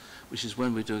sound, which is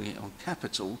when we're doing it on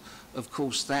capital, of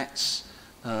course, that's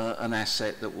an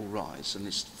asset that will rise, and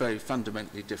it's very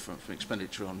fundamentally different from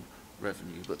expenditure on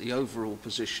revenue. But the overall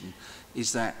position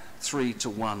is that 3 to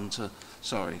 1 to,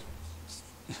 sorry,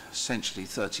 essentially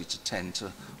 30 to 10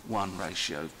 to 1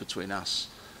 ratio between us,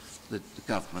 the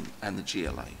government, and the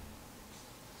GLA.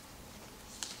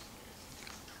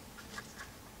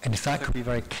 And if that could be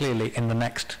very clearly in the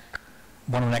next,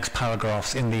 one of the next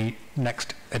paragraphs in the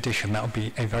next edition, that would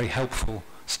be a very helpful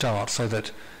start so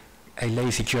that a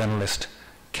lazy journalist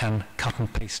can cut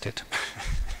and paste it.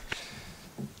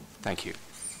 Thank you.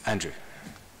 Andrew.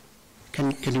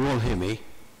 Can you all hear me?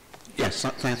 Yes,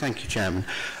 thank you, Chairman.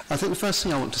 I think the first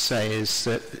thing I want to say is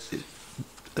that,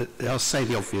 I'll say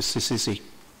the obvious, this is a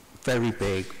very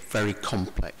big, very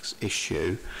complex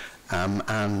issue,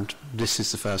 and this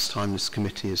is the first time this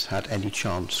committee has had any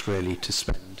chance really to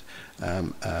spend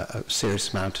a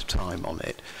serious amount of time on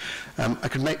it. I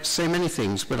could say many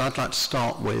things, but I'd like to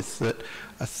start with that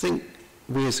I think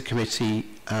we as a committee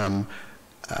have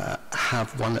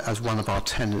as one of our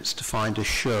tenets to find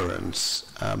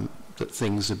assurance that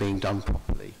things are being done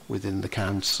properly within the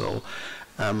council.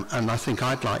 And I think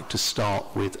I'd like to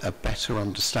start with a better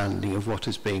understanding of what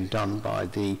is being done by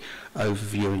the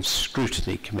Overview and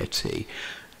Scrutiny Committee.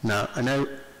 Now, I know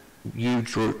you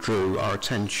drew our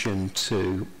attention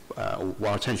to,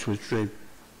 our attention was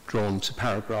drawn to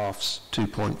paragraphs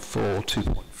 2.4,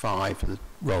 2.5,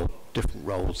 the different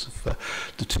roles of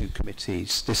the two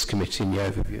committees, this committee and the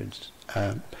Overview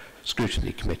and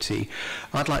Scrutiny Committee.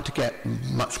 I'd like to get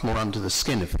much more under the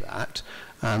skin of that,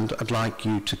 and I'd like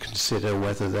you to consider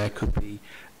whether there could be,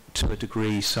 to a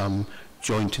degree, some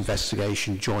joint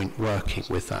investigation, joint working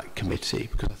with that committee,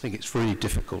 because I think it's really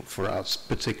difficult for us,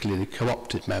 particularly the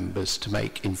co-opted members, to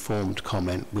make informed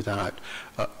comment without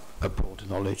a broader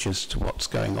knowledge as to what's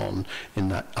going on in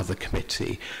that other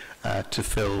committee to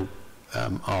fill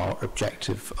our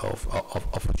objective of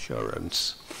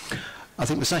assurance. I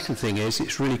think the second thing is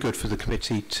it's really good for the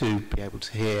committee to be able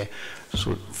to hear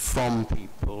sort of from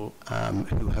people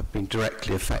who have been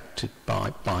directly affected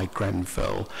by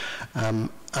Grenfell. And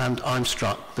I'm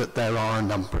struck that there are a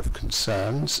number of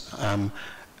concerns.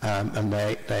 and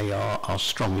they are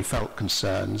strongly felt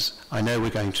concerns. I know we're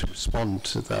going to respond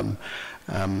to them,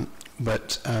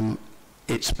 but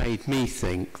it's made me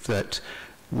think that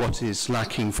what is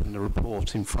lacking from the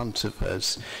report in front of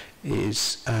us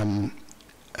is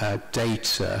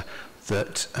data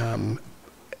that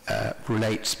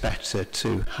relates better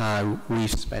to how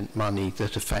we've spent money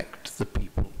that affect the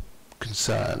people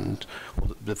concerned, or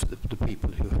the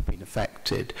people who have been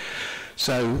affected.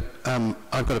 So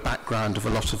I've got a background of a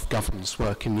lot of governance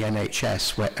work in the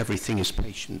NHS where everything is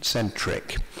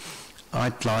patient-centric.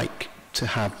 I'd like to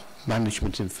have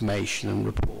management information and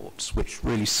reports which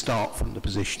really start from the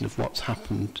position of what's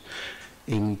happened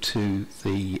into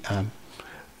the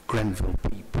Grenfell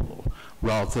people,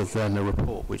 rather than a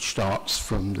report which starts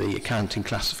from the accounting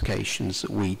classifications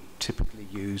that we typically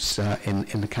use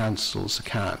in the council's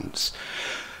accounts.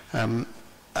 And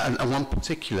one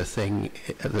particular thing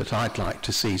that I'd like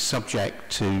to see,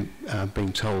 subject to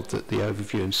being told that the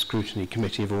Overview and Scrutiny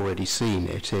Committee have already seen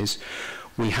it, is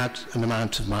we had an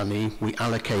amount of money, we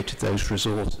allocated those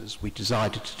resources, we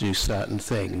decided to do certain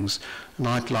things, and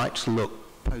I'd like to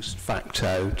look post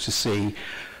facto to see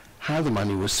how the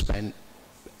money was spent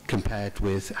compared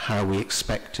with how we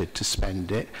expected to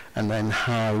spend it, and then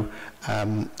how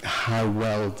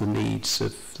well the needs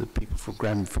of the people from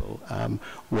Grenfell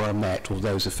were met, or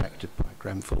those affected by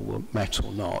Grenfell were met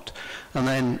or not. And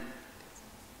then,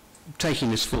 taking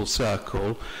this full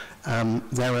circle,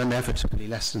 there are inevitably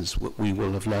lessons that we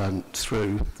will have learned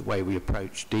through the way we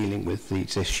approach dealing with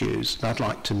these issues. And I'd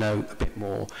like to know a bit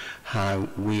more how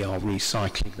we are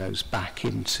recycling those back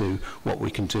into what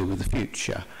we can do with the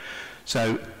future.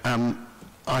 So I'm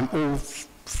all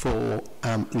for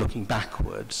looking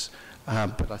backwards,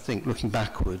 but I think looking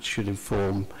backwards should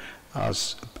inform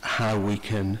us how we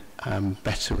can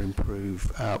better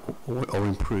improve or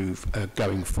improve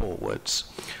going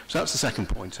forwards. So that's the second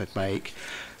point I'd make.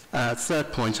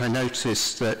 Third point, I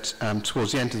noticed that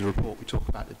towards the end of the report we talk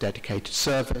about the dedicated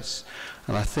service,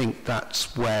 and I think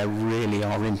that's where really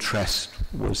our interest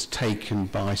was taken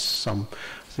by some,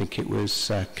 I think it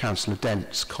was Councillor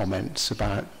Dent's comments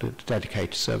about the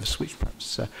dedicated service, which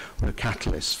perhaps were a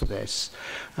catalyst for this.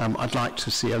 I'd like to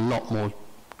see a lot more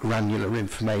granular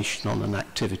information on an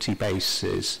activity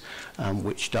basis,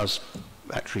 which does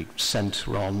actually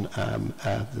centre on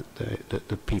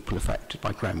the people affected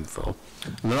by Grenfell.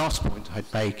 And the last point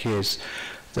I'd make is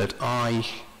that I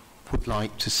would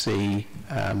like to see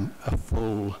a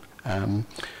full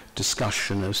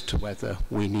discussion as to whether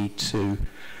we need to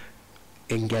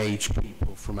engage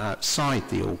people from outside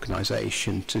the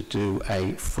organisation to do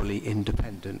a fully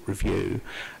independent review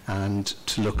and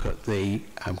to look at the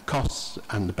costs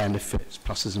and the benefits,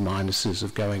 pluses and minuses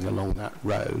of going along that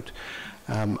road.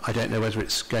 I don't know whether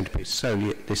it's going to be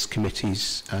solely at this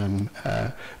committee's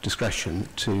discretion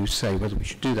to say whether we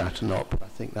should do that or not, but I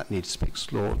think that needs to be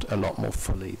explored a lot more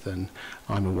fully than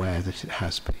I'm aware that it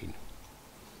has been.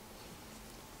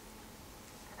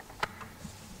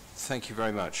 Thank you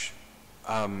very much.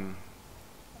 I'm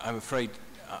afraid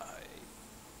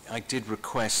I did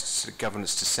request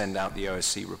governance to send out the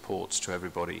OSC reports to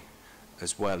everybody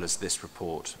as well as this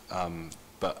report,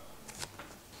 but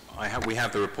we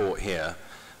have the report here,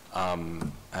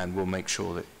 and we'll make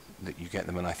sure that you get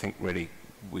them, and I think really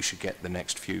we should get the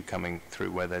next few coming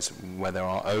through where there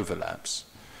are overlaps,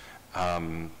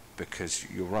 because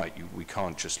you're right, we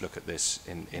can't just look at this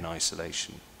in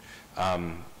isolation.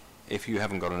 If you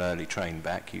haven't got an early train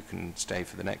back, you can stay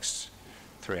for the next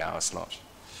 3-hour slot.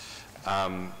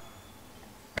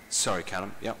 Sorry,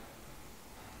 Callum. Yep.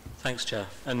 Thanks, Chair,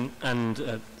 and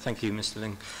thank you, Mr.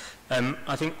 Ling.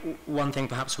 I think one thing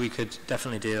perhaps we could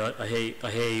definitely do, I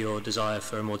hear your desire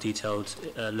for a more detailed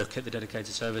look at the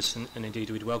dedicated service, and indeed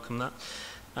we'd welcome that.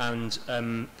 And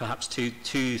perhaps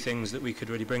two things that we could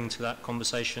really bring to that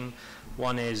conversation.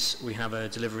 One is we have a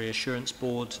delivery assurance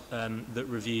board that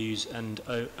reviews and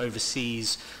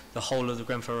oversees the whole of the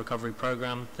Grenfell Recovery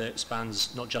Programme that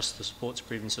spans not just the support to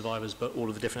bereaved survivors, but all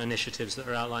of the different initiatives that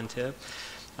are outlined here.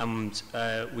 And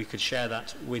we could share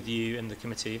that with you in the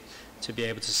committee to be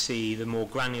able to see the more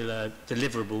granular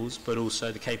deliverables, but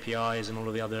also the KPIs and all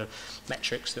of the other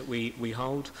metrics that we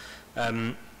hold.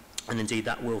 And indeed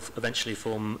that will eventually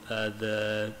form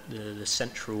the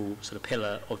central sort of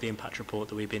pillar of the impact report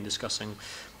that we've been discussing.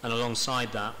 And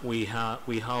alongside that, we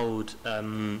hold,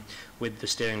 with the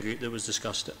steering group that was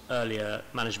discussed earlier,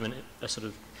 a sort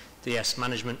of DS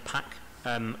management pack,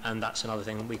 and that's another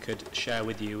thing that we could share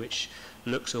with you, which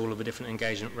looks at all of the different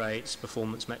engagement rates,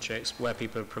 performance metrics, where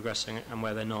people are progressing and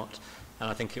where they're not.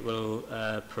 And I think it will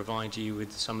provide you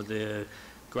with some of the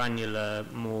granular,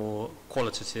 more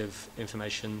qualitative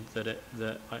information that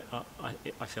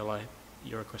I feel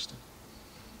you're requesting.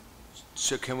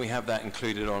 So can we have that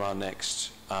included on our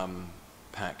next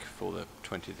pack for the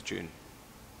 20th of June?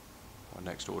 Our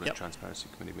next Audit Transparency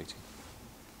Committee meeting?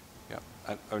 Yeah.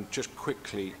 And just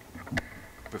quickly,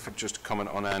 just to comment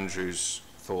on Andrew's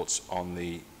thoughts on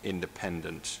the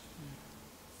independent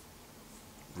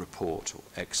report, or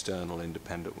external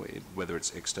independent, whether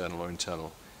it's external or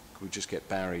internal. Could we just get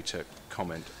Barry to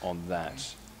comment on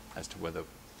that as to whether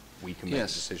we can make a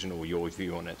decision, or your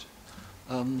view on it?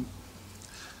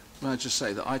 May I just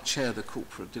say that I chair the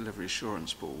Corporate Delivery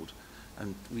Assurance Board,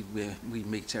 and we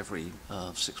meet every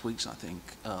 6 weeks, I think,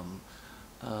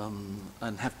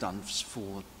 and have done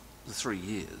for the 3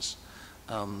 years.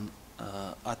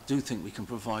 I do think we can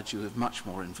provide you with much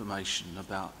more information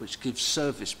about, which gives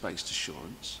service-based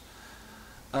assurance.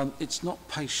 It's not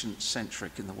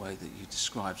patient-centric in the way that you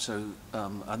described, so,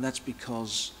 and that's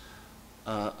because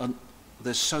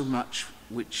there's so much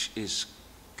which is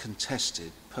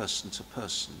contested person to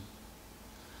person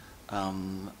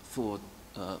for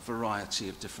a variety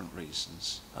of different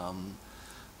reasons.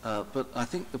 But I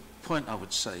think the point I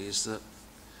would say is that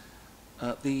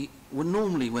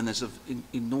normally when there's an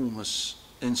enormous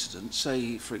incident,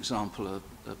 say for example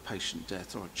a patient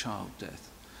death or a child death,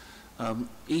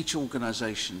 each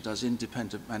organisation does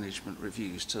independent management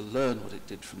reviews to learn what it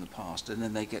did from the past, and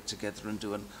then they get together and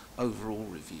do an overall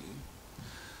review.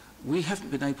 We haven't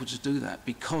been able to do that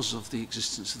because of the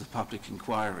existence of the public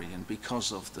inquiry and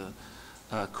because of the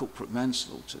corporate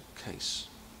manslaughter case.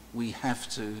 We have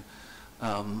to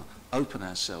open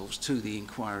ourselves to the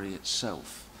inquiry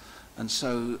itself. And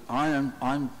so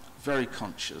I'm very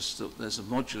conscious that there's a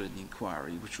module in the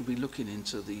inquiry which will be looking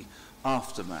into the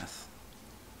aftermath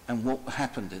and what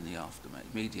happened in the aftermath,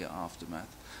 immediate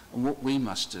aftermath. And what we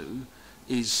must do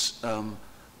is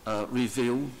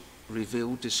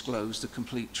disclose the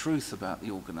complete truth about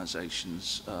the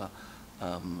organisation's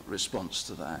response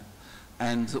to that.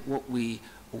 And that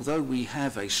although we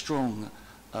have a strong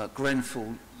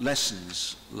Grenfell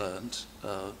lessons learned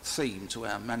theme to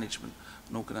our management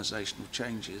and organisational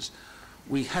changes,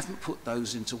 we haven't put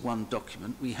those into one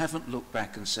document. We haven't looked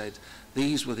back and said,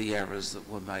 these were the errors that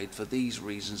were made for these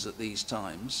reasons at these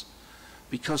times,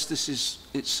 because this is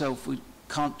itself, we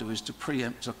can't do is to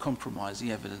preempt or compromise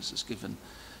the evidence that's given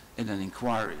in an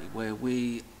inquiry, where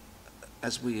we,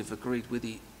 as we have agreed with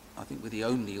I think we're the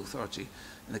only authority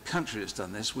in the country that's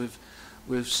done this, we've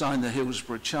signed the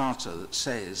Hillsborough Charter that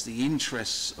says the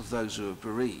interests of those who are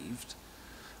bereaved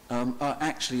are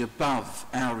actually above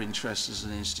our interests as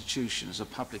an institution, as a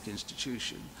public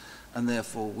institution, and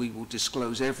therefore we will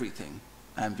disclose everything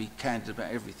and be candid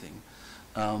about everything.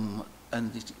 And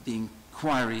the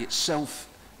inquiry itself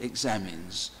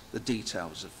examines the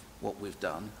details of what we've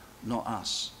done, not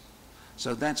us.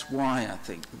 So that's why I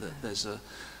think that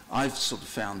I've sort of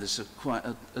found this quite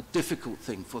a difficult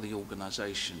thing for the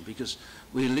organisation, because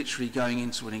we're literally going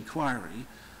into an inquiry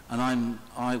and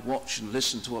I watch and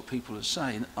listen to what people are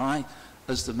saying. I,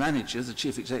 as the manager, the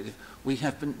chief executive, we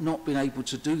have not been able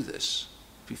to do this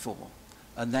before.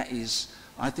 And that is,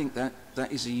 I think that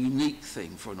is a unique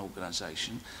thing for an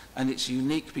organisation. And it's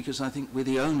unique because I think we're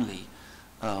the only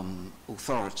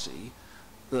authority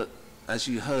that, as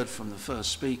you heard from the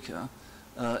first speaker,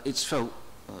 it's felt,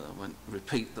 I won't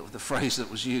repeat the phrase that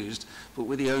was used, but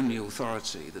we're the only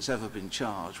authority that's ever been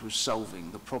charged with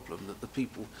solving the problem that the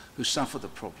people who suffer the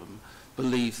problem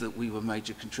believe that we were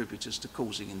major contributors to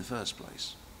causing in the first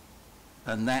place.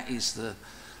 And that is the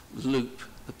loop,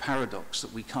 the paradox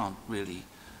that we can't really,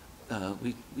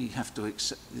 we have to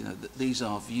accept, you know, that these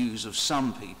are views of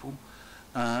some people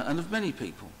and of many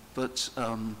people, but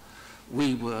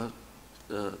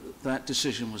that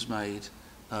decision was made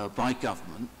by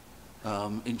government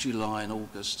in July and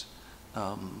August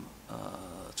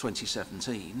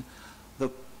 2017.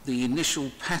 The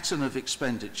initial pattern of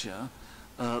expenditure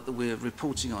that we're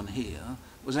reporting on here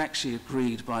was actually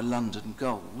agreed by London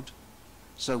Gold.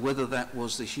 So whether that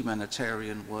was the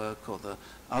humanitarian work or the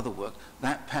other work,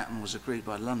 that pattern was agreed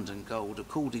by London Gold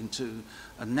according to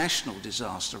a national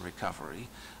disaster recovery,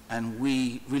 and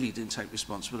we really didn't take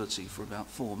responsibility for about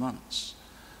 4 months.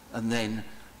 And then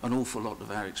an awful lot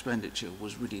of our expenditure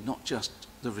was really not just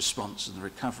the response and the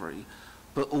recovery,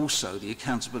 but also the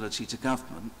accountability to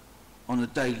government on a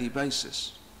daily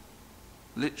basis,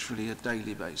 literally a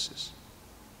daily basis,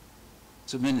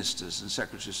 to ministers and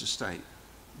secretaries of state,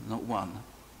 not 1,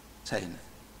 10.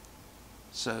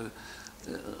 So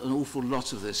an awful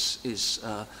lot of this is,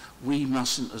 we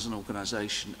mustn't as an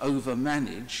organisation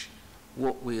overmanage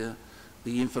what we're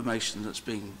the information that's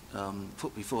being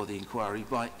put before the inquiry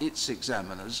by its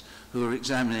examiners who are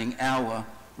examining our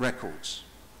records,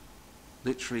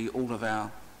 literally all of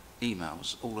our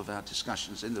emails, all of our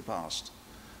discussions in the past.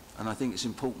 And I think it's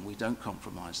important we don't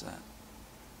compromise that.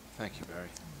 Thank you, Barry.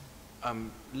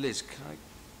 Liz, can I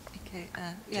Okay,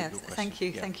 yeah, thank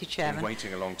you, Chairman. Been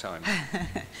waiting a long time.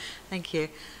 Thank you.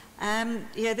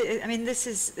 Yeah, I mean, this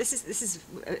is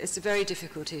it's a very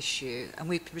difficult issue, and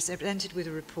we've presented with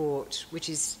a report which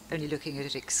is only looking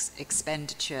at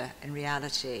expenditure in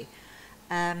reality,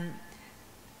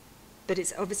 but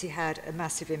it's obviously had a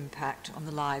massive impact on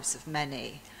the lives of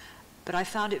many. But I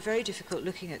found it very difficult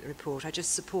looking at the report. I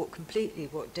just support completely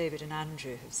what David and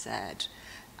Andrew have said.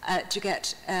 To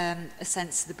get a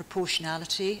sense of the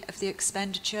proportionality of the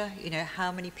expenditure, you know,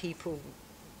 how many people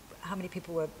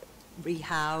were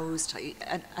rehoused,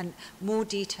 and more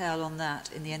detail on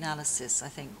that in the analysis, I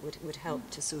think, would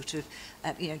help to sort of,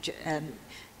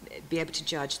 be able to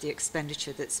judge the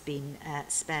expenditure that's been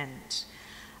spent.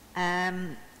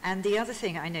 And the other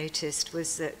thing I noticed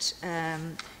was that,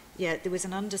 there was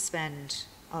an underspend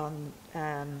on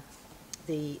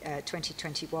the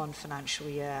 2021 financial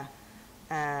year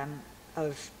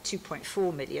of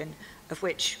 2.4 million, of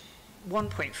which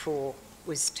 1.4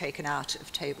 was taken out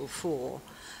of Table 4,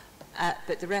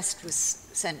 but the rest was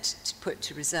put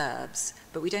to reserves,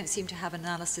 but we don't seem to have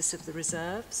analysis of the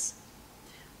reserves.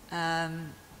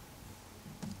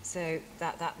 So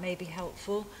that may be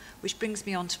helpful, which brings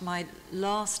me on to my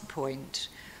last point,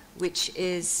 which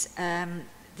is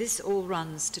this all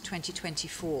runs to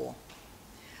 2024.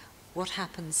 What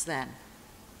happens then?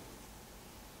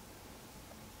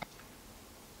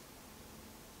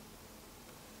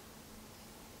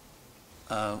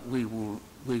 We will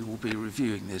be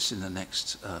reviewing this in the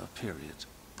next period.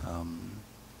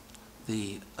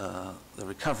 The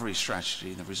recovery strategy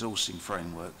and the resourcing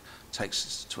framework takes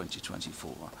us to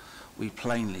 2024. We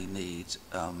plainly need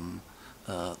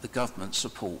the government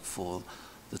support for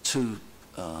the two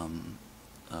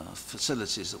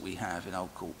facilities that we have in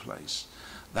Old Court Place.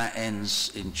 That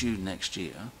ends in June next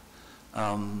year.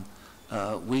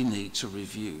 We need to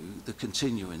review the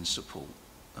continuing support.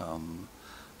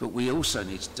 But we also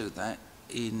need to do that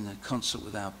in concert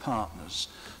with our partners.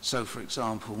 So, for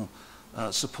example,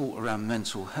 support around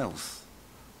mental health.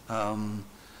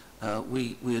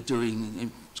 We are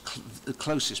doing the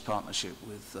closest partnership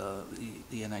with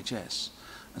the NHS,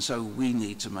 and so we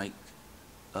need to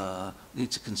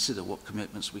consider what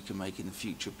commitments we can make in the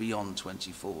future beyond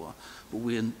 24. But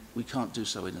we can't do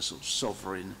so in a sort of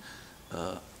sovereign,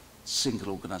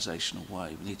 single organisational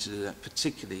way. We need to do that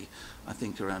particularly, I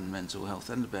think, around mental health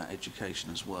and about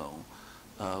education as well,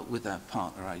 with our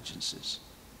partner agencies.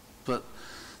 But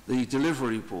the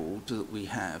delivery board that we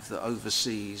have that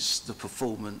oversees the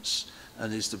performance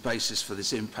and is the basis for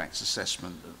this impact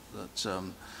assessment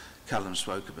that Callum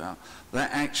spoke about,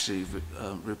 that actually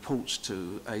reports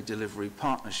to a delivery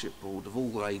partnership board of all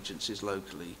the agencies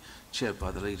locally, chaired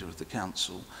by the leader of the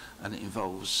council, and it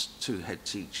involves 2 head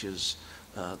teachers,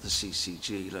 the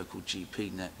CCG, local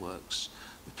GP networks,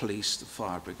 the police, the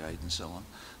fire brigade and so on,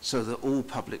 so that all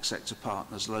public sector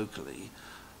partners locally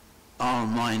are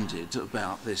minded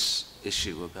about this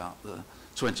issue, about the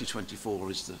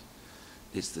 2024 is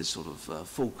the sort of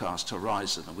forecast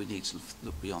horizon, and we need to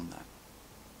look beyond that.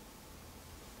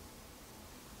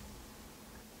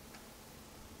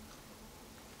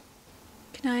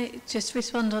 Can I just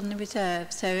respond on the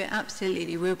reserve? So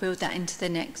absolutely, we'll build that into the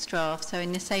next draft. So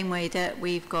in the same way that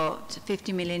we've got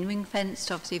 50 million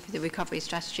ring-fenced, obviously for the recovery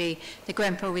strategy, the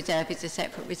Grenfell reserve is a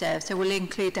separate reserve. So we'll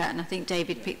include that, and I think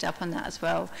David picked up on that as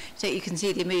well, so you can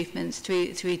see the movements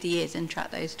through the years and track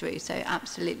those through. So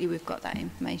absolutely, we've got that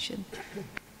information.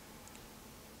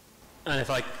 And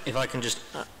if I can just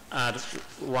add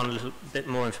one little bit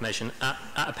more information. At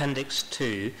Appendix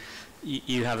 2,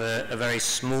 you have a very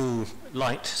small,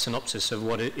 light synopsis of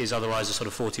what is otherwise a sort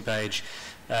of 40-page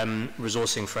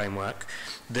resourcing framework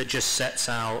that just sets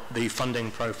out the funding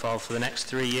profile for the next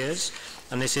 3 years.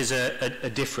 And this is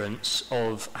a difference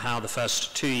of how the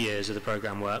first 2 years of the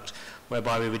programme worked,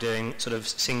 whereby we were doing sort of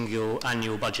single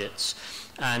annual budgets.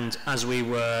 And as we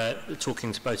were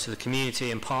talking to both the community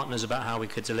and partners about how we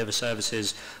could deliver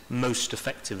services most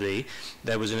effectively,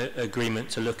 there was an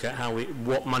agreement to look at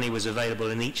what money was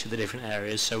available in each of the different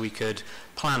areas so we could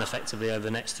plan effectively over the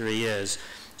next 3 years.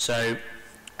 So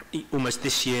almost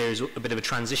this year is a bit of a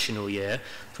transitional year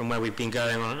from where we've been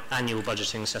going on an annual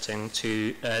budgeting setting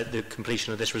to the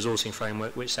completion of this resourcing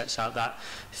framework, which sets out that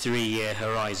 3-year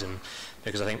horizon.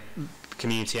 Because I think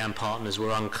community and partners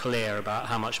were unclear about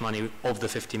how much money of the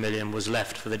 50 million was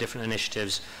left for the different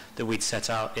initiatives that we'd set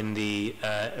out in the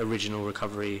original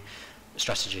recovery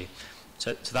strategy.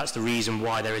 So that's the reason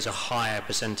why there is a higher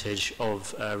percentage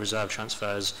of reserve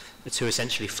transfers to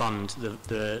essentially fund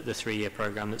the 3-year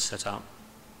programme that's set out.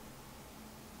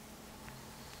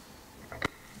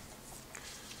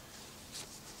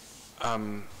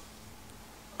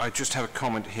 I just have a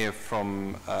comment here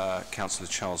from Councillor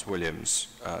Charles Williams,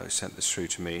 who sent this through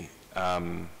to me.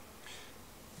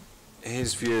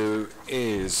 His view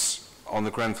is, on the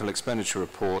Grenfell expenditure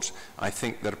report, I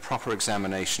think that a proper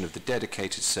examination of the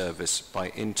dedicated service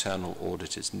by internal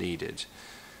audit is needed,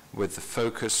 with the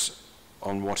focus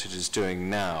on what it is doing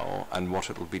now and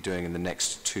what it will be doing in the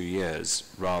next 2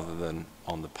 years, rather than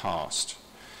on the past.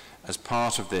 As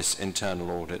part of this,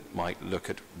 internal audit might look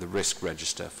at the risk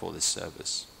register for this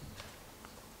service.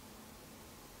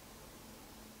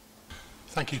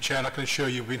 Thank you, Chair. And I can assure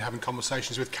you we've been having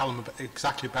conversations with Callum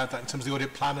exactly about that in terms of the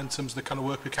audit plan, in terms of the kind of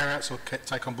work we carry out, so I'll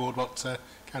take on board what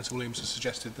Councillor Williams has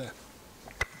suggested there.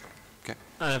 Okay.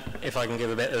 If I can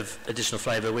give a bit of additional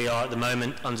flavour, we are at the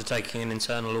moment undertaking an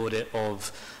internal audit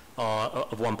of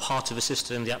one part of the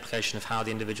system, the application of how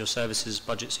the individual services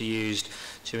budgets are used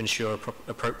to ensure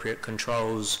appropriate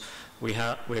controls. We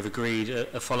have agreed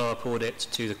a follow-up audit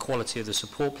to the quality of the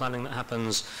support planning that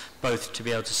happens, both to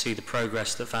be able to see the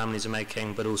progress that families are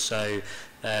making, but also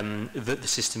that the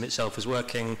system itself is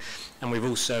working. And we've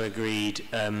also agreed,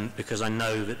 because I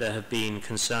know that there have been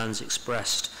concerns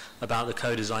expressed about the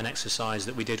co-design exercise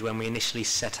that we did when we initially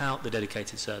set out the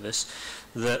dedicated service,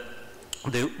 that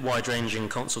the wide-ranging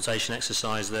consultation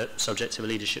exercise that, subject to the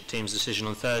leadership team's decision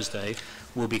on Thursday,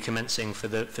 will be commencing for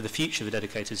the future of the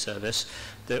dedicated service.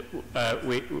 That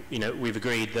we've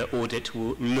agreed that audit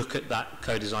will look at that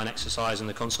co-design exercise and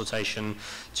the consultation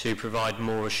to provide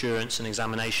more assurance and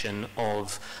examination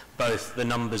of both the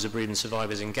numbers of bereavement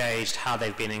survivors engaged, how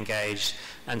they've been engaged,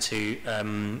 and to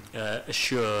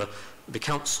assure the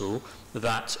council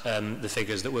that the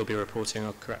figures that we'll be reporting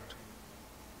are correct.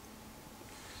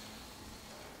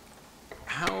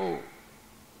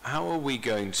 How are we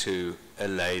going to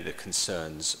allay the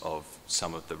concerns of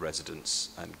some of the residents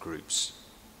and groups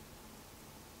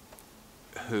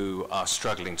who are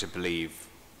struggling to believe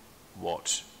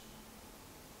what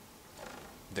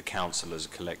the council as a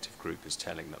collective group is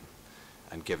telling them,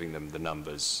 and giving them the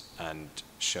numbers and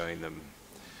showing them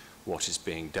what is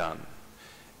being done?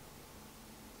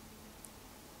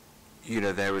 You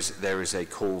know, there is a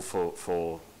call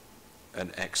for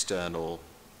an external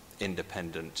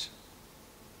independent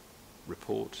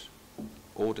report,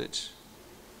 audit.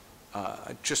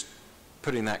 Just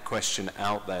putting that question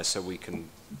out there so we can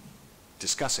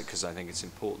discuss it, because I think it's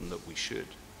important that we should,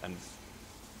 and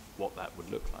what that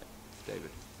would look like. David?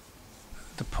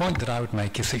 The point that I would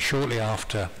make is that shortly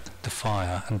after the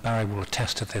fire, and Barry will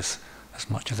attest to this as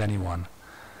much as anyone,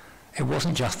 it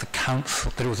wasn't just the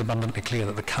council, that it was abundantly clear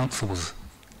that the council was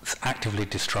actively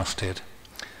distrusted,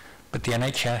 but the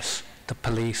NHS, the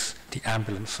police, the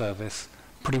ambulance service,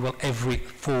 pretty well every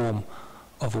form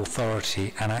of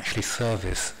authority and actually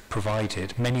service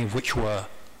provided, many of which were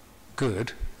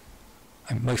good.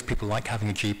 And most people like having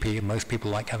a GP, and most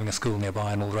people like having a school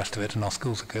nearby and all the rest of it, and our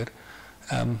schools are good.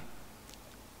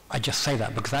 I just say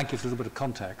that because that gives a little bit of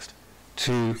context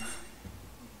to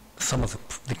some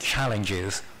of the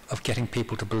challenges of getting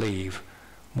people to believe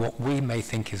what we may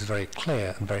think is very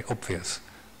clear and very obvious,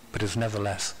 but is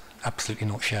nevertheless absolutely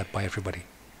not shared by everybody.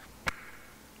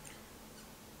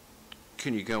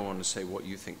 Can you go on and say what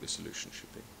you think the solution should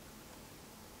be?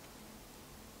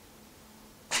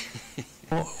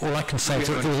 All I can say is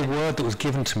that there was a word that was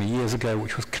given to me years ago,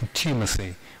 which was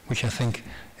contumacy, which I think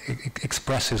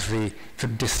expresses the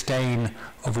disdain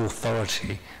of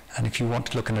authority. And if you want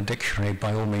to look in a dictionary,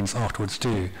 by all means afterwards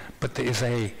do. But there is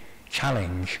a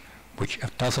challenge which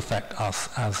does affect us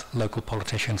as local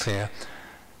politicians here.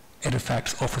 It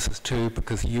affects officers too,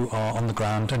 because you are on the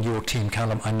ground, and your team,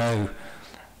 Callum, I know,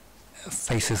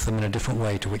 faces them in a different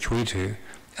way to which we do.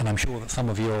 And I'm sure that some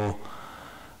of your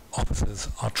officers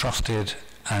are trusted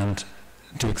and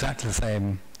do exactly the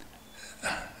same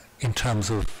in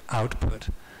terms of output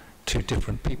to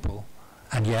different people,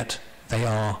 and yet they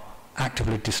are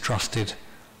actively distrusted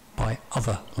by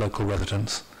other local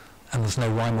residents, and there's no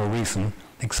rhyme or reason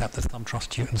except that some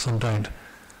trust you and some don't.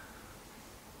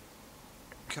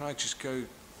 Can I just go?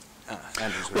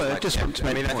 Well, I just want to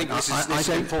make a point. I think this is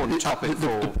an important topic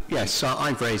for... Yes,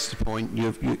 I've raised the point.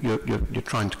 You're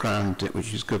trying to ground it,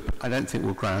 which is good. But I don't think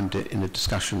we'll ground it in a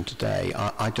discussion today.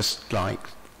 I just like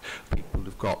people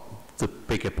who've got the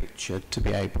bigger picture to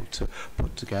be able to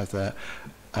put together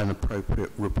an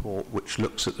appropriate report which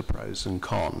looks at the pros and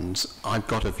cons. I've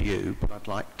got a view, but I'd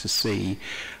like to see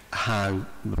how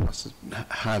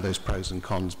those pros and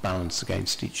cons balance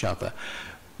against each other.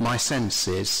 My sense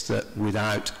is that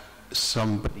without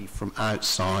somebody from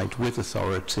outside with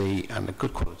authority and a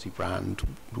good quality brand,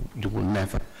 you will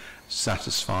never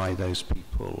satisfy those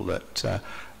people that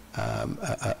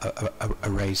are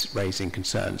raising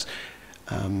concerns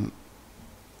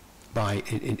by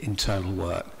internal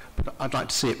work. But I'd like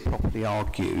to see it properly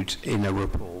argued in a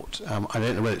report. I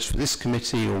don't know whether it's for this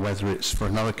committee or whether it's for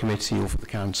another committee or for the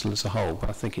council as a whole, but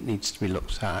I think it needs to be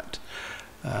looked at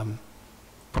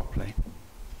properly.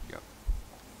 Yep.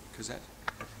 Cosette?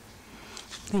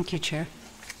 Thank you, Chair.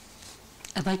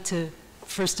 I'd like to,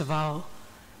 first of all,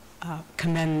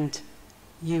 commend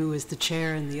you as the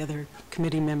chair and the other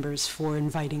committee members for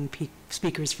inviting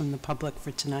speakers from the public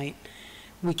for tonight.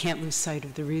 We can't lose sight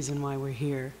of the reason why we're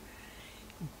here.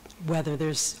 Whether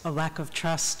there's a lack of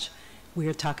trust, we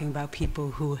are talking about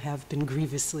people who have been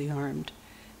grievously harmed,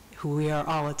 who we are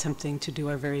all attempting to do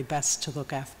our very best to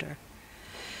look after.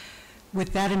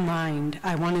 With that in mind,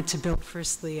 I wanted to build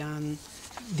firstly on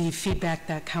the feedback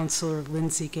that Councillor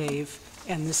Lindsay gave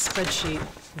and the spreadsheet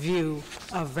view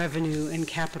of revenue and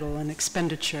capital and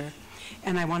expenditure.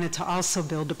 And I wanted to also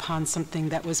build upon something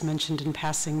that was mentioned in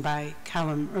passing by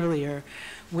Callum earlier,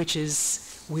 which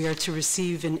is we are to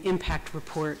receive an impact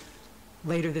report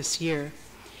later this year.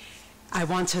 I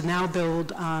want to now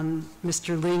build on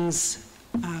Mr. Ling's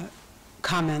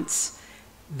comments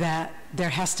that there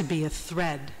has to be a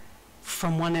thread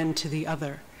from one end to the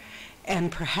other.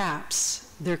 And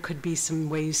perhaps there could be some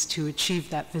ways to achieve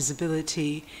that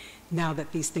visibility now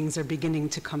that these things are beginning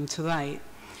to come to light.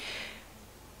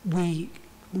 We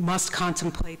must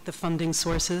contemplate the funding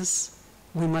sources.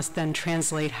 We must then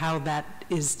translate how that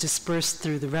is dispersed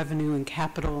through the revenue and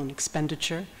capital and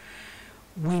expenditure.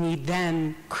 We need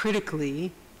then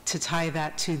critically to tie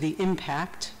that to the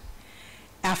impact,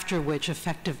 after which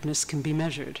effectiveness can be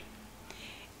measured.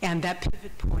 And that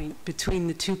pivot point between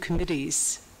the two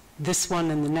committees, this one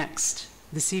and the next,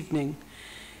 this evening,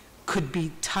 could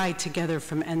be tied together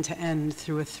from end to end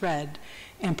through a thread,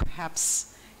 and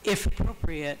perhaps, if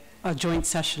appropriate, a joint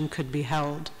session could be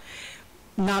held,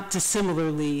 not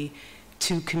dissimilarly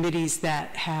to committees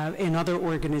that have, in other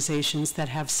organizations that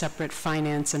have separate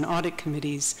finance and audit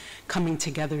committees coming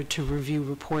together to review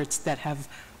reports that have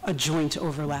a joint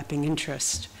overlapping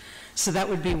interest. So that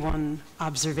would be one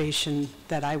observation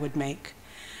that I would make.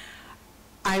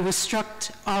 I was struck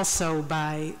also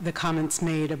by the comments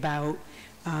made about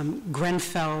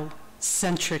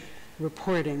Grenfell-centric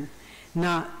reporting,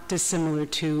 not dissimilar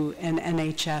to an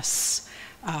NHS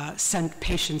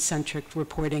patient-centric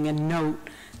reporting, and note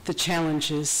the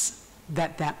challenges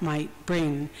that that might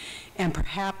bring. And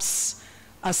perhaps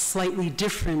a slightly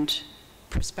different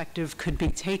perspective could be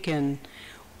taken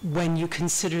when you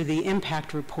consider the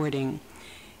impact reporting.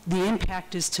 The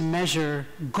impact is to measure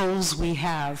goals we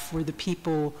have for the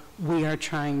people we are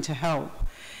trying to help.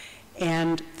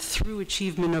 And through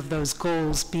achievement of those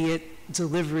goals, be it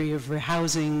delivery of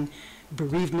housing,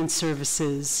 bereavement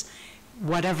services,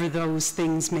 whatever those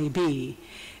things may be,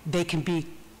 they can be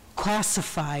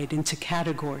classified into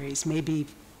categories, maybe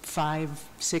 5,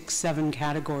 6, 7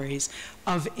 categories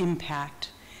of impact,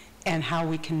 and how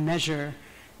we can measure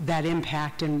that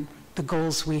impact and the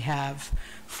goals we have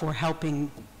for helping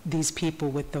these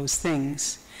people with those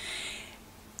things.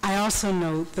 I also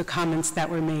note the comments that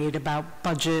were made about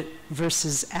budget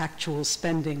versus actual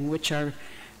spending, which are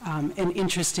an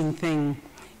interesting thing,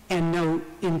 and note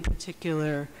in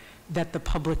particular that the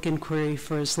public inquiry,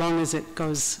 for as long as it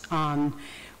goes on,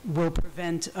 will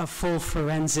prevent a full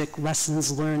forensic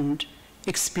lessons learned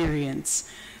experience.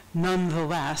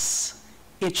 Nonetheless,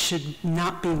 it should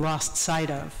not be lost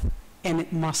sight of, and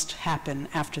it must happen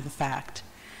after the fact.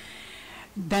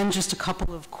 Then just a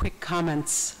couple of quick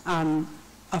comments on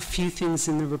a few things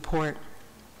in the report.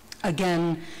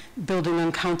 Again, building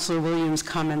on Councillor Williams'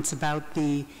 comments about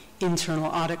the internal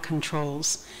audit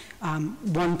controls.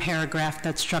 One paragraph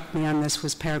that struck me on this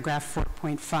was paragraph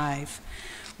 4.5,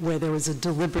 where there was a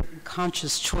deliberate and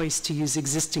conscious choice to use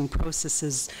existing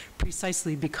processes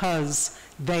precisely because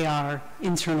they are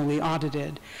internally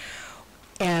audited.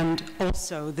 And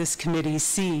also, this committee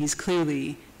sees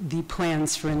clearly the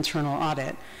plans for internal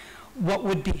audit. What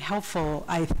would be helpful,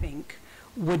 I think,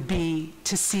 would be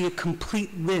to see a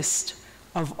complete list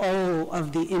of all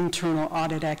of the internal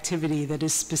audit activity that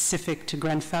is specific to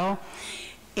Grenfell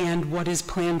and what is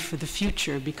planned for the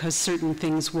future, because certain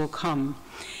things will come.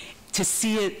 To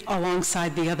see it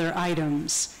alongside the other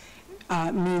items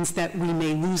means that we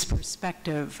may lose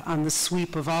perspective on the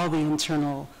sweep of all the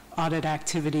internal audit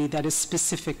activity that is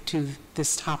specific to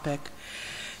this topic.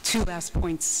 Two last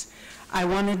points. I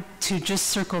wanted to just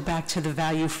circle back to the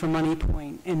value for money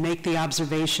point and make the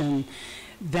observation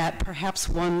that perhaps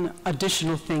one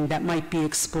additional thing that might be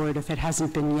explored, if it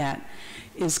hasn't been yet,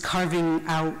 is carving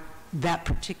out that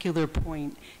particular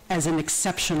point as an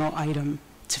exceptional item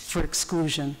for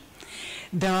exclusion.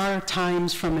 There are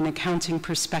times from an accounting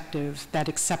perspective that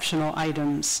exceptional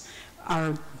items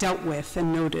are dealt with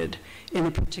and noted in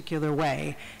a particular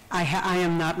way. I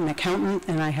am not an accountant,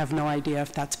 and I have no idea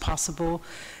if that's possible,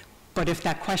 but if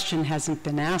that question hasn't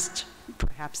been asked,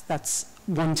 perhaps that's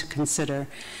one to consider.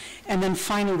 And then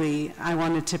finally, I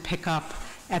wanted to pick up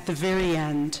at the very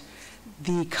end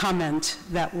the comment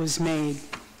that was made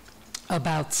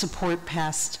about support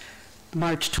past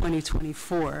March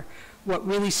 2024. What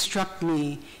really struck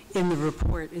me in the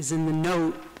report is in the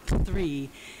note 3,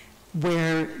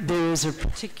 where there is a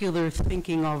particular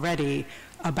thinking already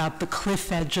about the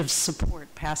cliff edge of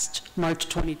support past March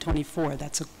 2024.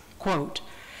 That's a quote.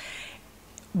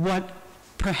 What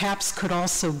perhaps could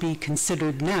also be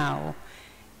considered now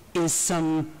is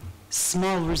some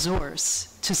small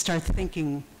resource to start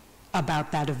thinking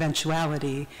about that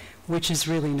eventuality, which is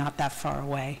really not that far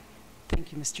away.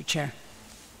 Thank you, Mr. Chair.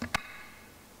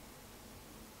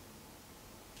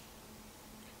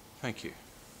 Thank you.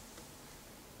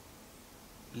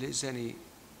 Liz, any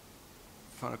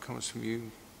final comments from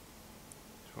you?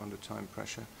 We're under time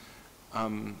pressure.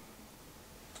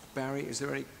 Barry, is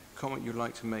there any comment you'd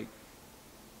like to make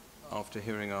after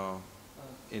hearing our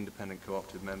independent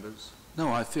cooperative members?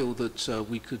 No, I feel that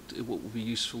what would be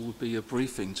useful would be a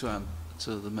briefing to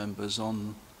the members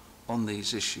on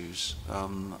these issues.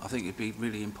 I think it'd be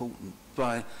really important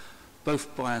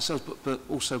both by ourselves, but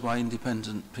also by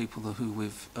independent people who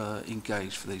we've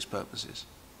engaged for these purposes.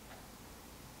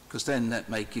 Because then that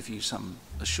may give you some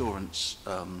assurance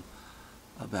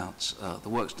about the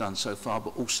work's done so far,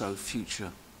 but also the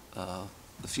future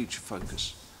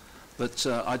focus. But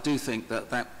I do think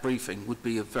that briefing would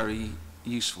be a very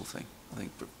useful thing. I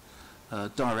think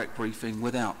direct briefing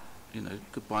without,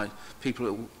 by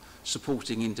people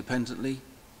supporting independently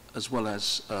as well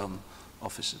as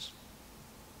officers.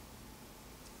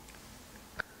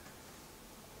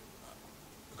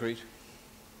 Agreed.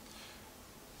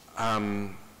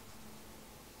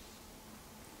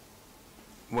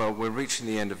 Well, we're reaching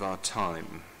the end of our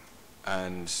time,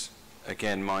 and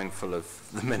again, mindful of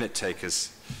the minute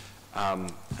takers,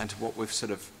 and what we've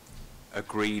sort of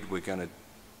agreed we're going to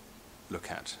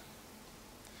look at.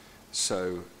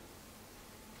 So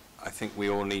I think we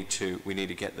need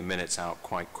to get the minutes out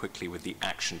quite quickly with the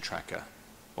action tracker.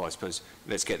 Well, I suppose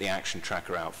let's get the action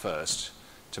tracker out first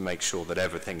to make sure that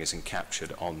everything is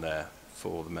captured on there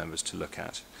for the members to look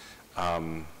at.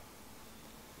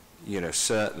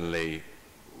 Certainly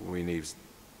we need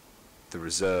the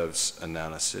reserves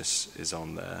analysis is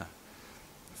on there.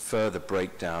 Further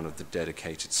breakdown of the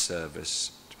dedicated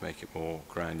service to make it more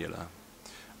granular.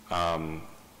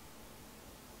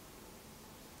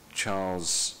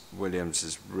 Charles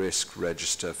Williams's risk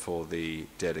register for the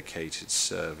dedicated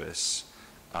service.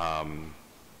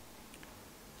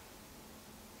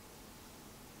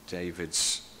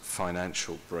 David's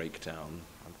financial breakdown,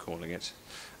 I'm calling it,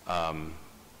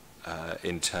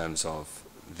 in terms of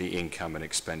the income and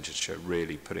expenditure,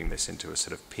 really putting this into a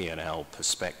sort of P&L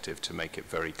perspective to make it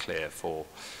very clear for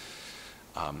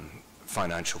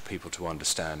financial people to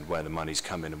understand where the money's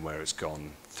come in and where it's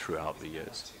gone throughout the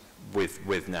years,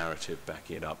 with narrative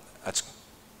backing it up.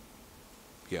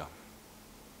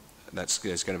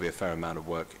 There's going to be a fair amount of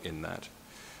work in that.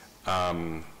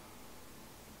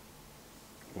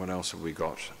 What else have we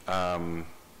got?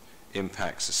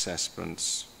 Impacts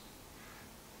assessments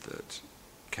that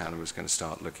Callum was going to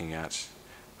start looking at.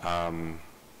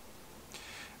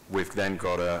 We've then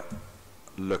got to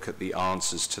look at the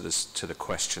answers to the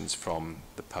questions from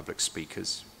the public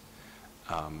speakers,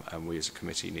 and we as a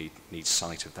committee need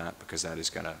sight of that, because that is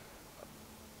going to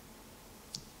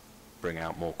bring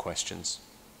out more questions.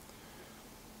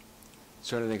 Is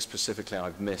there anything specifically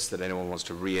I've missed that anyone wants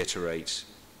to reiterate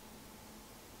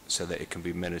so that it can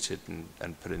be minuted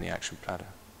and put in the action platter?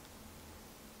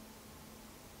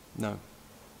 No?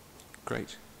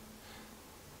 Great.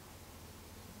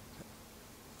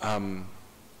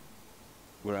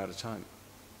 We're out of time.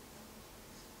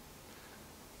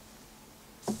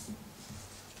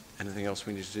 Anything else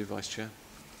we need to do, Vice Chair?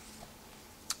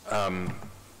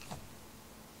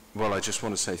 Well, I just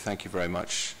want to say thank you very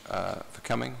much for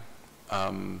coming.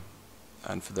 And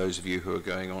for those of you who are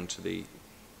going on to the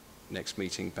next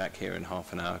meeting back here in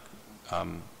half an hour, I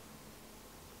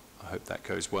hope that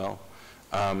goes well.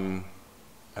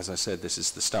 as I said, this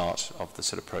is the start of the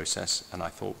sort of process, and I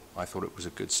thought it was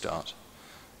a good start.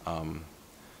 I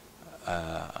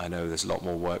know there's a lot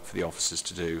more work for the officers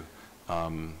to do,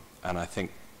 and I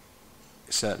think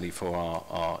certainly for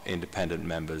our independent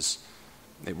members,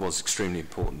 it was extremely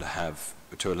important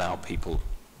to allow people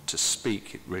to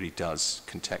speak. It really does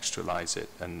contextualize it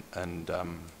and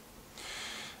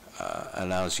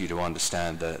allows you to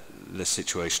understand the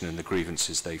situation and the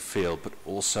grievances they feel, but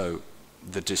also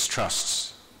the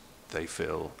distrusts they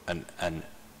feel, and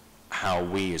how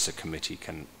we as a committee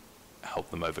can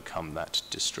help them overcome that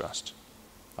distrust.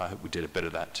 I hope we did a bit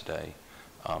of that today,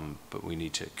 but we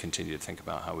need to continue to think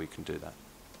about how we can do that.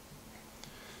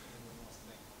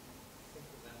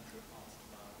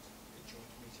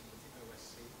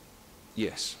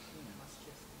 Yes.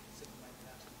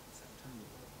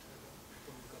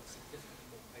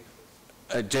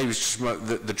 David,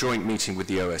 the joint meeting with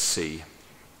the OSC,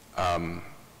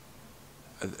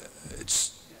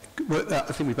 well,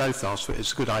 I think we both asked for it.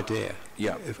 It's a good idea,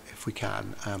 yeah. if we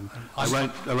can. I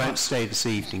won't stay this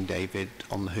evening, David,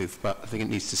 on the hoof, but I think it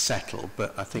needs to settle.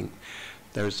 But I think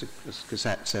there is, as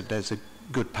Gazette said, there's a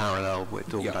good parallel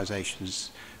with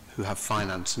organisations who have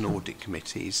finance and audit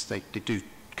committees. They do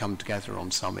come together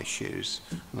on some issues,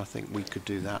 and I think we could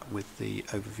do that with the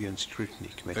Overview and Scrutiny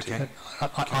Committee. Okay.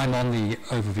 I'm on the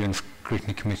Overview and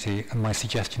Scrutiny Committee, and my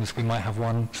suggestion is we might have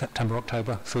one September,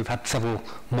 October. So we've had several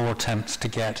more attempts to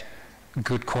get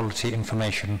good quality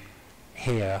information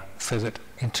here, so that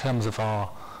in terms of our,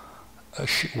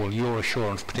 well, your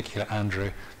assurance, particularly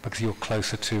Andrew, because you're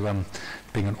closer to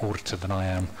being an auditor than I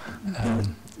am.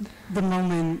 The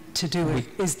moment to do it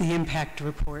is the impact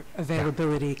report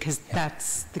availability, because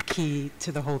that's the key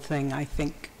to the whole thing, I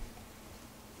think.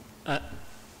 And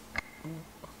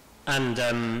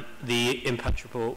the impact report